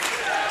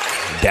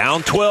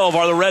 Down 12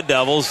 are the Red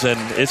Devils, and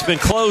it's been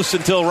close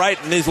until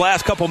right in these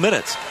last couple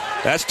minutes.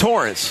 That's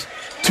Torrance.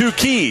 2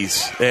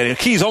 Keys, and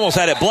Keys almost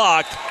had it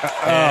blocked,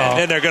 and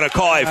then they're going to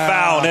call a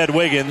foul on Ed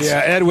Wiggins. Yeah,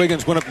 Ed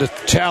Wiggins went up to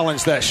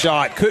challenge that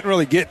shot. Couldn't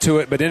really get to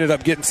it, but ended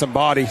up getting some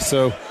body.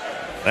 So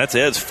that's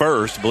Ed's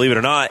first, believe it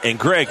or not. And,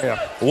 Greg,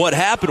 what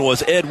happened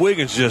was Ed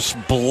Wiggins just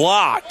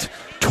blocked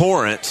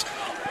Torrance,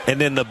 and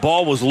then the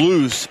ball was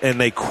loose,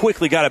 and they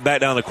quickly got it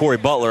back down to Corey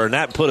Butler, and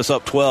that put us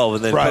up 12,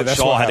 and then Coach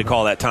Shaw had to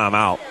call that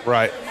timeout.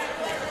 Right.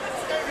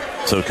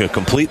 So to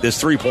complete this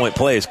three-point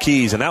play is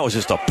Keys, and that was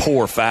just a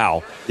poor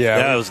foul. Yeah.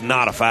 That was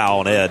not a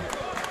foul on Ed.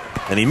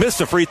 And he missed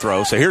a free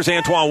throw. So here's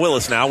Antoine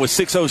Willis now with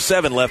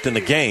 6:07 left in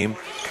the game.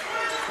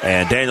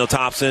 And Daniel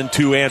Thompson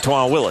to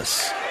Antoine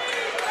Willis.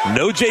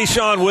 No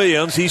Jayshawn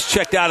Williams. He's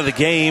checked out of the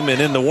game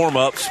and in the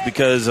warm-ups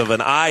because of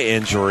an eye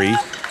injury.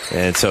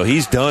 And so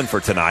he's done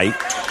for tonight.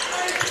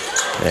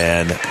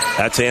 And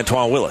that's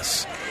Antoine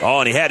Willis. Oh,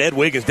 and he had Ed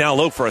Wiggins down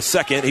low for a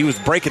second. He was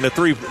breaking the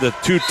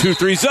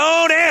 2-2-3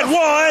 zone and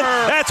one.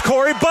 That's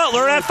Corey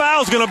Butler. That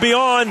foul's going to be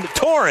on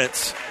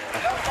Torrance.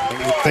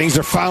 Things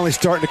are finally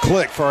starting to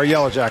click for our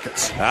Yellow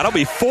Jackets. That'll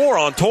be 4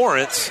 on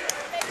Torrance.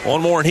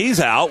 One more and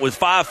he's out with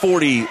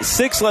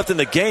 5:46 left in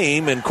the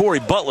game, and Corey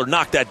Butler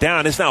knocked that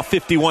down. It's now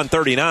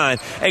 51-39.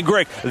 And,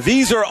 Greg,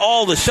 these are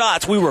all the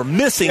shots we were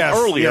missing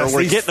earlier.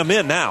 We're getting them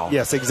in now.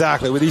 Yes,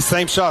 exactly. With these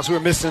same shots we were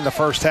missing in the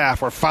first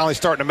half, we're finally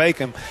starting to make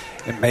them.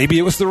 And maybe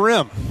it was the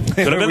rim. Could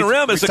have been the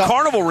rim. It's the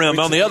Carnival rim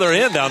on the other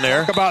end down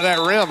there. Talk about that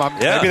rim.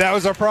 Maybe that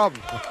was our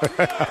problem.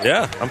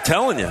 Yeah, I'm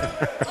telling you.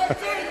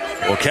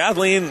 Well,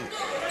 Kathleen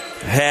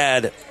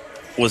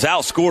was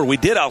outscored. We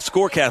did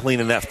outscore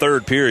Kathleen in that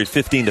third period,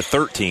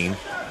 15-13.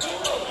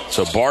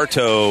 So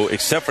Bartow,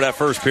 except for that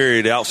first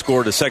period,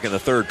 outscored the second and the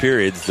third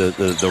periods,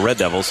 the Red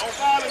Devils.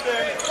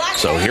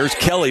 So here's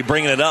Kelly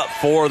bringing it up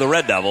for the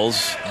Red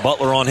Devils.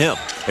 Butler on him.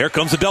 Here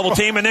comes the double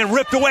team and then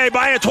ripped away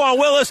by Antoine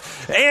Willis.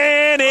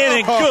 And in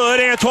and good,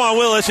 Antoine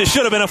Willis. It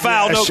should have been a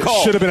foul, no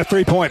call. Should have been a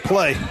three-point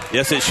play.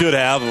 Yes, it should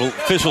have.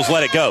 Officials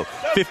let it go.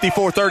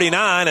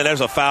 54-39, and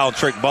there's a foul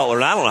trick Butler.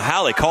 And I don't know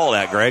how they call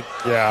that, Greg.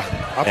 Yeah,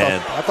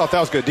 I thought that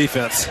was good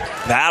defense.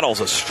 Battle's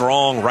a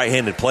strong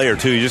right-handed player,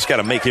 too. You just got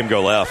to make him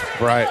go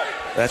left. Right.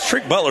 That's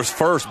Trick Butler's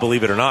first,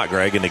 believe it or not,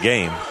 Greg, in the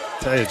game.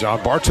 I tell you,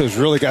 John, Bartow's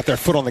really got their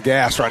foot on the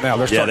gas right now.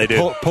 They're starting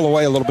to pull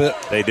away a little bit.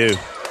 They do.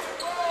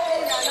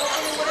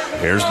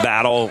 Here's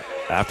Battle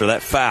after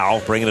that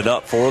foul, bringing it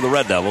up for the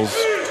Red Devils.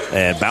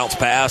 And bounce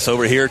pass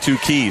over here to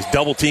Keys.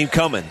 Double team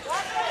coming.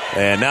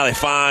 And now they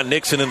find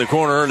Nixon in the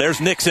corner.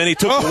 There's Nixon. He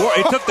took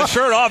the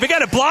shirt off. He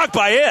got it blocked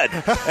by Ed.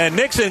 And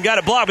Nixon got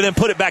it blocked, but then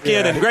put it back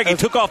in. And Greg, he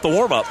took off the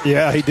warm-up.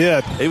 Yeah, he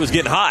did. He was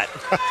getting hot.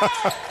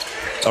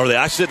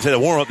 I shouldn't say the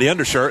warm-up, the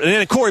undershirt. And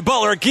then Corey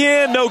Butler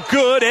again, no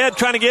good. Ed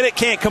trying to get it,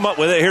 can't come up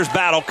with it. Here's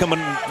Battle coming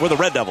with the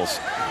Red Devils.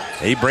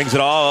 He brings it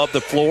all up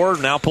the floor,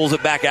 now pulls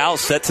it back out,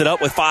 sets it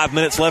up with 5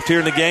 minutes left here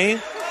in the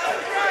game.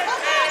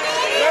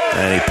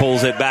 And he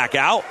pulls it back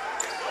out.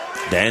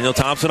 Daniel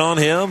Thompson on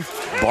him.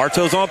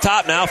 Bartow's on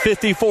top now,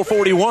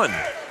 54-41.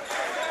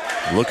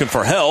 Looking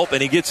for help,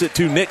 and he gets it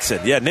to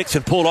Nixon. Yeah,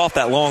 Nixon pulled off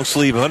that long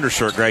sleeve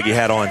undershirt Greg he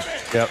had on.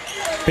 Yep.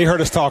 He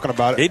heard us talking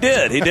about it. He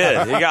did. He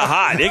got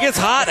hot. It gets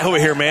hot over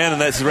here, man,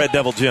 and that's the Red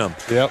Devil gym.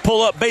 Yep.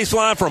 Pull up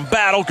baseline from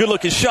Battle.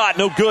 Good-looking shot.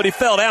 No good. He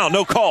fell down.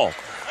 No call.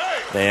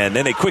 And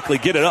then they quickly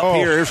get it up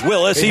here. Here's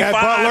Willis. He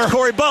finds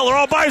Corey Butler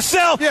all by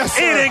himself. Yes,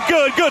 sir. In and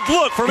good. Good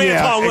look from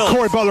Antoine Willis.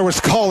 Corey Butler was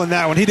calling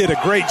that one. He did a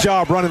great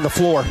job running the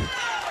floor.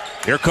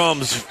 Here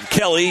comes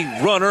Kelly,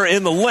 runner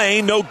in the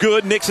lane. No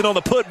good. Nixon on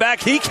the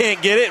putback. He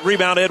can't get it.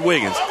 Rebound Ed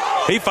Wiggins.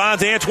 He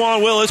finds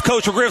Antoine Willis.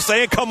 Coach McGriff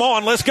saying, come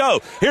on, let's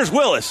go. Here's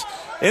Willis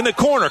in the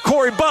corner.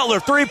 Corey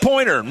Butler,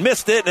 three-pointer.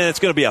 Missed it, and it's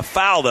going to be a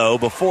foul, though,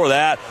 before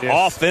that.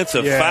 Yes.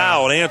 Offensive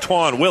foul on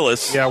Antoine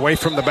Willis. Yeah, away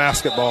from the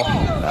basketball.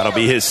 That'll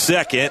be his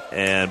second,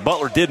 and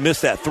Butler did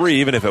miss that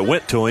three, even if it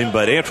went to him.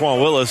 But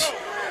Antoine Willis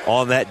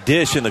on that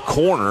dish in the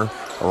corner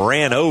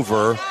ran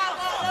over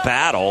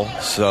Battle,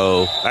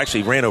 so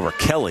actually ran over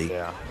Kelly.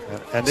 Yeah.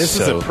 And this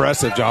is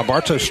impressive, John.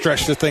 Bartow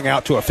stretched the thing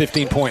out to a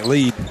 15-point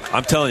lead.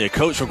 I'm telling you,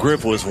 Coach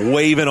McGriff was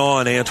waving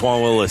on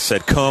Antoine Willis,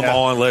 said, come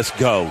on, let's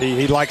go.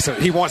 He likes it.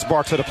 He wants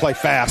Bartow to play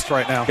fast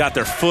right now. Got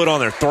their foot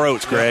on their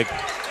throats, Greg.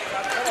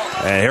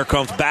 And here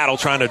comes Battle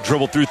trying to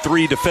dribble through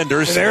three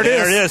defenders. And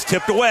there it is.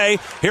 Tipped away.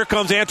 Here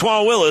comes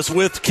Antoine Willis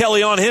with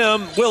Kelly on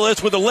him.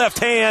 Willis with the left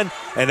hand,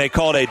 and they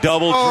called a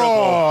double dribble.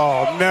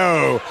 Oh,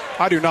 no.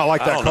 I do not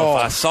like that call. I don't know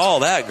if I saw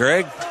that,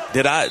 Greg.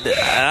 Did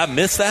I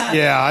miss that?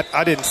 Yeah,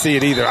 I didn't see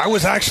it either.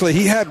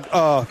 He had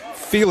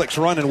Felix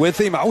running with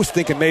him. I was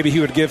thinking maybe he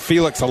would give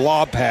Felix a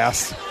lob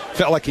pass.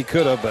 Felt like he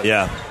could have, but.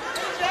 Yeah.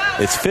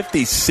 It's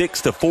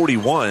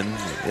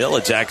 56-41. The Yellow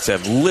Jackets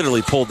have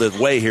literally pulled the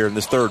way here in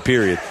this third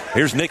period.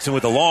 Here's Nixon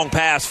with a long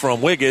pass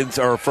from Wiggins,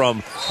 and he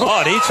tried.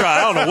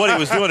 I don't know what he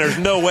was doing. There's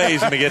no way he's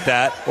going to get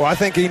that. Well, I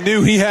think he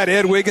knew he had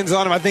Ed Wiggins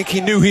on him. I think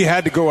he knew he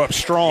had to go up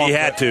strong. He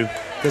had to.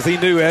 Because he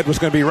knew Ed was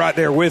going to be right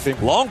there with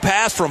him. Long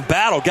pass from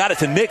Battle, got it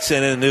to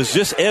Nixon, and there's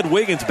just Ed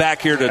Wiggins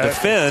back here to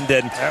defend,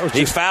 and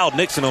he fouled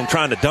Nixon on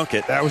trying to dunk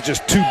it. That was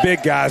just two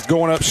big guys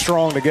going up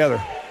strong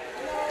together.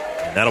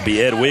 And that'll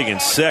be Ed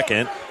Wiggins'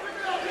 second.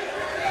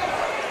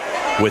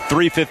 With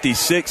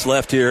 3:56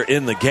 left here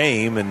in the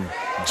game, and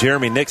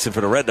Jeremy Nixon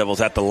for the Red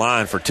Devils at the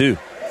line for two.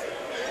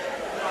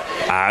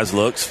 Eyes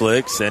looks,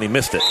 flicks, and he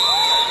missed it.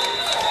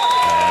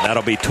 And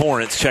that'll be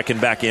Torrance checking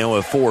back in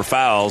with 4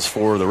 fouls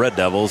for the Red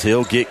Devils.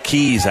 He'll get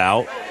Keys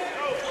out.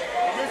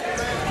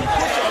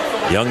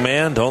 Young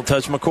man, don't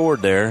touch my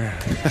cord there.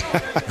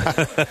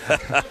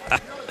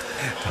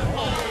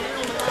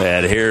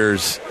 And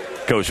here's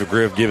Coach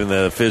McGriff giving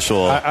the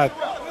official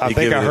I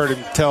think I heard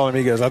him tell him,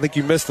 he goes, I think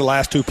you missed the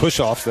last 2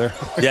 push-offs there.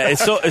 Yeah,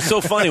 it's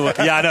so funny.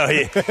 I know.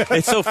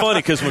 It's so funny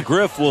because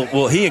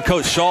McGriff he and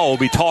Coach Shaw will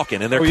be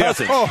talking, and they're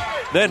cousins.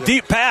 Oh. Then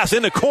deep pass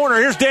in the corner.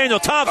 Here's Daniel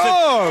Thompson.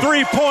 Oh.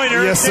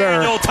 3-pointer. Yes,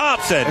 Daniel sir.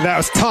 Thompson. And that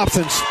was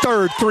Thompson's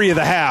third 3 of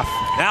the half.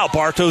 Now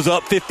Bartow's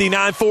up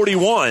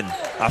 59-41.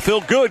 I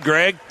feel good,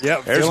 Greg.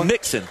 Yep. There's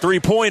Nixon.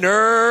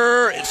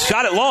 3-pointer.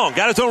 Shot it long.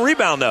 Got his own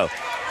rebound, though.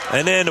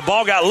 And then the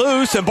ball got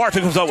loose, and Bartow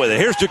comes up with it.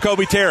 Here's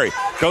Jacoby Terry.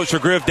 Coach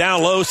McGriff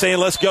down low saying,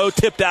 let's go.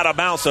 Tipped out of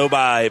bounds, though,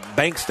 by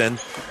Bankston.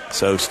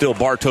 So still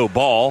Bartow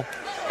ball.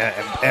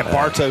 And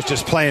Bartow's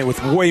just playing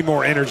with way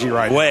more energy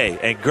right now.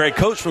 And Greg,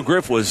 Coach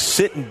McGriff was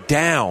sitting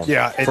down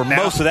for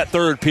most of that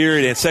third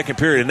period and second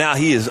period, and now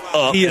he is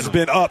up. He has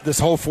been up this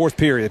whole fourth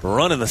period.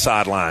 Running the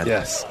sideline.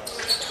 Yes.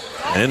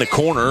 And in the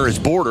corner is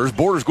Borders.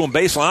 Borders going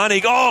baseline.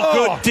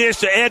 Good dish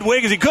to Ed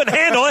Wiggins. He couldn't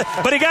handle it,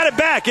 but he got it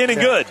back in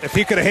and good. If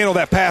he could have handled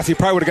that pass, he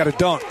probably would have got a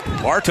dunk.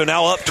 Bartow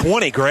now up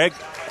 20, Greg,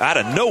 out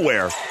of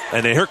nowhere.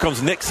 And then here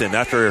comes Nixon.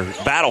 After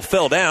Battle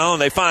fell down,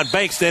 they find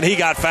Bankston. He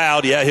got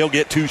fouled. Yeah, he'll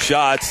get 2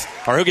 shots.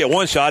 Or he'll get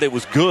 1 shot. It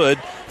was good.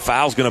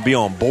 Foul's going to be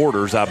on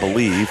Borders, I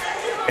believe.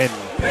 And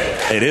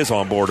it is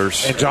on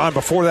Borders. And, John,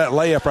 before that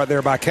layup right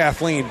there by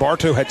Kathleen,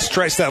 Bartow had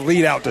stretched that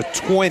lead out to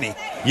 20.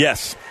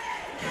 Yes.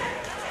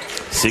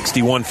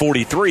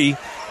 61-43.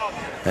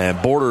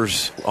 And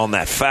Borders on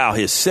that foul,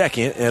 his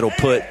second. It'll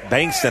put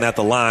Bankston at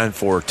the line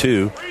for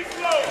 2.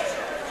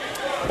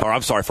 Or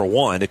I'm sorry, for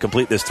 1 to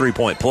complete this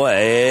 3-point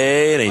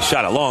play. And he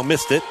shot it long,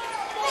 missed it.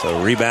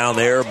 So rebound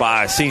there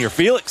by Senior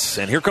Felix.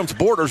 And here comes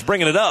Borders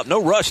bringing it up.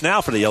 No rush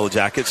now for the Yellow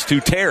Jackets to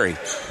Terry.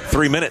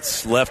 3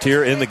 minutes left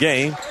here in the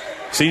game.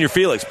 Senior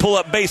Felix, pull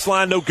up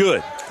baseline, no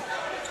good.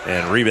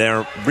 And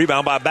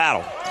rebound by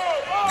Battle.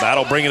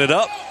 Battle bringing it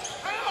up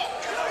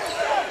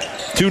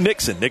to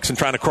Nixon. Nixon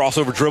trying to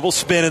crossover dribble,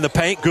 spin in the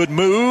paint. Good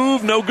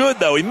move. No good,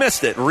 though. He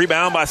missed it.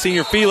 Rebound by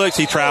Senior Felix.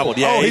 He traveled.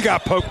 He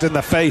got poked in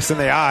the face and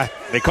the eye.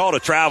 They called a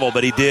travel,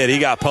 but he did. He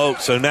got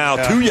poked. So now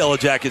 2 Yellow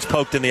Jackets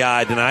poked in the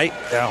eye tonight.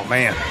 Oh,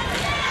 man.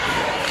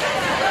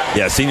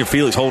 Yeah, Senior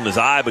Felix holding his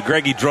eye, but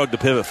Greggy drugged the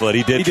pivot foot.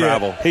 He did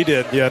travel. He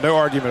did. Yeah, no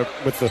argument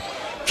with the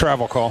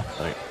travel call.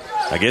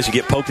 I guess you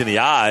get poked in the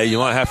eye, you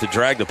might have to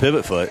drag the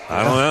pivot foot.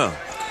 I don't know.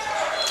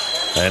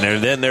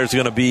 And then there's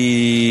going to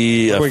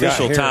be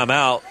official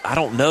timeout. I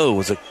don't know.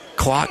 Was the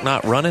clock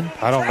not running?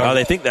 I don't know.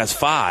 They think that's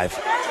 5.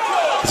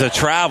 It's a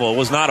travel. It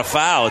was not a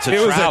foul. It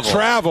was a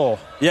travel.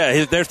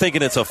 Yeah, they're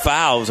thinking it's a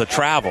foul. It was a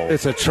travel.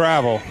 It's a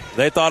travel.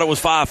 They thought it was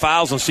 5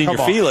 fouls on Senior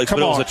Felix,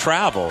 but it was a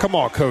travel. Come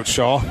on, Coach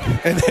Shaw.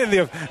 And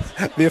then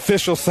the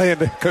official saying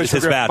to Coach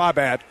McGriff,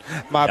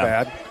 my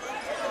bad.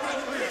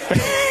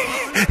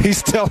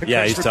 He's telling Coach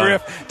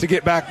McGriff to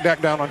get back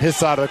down on his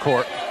side of the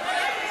court.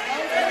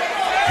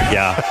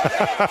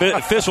 Yeah. The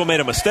official made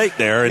a mistake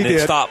there and then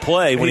stopped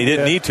play when he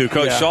didn't need to.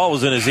 Coach Shaw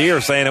was in his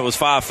ear saying it was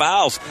 5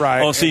 fouls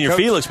on Senior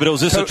Felix, but it was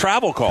just a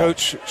travel call.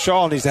 Coach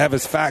Shaw needs to have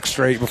his facts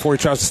straight before he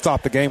tries to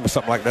stop the game with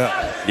something like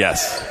that.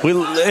 Yes.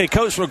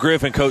 Coach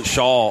McGriff and Coach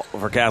Shaw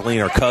for Kathleen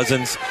are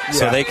cousins,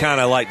 so they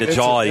kind of like to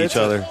jaw at each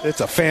other.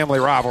 It's a family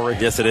rivalry.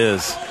 Yes, it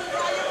is.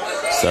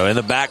 So in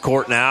the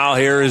backcourt now,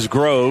 here is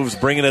Groves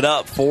bringing it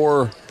up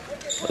for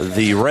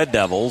the Red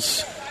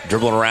Devils.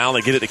 Dribbling around,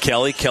 they get it to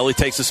Kelly. Kelly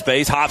takes the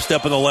space, hop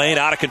step in the lane,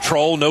 out of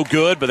control, no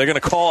good, but they're going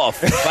to call a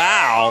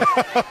foul.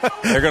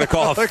 They're going to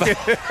call a foul.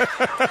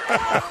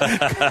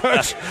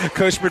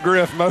 Coach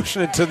McGriff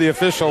motioning to the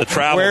official.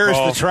 Where's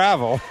the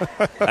travel?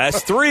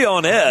 That's 3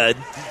 on Ed.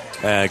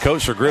 And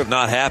Coach McGriff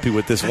not happy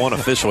with this one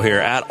official here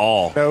at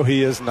all. No,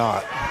 he is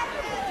not.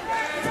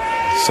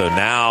 So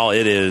now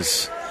it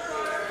is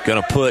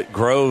going to put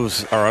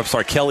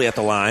Kelly at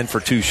the line for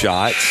 2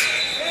 shots.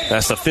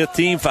 That's the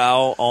 15th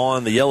foul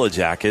on the Yellow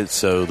Jackets.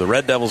 So the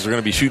Red Devils are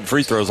going to be shooting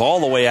free throws all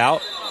the way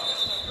out.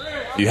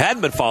 If you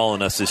hadn't been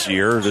following us this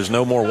year, there's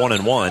no more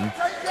 1-and-1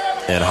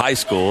 in high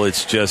school.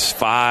 It's just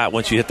 5.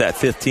 Once you hit that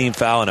 15th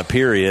foul in a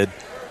period,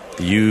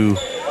 you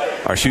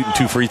are shooting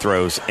 2 free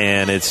throws,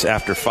 and it's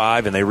after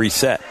 5, and they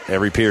reset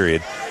every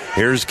period.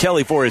 Here's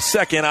Kelly for his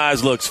second.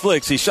 Eyes looks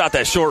flicks. He shot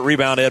that short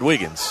rebound to Ed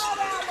Wiggins.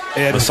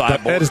 Ed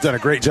has done a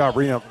great job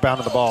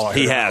rebounding the ball.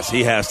 He has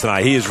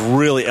tonight. He has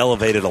really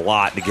elevated a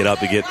lot to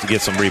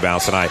get some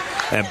rebounds tonight.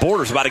 And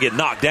Borders about to get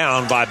knocked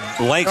down by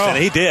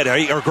Langston. He did,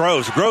 or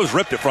Groves. Groves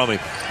ripped it from him.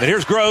 And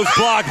here's Groves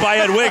blocked by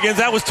Ed Wiggins.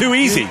 That was too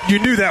easy. You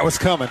knew that was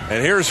coming.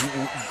 And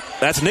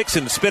that's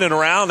Nixon spinning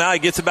around. Now he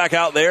gets it back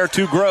out there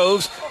to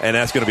Groves, and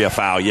that's going to be a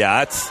foul. Yeah,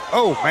 that's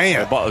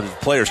man,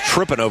 players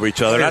tripping over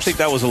each other. And I think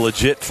that was a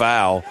legit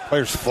foul.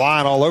 Players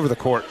flying all over the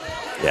court.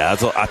 Yeah,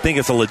 I think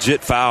it's a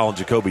legit foul on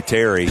Jacoby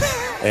Terry,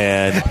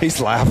 and he's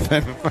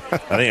laughing. I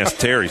think it's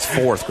Terry's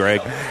 4th,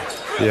 Greg.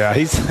 Yeah,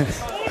 I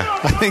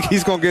think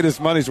he's going to get his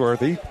money's worth.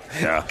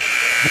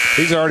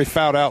 He's already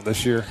fouled out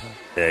this year.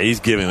 Yeah, he's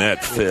giving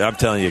that. I'm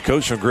telling you,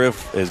 Coach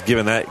McGriff is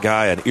giving that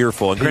guy an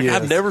earful. And Greg,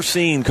 I've never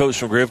seen Coach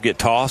McGriff get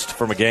tossed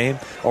from a game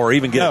or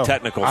even get a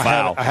technical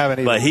foul. I haven't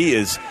either. But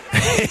he's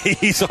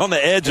on the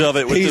edge of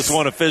it with this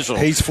one official.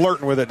 He's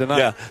flirting with it tonight.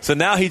 Yeah. So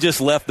now he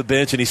just left the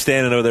bench and he's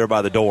standing over there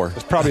by the door.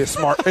 It's probably a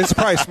smart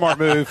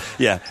move.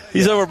 Yeah,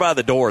 he's over by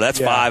the door. That's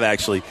 5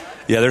 actually.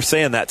 Yeah, they're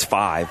saying that's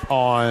 5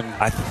 on.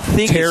 I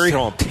think Terry. it's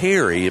on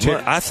Terry.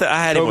 I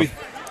had him.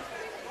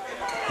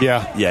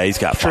 Yeah, he's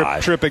got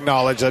 5. Trip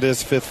acknowledged that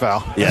is 5th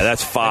foul. Yeah,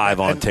 that's 5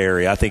 on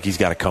Terry. I think he's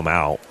got to come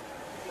out.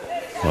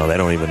 Well, they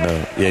don't even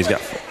know. Yeah, he's got.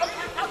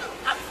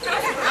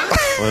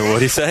 What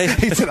did he say?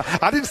 He said,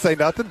 "I didn't say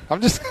nothing.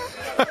 I'm just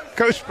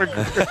Coach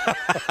McGriff."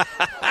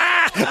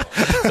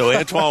 So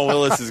Antoine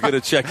Willis is going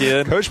to check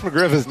in. Coach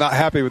McGriff is not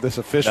happy with this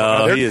official.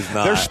 No, he is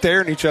not. They're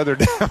staring each other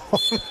down.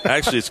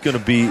 Actually, it's going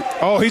to be.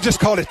 Oh, he just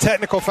called a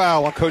technical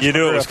foul on Coach McGriff. You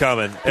knew it was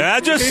coming. And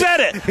I just said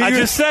it.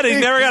 He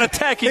never got a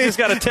tech. He just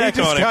got a tech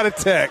on it. He just got a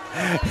tech.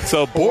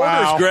 So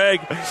Borders, Greg.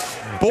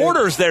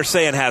 Borders, they're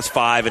saying has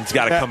 5 and it's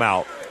got to come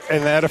out.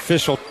 And that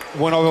official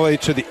went all the way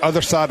to the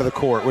other side of the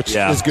court, which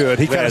is good.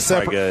 He kind of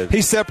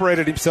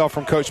separated himself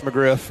from Coach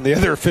McGriff. And the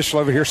other official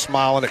over here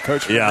smiling at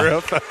Coach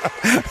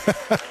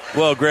McGriff.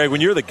 Well, Greg,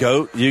 when you're the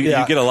GOAT, you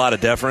get a lot of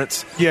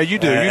deference. Yeah, you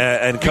do.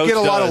 And Coach you get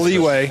a lot of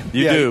leeway.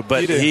 You do,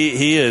 but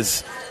he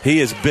has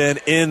been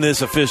in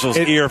this official's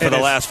ear for the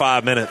last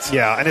 5 minutes.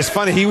 Yeah, and it's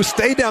funny. He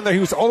stayed down there. He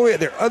was all the way at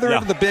the other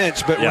end of the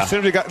bench, but as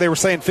soon as they were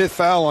saying 5th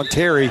foul on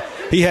Terry,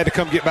 he had to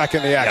come get back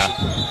in the action.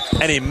 Yeah.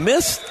 And he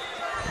missed.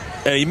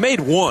 He made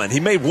 1. He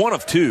made 1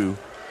 of 2.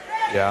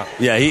 Yeah.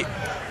 Yeah, he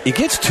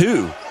gets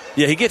 2.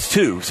 Yeah, he gets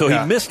 2. So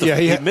he missed the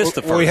he missed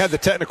the first. Well, he had the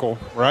technical,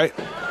 right?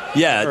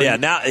 Yeah.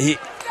 Now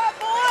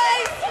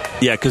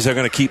because they're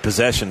going to keep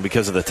possession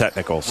because of the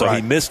technical. So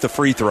he missed the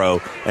free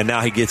throw, and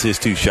now he gets his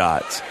 2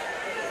 shots.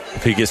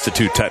 If he gets the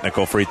 2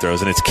 technical free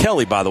throws. And it's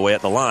Kelly, by the way,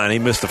 at the line. He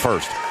missed the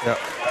first. Yep.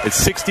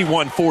 It's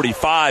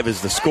 61-45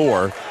 is the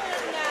score.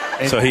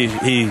 So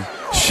he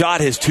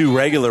shot his 2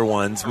 regular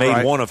ones,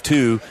 made 1 of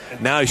 2.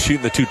 Now he's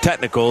shooting the 2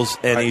 technicals,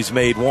 and he's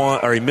made 1,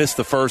 or he missed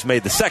the first,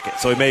 made the second.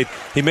 So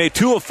he made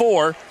 2 of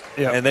 4,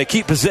 and they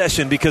keep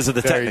possession because of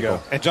the technical. You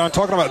go. And John,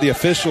 talking about the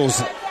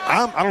officials,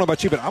 I don't know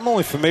about you, but I'm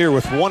only familiar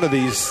with one of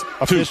these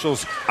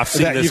officials. I've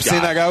seen this guy. You've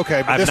seen that guy?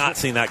 Okay. I've not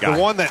seen that guy.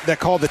 The one that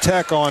called the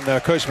tech on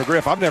Coach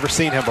McGriff, I've never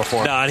seen him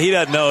before. No, and he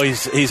doesn't know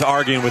he's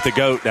arguing with the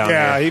GOAT down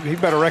there. Yeah, he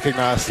better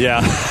recognize.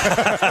 Yeah.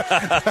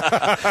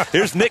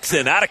 Here's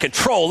Nixon, out of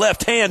control,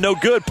 left hand, no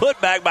good.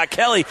 Put back by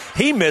Kelly.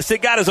 He missed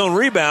it, got his own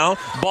rebound.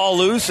 Ball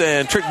loose,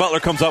 and Trick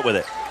Butler comes up with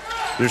it.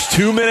 There's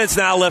 2 minutes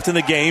now left in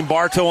the game.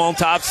 Bartow on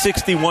top,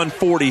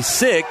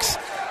 61-46.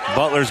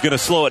 Butler's going to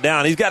slow it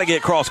down. He's got to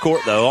get cross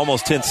court, though.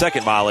 Almost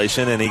 10-second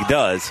violation, and he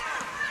does.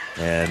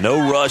 And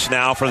no rush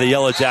now for the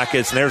Yellow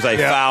Jackets. And there's a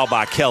foul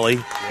by Kelly.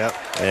 Yep.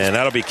 And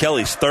that'll be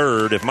Kelly's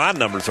 3rd, if my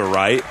numbers are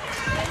right.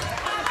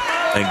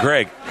 And,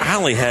 Greg, I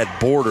only had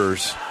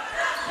Borders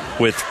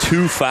with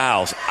 2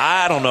 fouls.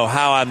 I don't know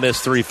how I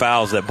missed 3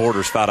 fouls that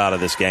Borders fouled out of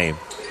this game.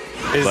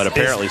 But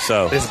apparently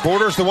so. Is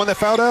Borders the one that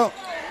fouled out?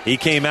 He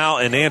came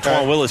out, and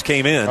Antoine Willis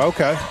came in.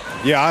 Okay.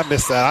 Yeah, I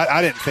missed that.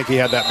 I didn't think he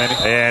had that many.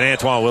 And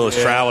Antoine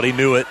Willis traveled. He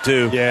knew it,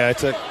 too. Yeah, it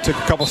took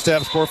a couple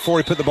steps before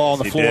he put the ball on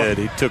the floor. He did.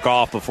 He took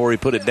off before he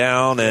put it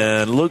down,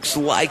 and looks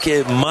like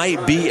it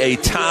might be a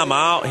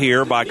timeout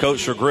here by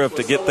Coach McGriff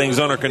to get things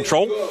under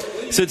control.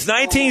 Since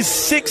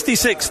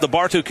 1966, the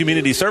Bartow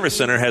Community Service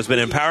Center has been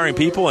empowering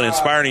people and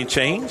inspiring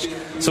change.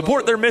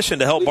 Support their mission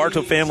to help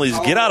Bartow families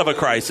get out of a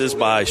crisis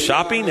by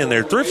shopping in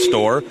their thrift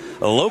store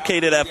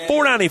located at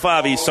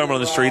 495 East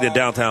Summerlin Street in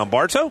downtown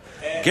Bartow.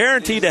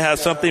 Guaranteed to have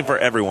something for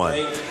everyone.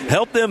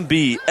 Help them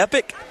be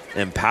epic,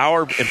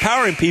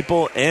 empowering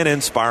people, and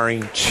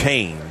inspiring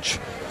change.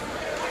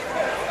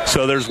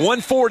 So there's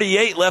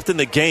 1:48 left in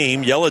the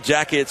game. Yellow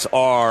Jackets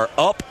are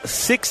up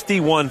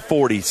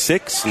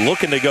 61-46,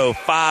 looking to go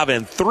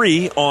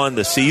 5-3 on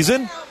the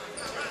season.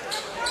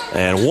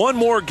 And one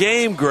more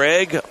game,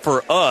 Greg,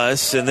 for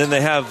us, and then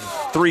they have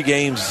 3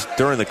 games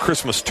during the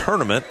Christmas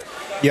tournament.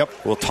 Yep.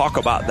 We'll talk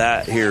about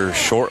that here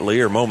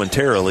shortly or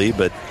momentarily,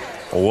 but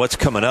what's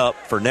coming up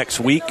for next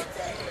week.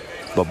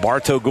 But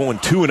Bartow going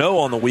 2-0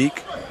 on the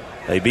week.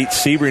 They beat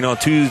Sebring on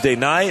Tuesday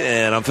night,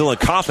 and I'm feeling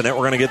confident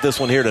we're going to get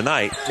this one here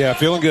tonight. Yeah,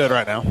 feeling good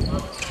right now.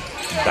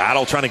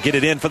 Battle trying to get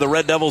it in for the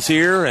Red Devils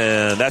here,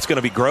 and that's going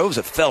to be Groves.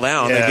 It fell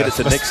down. They get it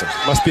to Nixon.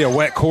 Must be a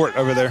wet court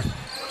over there.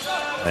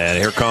 And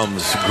here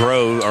comes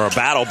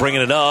Battle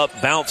bringing it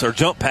up. Bounce or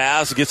jump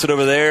pass. Gets it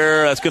over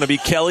there. That's going to be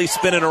Kelly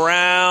spinning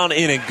around.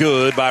 In and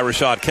good by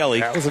Rashad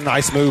Kelly. That was a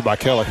nice move by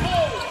Kelly.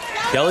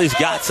 Kelly's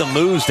got some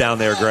moves down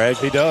there, Greg.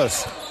 He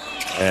does.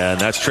 And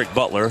that's Trick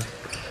Butler.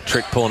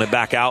 Trick pulling it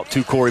back out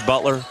to Corey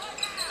Butler.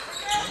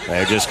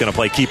 They're just going to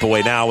play keep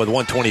away now with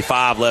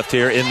 1:25 left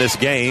here in this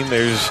game.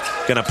 There's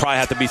going to probably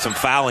have to be some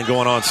fouling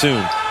going on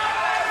soon.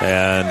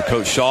 And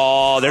Coach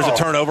Shaw, there's a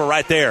turnover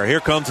right there.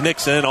 Here comes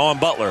Nixon on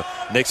Butler.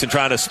 Nixon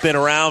trying to spin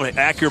around,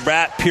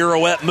 acrobat,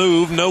 pirouette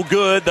move. No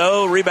good,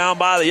 though. Rebound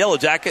by the Yellow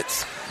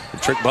Jackets. And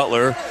Trick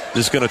Butler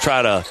just going to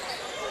try to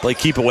Play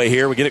keep away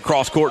here. We get it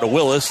cross court to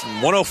Willis.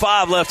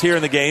 1:05 left here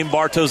in the game.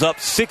 Bartow's up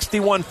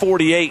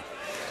 61-48.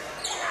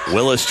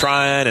 Willis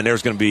trying, and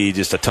there's going to be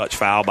just a touch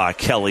foul by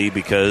Kelly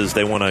because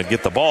they want to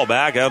get the ball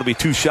back. That'll be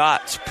 2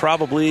 shots.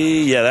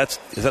 Probably, yeah,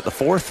 is that the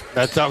fourth?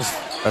 That's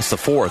the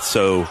fourth.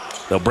 So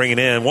they'll bring it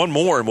in. One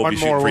more, and we'll be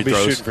shooting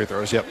free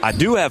throws. Yep. I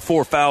do have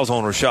 4 fouls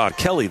on Rashad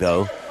Kelly,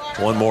 though.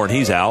 One more, and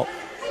he's out.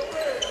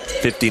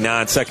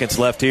 59 seconds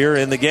left here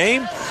in the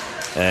game.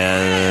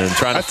 And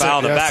trying to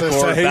foul in the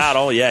backcourt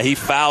battle. Yeah, he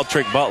fouled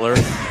Trick Butler.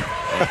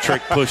 And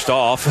Trick pushed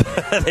off.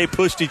 They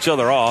pushed each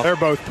other off. They're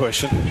both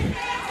pushing.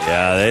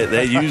 Yeah,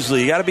 they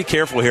usually, you got to be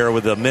careful here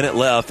with a minute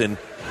left, and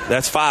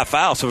that's 5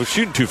 fouls. So we're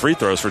shooting 2 free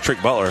throws for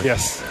Trick Butler.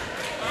 Yes.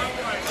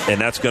 And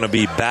that's going to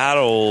be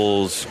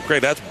Battle's,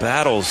 Greg, that's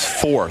Battle's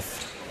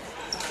 4th.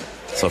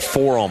 So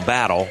 4 on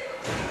Battle.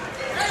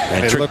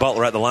 And Trick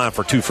Butler at the line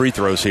for 2 free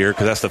throws here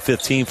because that's the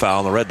 15th foul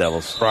on the Red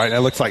Devils. Right, and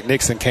it looks like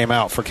Nixon came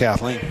out for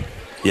Kathleen.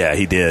 Yeah,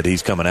 he did.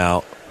 He's coming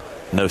out.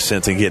 No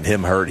sense in getting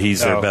him hurt.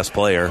 He's their best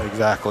player.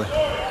 Exactly.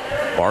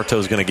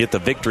 Bartow's going to get the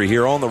victory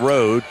here on the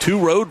road. 2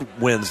 road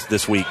wins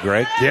this week,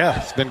 Greg.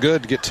 Yeah, it's been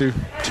good to get two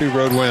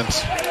road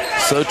wins.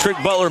 So Trick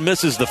Butler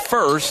misses the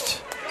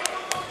first.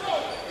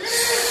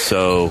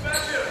 So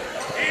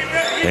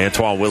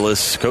Antoine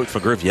Willis, Coach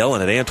McGriff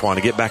yelling at Antoine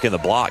to get back in the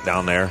block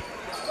down there.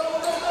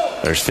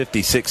 There's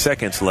 56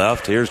 seconds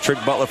left. Here's Trick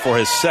Butler for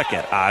his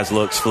second. Eyes,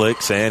 looks,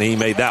 flicks, and he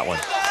made that one.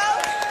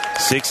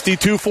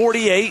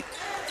 62-48.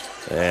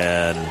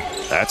 And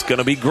that's going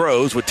to be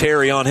Groves with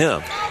Terry on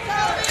him.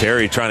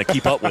 Terry trying to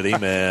keep up with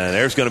him, and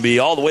there's going to be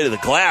all the way to the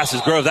glass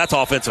as Groves. That's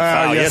offensive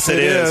foul. Yes, it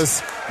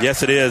is.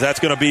 Yes, it is. That's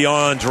going to be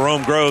on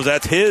Jerome Groves.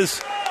 That's his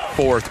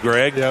 4th,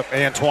 Greg. Yep,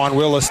 Antoine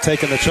Willis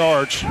taking the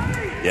charge.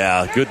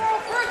 Yeah, good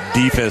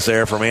defense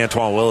there from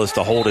Antoine Willis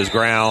to hold his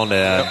ground.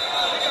 And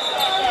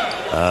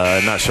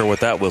I'm not sure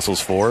what that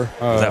whistle's for. Is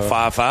that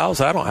 5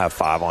 fouls? I don't have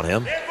 5 on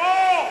him.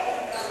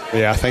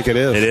 Yeah, I think it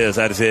is. It is.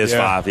 That is his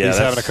 5. Yeah, he's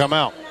having to come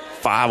out.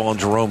 5 on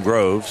Jerome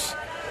Groves.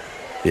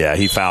 Yeah,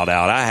 he fouled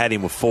out. I had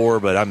him with 4,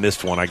 but I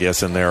missed one, I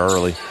guess, in there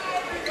early.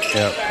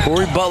 Yeah.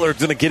 Corey Butler's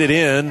going to get it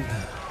in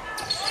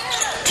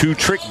to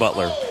Trick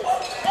Butler.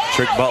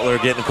 Trick Butler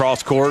getting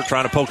across court,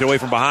 trying to poke it away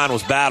from behind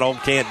was Battle.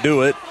 Can't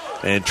do it.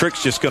 And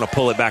Trick's just going to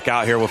pull it back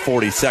out here with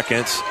 40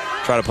 seconds.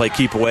 Try to play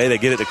keep away. They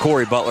get it to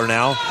Corey Butler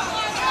now.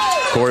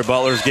 Corey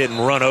Butler's getting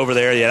run over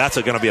there. Yeah, that's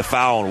going to be a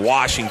foul on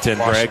Washington,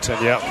 Greg.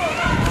 Yep.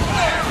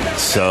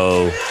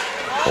 So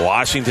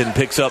Washington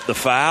picks up the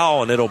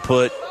foul, and it'll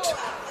put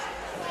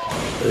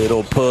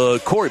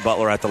Corey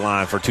Butler at the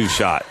line for 2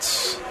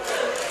 shots.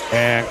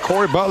 And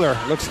Corey Butler,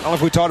 I don't know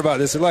if we talked about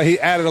this, he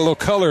added a little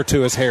color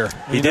to his hair.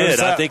 He did.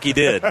 I think he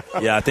did.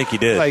 Yeah, I think he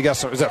did. He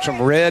got is that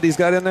some red he's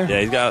got in there?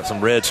 Yeah, he's got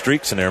some red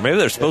streaks in there. Maybe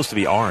they're supposed to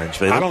be orange.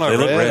 They don't know. They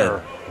look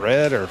red.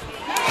 Red or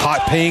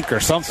hot pink or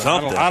something.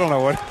 I don't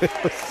know what it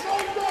is.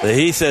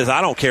 He says,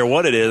 I don't care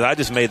what it is. I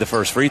just made the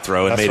first free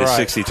throw and made it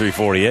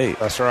 63-48.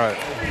 That's right.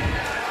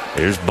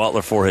 Here's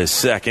Butler for his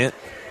second.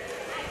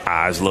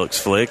 Eyes, looks,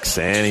 flicks,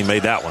 and he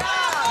made that one.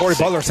 Corey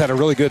Butler's had a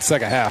really good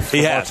second half.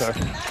 He has.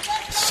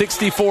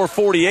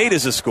 64-48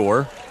 is the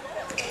score.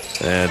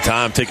 And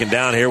time ticking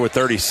down here with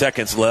 30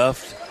 seconds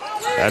left.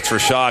 That's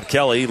Rashad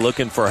Kelly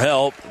looking for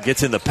help.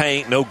 Gets in the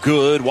paint, no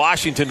good.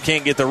 Washington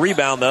can't get the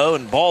rebound, though,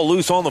 and ball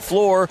loose on the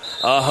floor.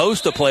 A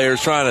host of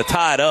players trying to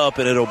tie it up,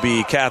 and it'll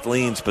be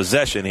Kathleen's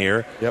possession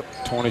here.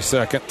 Yep, 20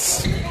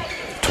 seconds.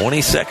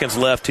 20 seconds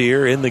left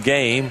here in the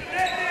game.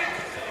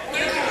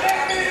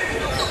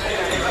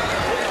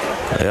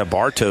 Yeah,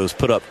 Bartow's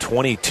put up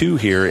 22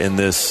 here in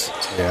this.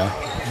 Yeah,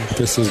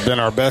 this has been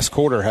our best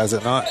quarter, has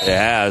it not? It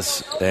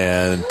has.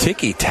 And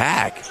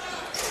ticky-tack.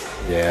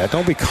 Yeah,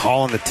 don't be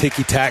calling the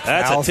ticky-tack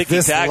That's fouls a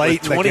ticky-tack this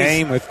late in the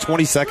game with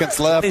 20 seconds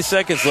left. 20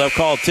 seconds left,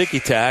 called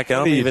ticky-tack. I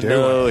don't even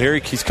know. Here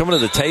he's coming to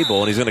the table,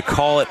 and he's going to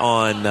call it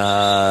on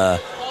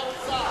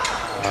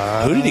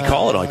who did he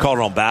call it on? He called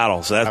it on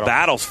Battle. So that's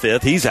Battle's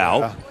 5th. He's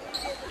out.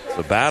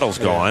 So Battle's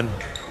gone.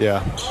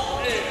 Yeah.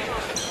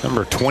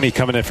 Number 20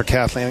 coming in for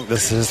Kathleen. I think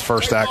this is his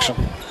first action.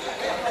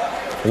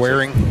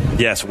 Waring.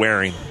 Yes,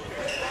 Waring.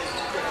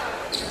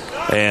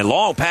 And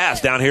long pass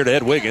down here to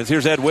Ed Wiggins.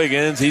 Here's Ed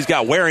Wiggins. He's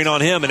got Waring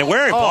on him, and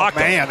Waring blocked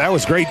him. Man, that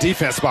was great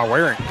defense by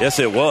Waring. Yes,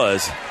 it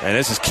was. And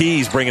this is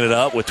Keys bringing it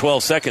up with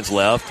 12 seconds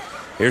left.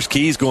 Here's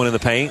Keys going in the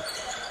paint.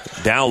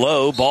 Down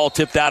low, ball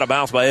tipped out of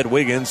bounds by Ed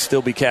Wiggins.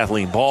 Still be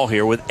Kathleen ball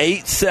here with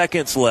 8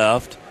 seconds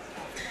left.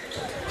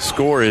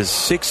 Score is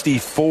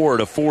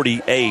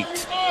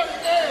 64-48.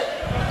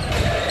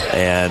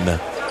 And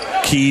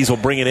Keys will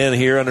bring it in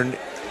here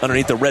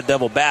underneath the Red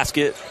Devil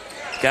basket.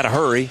 Got to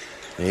hurry.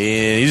 And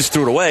he just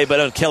threw it away,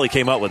 but Kelly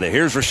came up with it.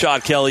 Here's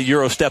Rashad Kelly,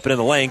 Euro stepping in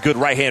the lane. Good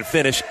right-hand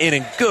finish, in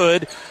and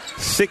good.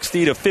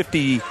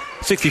 64-50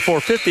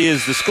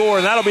 is the score,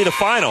 and that'll be the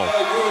final.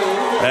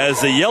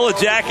 As the Yellow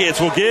Jackets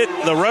will get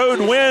the road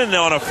win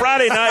on a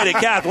Friday night at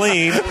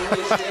Kathleen.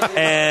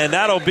 And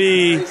that'll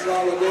be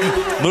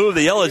move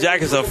the Yellow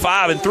Jackets to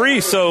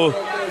 5-3. So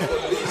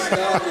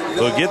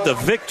will get the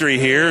victory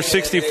here,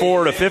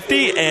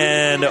 64-50,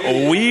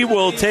 and we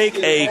will take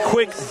a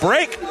quick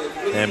break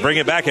and bring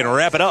it back and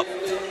wrap it up.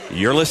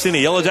 You're listening to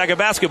Yellow Jacket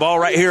Basketball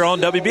right here on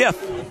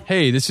WBF.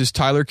 Hey, this is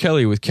Tyler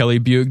Kelly with Kelly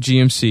Buick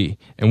GMC,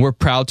 and we're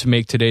proud to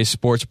make today's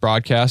sports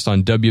broadcast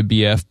on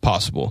WBF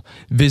possible.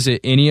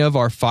 Visit any of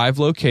our 5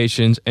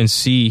 locations and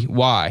see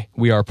why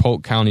we are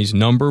Polk County's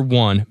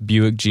 #1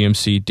 Buick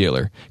GMC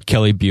dealer,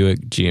 Kelly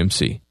Buick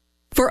GMC.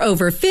 For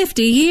over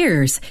 50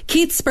 years,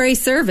 Keith Spray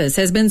Service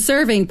has been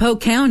serving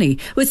Polk County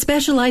with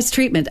specialized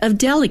treatment of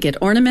delicate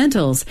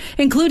ornamentals,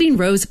 including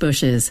rose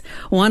bushes.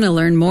 Want to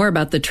learn more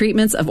about the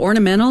treatments of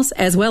ornamentals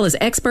as well as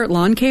expert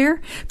lawn care?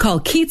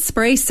 Call Keith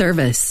Spray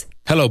Service.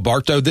 Hello,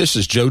 Bartow. This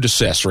is Joe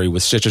DeCesare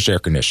with Citrus Air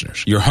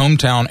Conditioners, your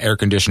hometown air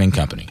conditioning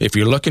company. If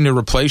you're looking to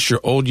replace your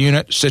old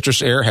unit,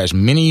 Citrus Air has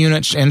many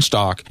units in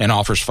stock and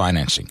offers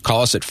financing.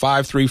 Call us at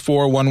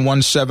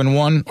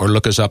 534-1171 or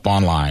look us up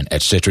online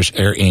at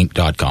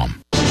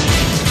citrusairinc.com.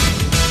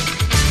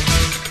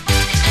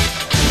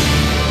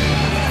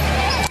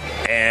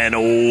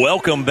 And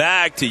welcome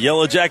back to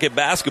Yellow Jacket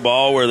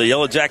Basketball, where the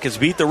Yellow Jackets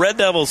beat the Red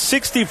Devils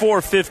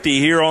 64-50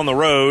 here on the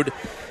road.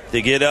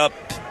 They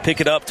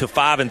pick it up to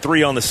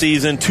 5-3 on the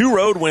season. 2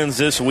 road wins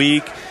this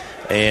week.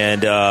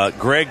 And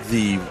Greg,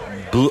 the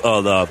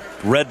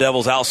Red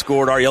Devils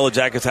outscored our Yellow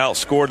Jackets,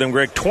 outscored them,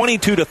 Greg,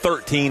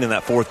 22-13 in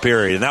that fourth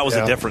period. And that was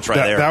the difference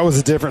there. That was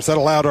the difference. That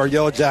allowed our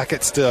Yellow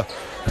Jackets to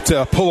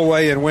pull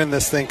away and win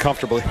this thing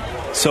comfortably.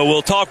 So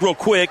we'll talk real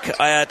quick.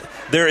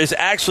 There is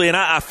actually, and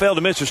I failed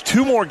to mention, there's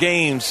 2 more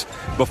games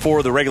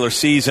before the regular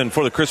season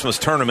for the Christmas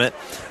tournament.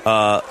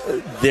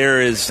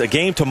 There is a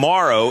game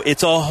tomorrow.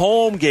 It's a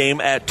home game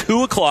at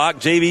 2 o'clock.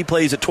 JV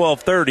plays at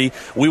 12:30.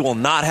 We will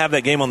not have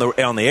that game on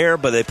the air,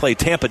 but they play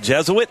Tampa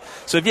Jesuit.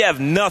 So if you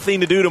have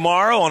nothing to do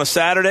tomorrow on a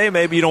Saturday,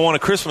 maybe you don't want a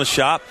Christmas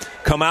shop,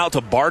 come out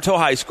to Bartow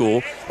High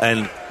School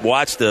and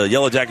watch the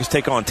Yellow Jackets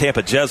take on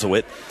Tampa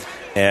Jesuit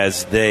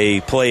as they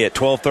play at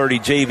 12:30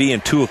 JV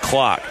and 2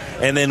 o'clock.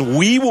 And then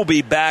we will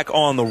be back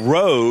on the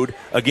road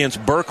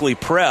against Berkeley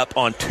Prep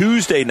on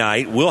Tuesday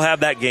night. We'll have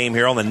that game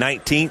here on the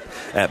 19th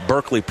at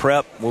Berkeley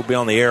Prep. We'll be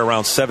on the air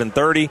around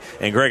 7:30.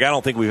 And, Greg, I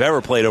don't think we've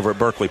ever played over at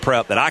Berkeley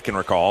Prep that I can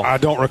recall. I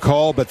don't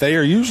recall, but they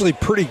are usually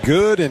pretty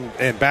good in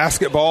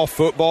basketball,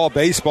 football,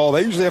 baseball.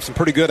 They usually have some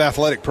pretty good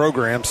athletic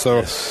programs.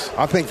 So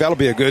I think that'll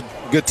be a good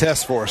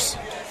test for us.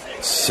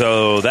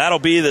 So that'll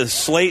be the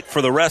slate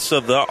for the rest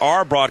of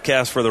our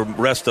broadcast for the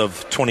rest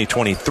of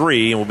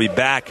 2023, and we'll be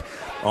back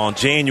on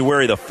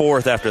January the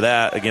 4th after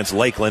that against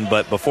Lakeland.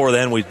 But before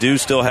then, we do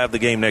still have the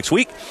game next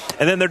week.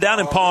 And then they're down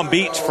in Palm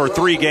Beach for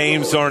 3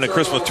 games during the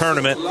Christmas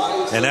tournament,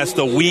 and that's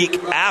the week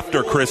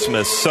after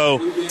Christmas.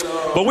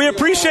 But we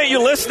appreciate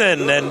you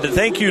listening, and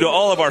thank you to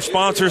all of our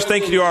sponsors.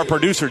 Thank you to our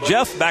producer,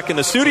 Jeff, back in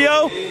the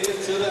studio.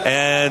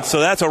 And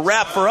so that's a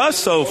wrap for us.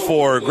 So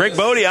for Greg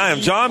Bodie, I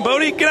am John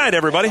Bodie. Good night,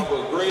 everybody.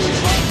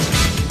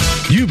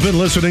 You've been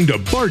listening to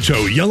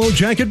Bartow Yellow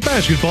Jacket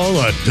Basketball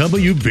on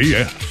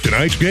WBF.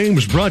 Tonight's game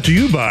was brought to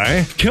you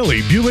by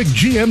Kelly Buick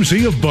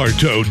GMC of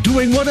Bartow,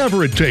 doing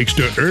whatever it takes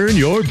to earn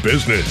your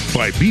business.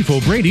 By Beef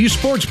O'Brady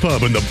Sports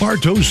Pub in the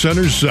Bartow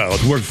Center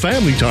South, where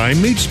family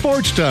time meets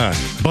sports time.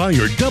 By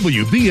your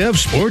WBF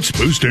Sports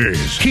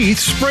Boosters. Keith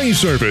Spray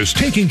Service,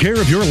 taking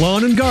care of your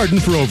lawn and garden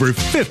for over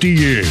 50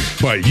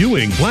 years. By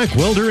Ewing, Black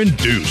Welder, and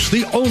Deuce,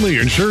 the only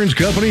insurance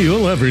company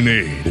you'll ever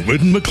need.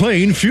 Whitten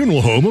McLean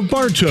Funeral Home of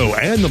Bartow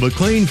and the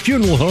McLean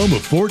Funeral Home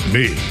of Fort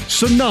Meade,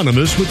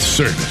 synonymous with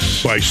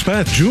service. By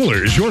Spath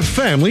Jewelers, your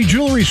family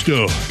jewelry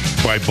store.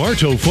 By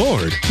Bartow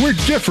Ford, we're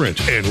different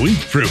and we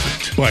prove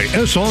it. By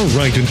S.R.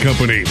 Wright &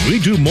 Company, we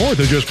do more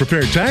than just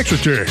prepare tax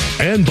return.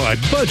 And by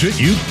Budget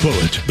You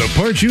Bullet, the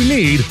parts you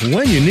need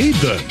when you need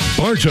them.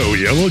 Bartow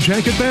Yellow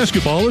Jacket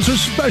Basketball is a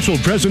special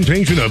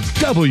presentation of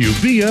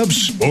WBF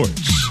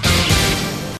Sports.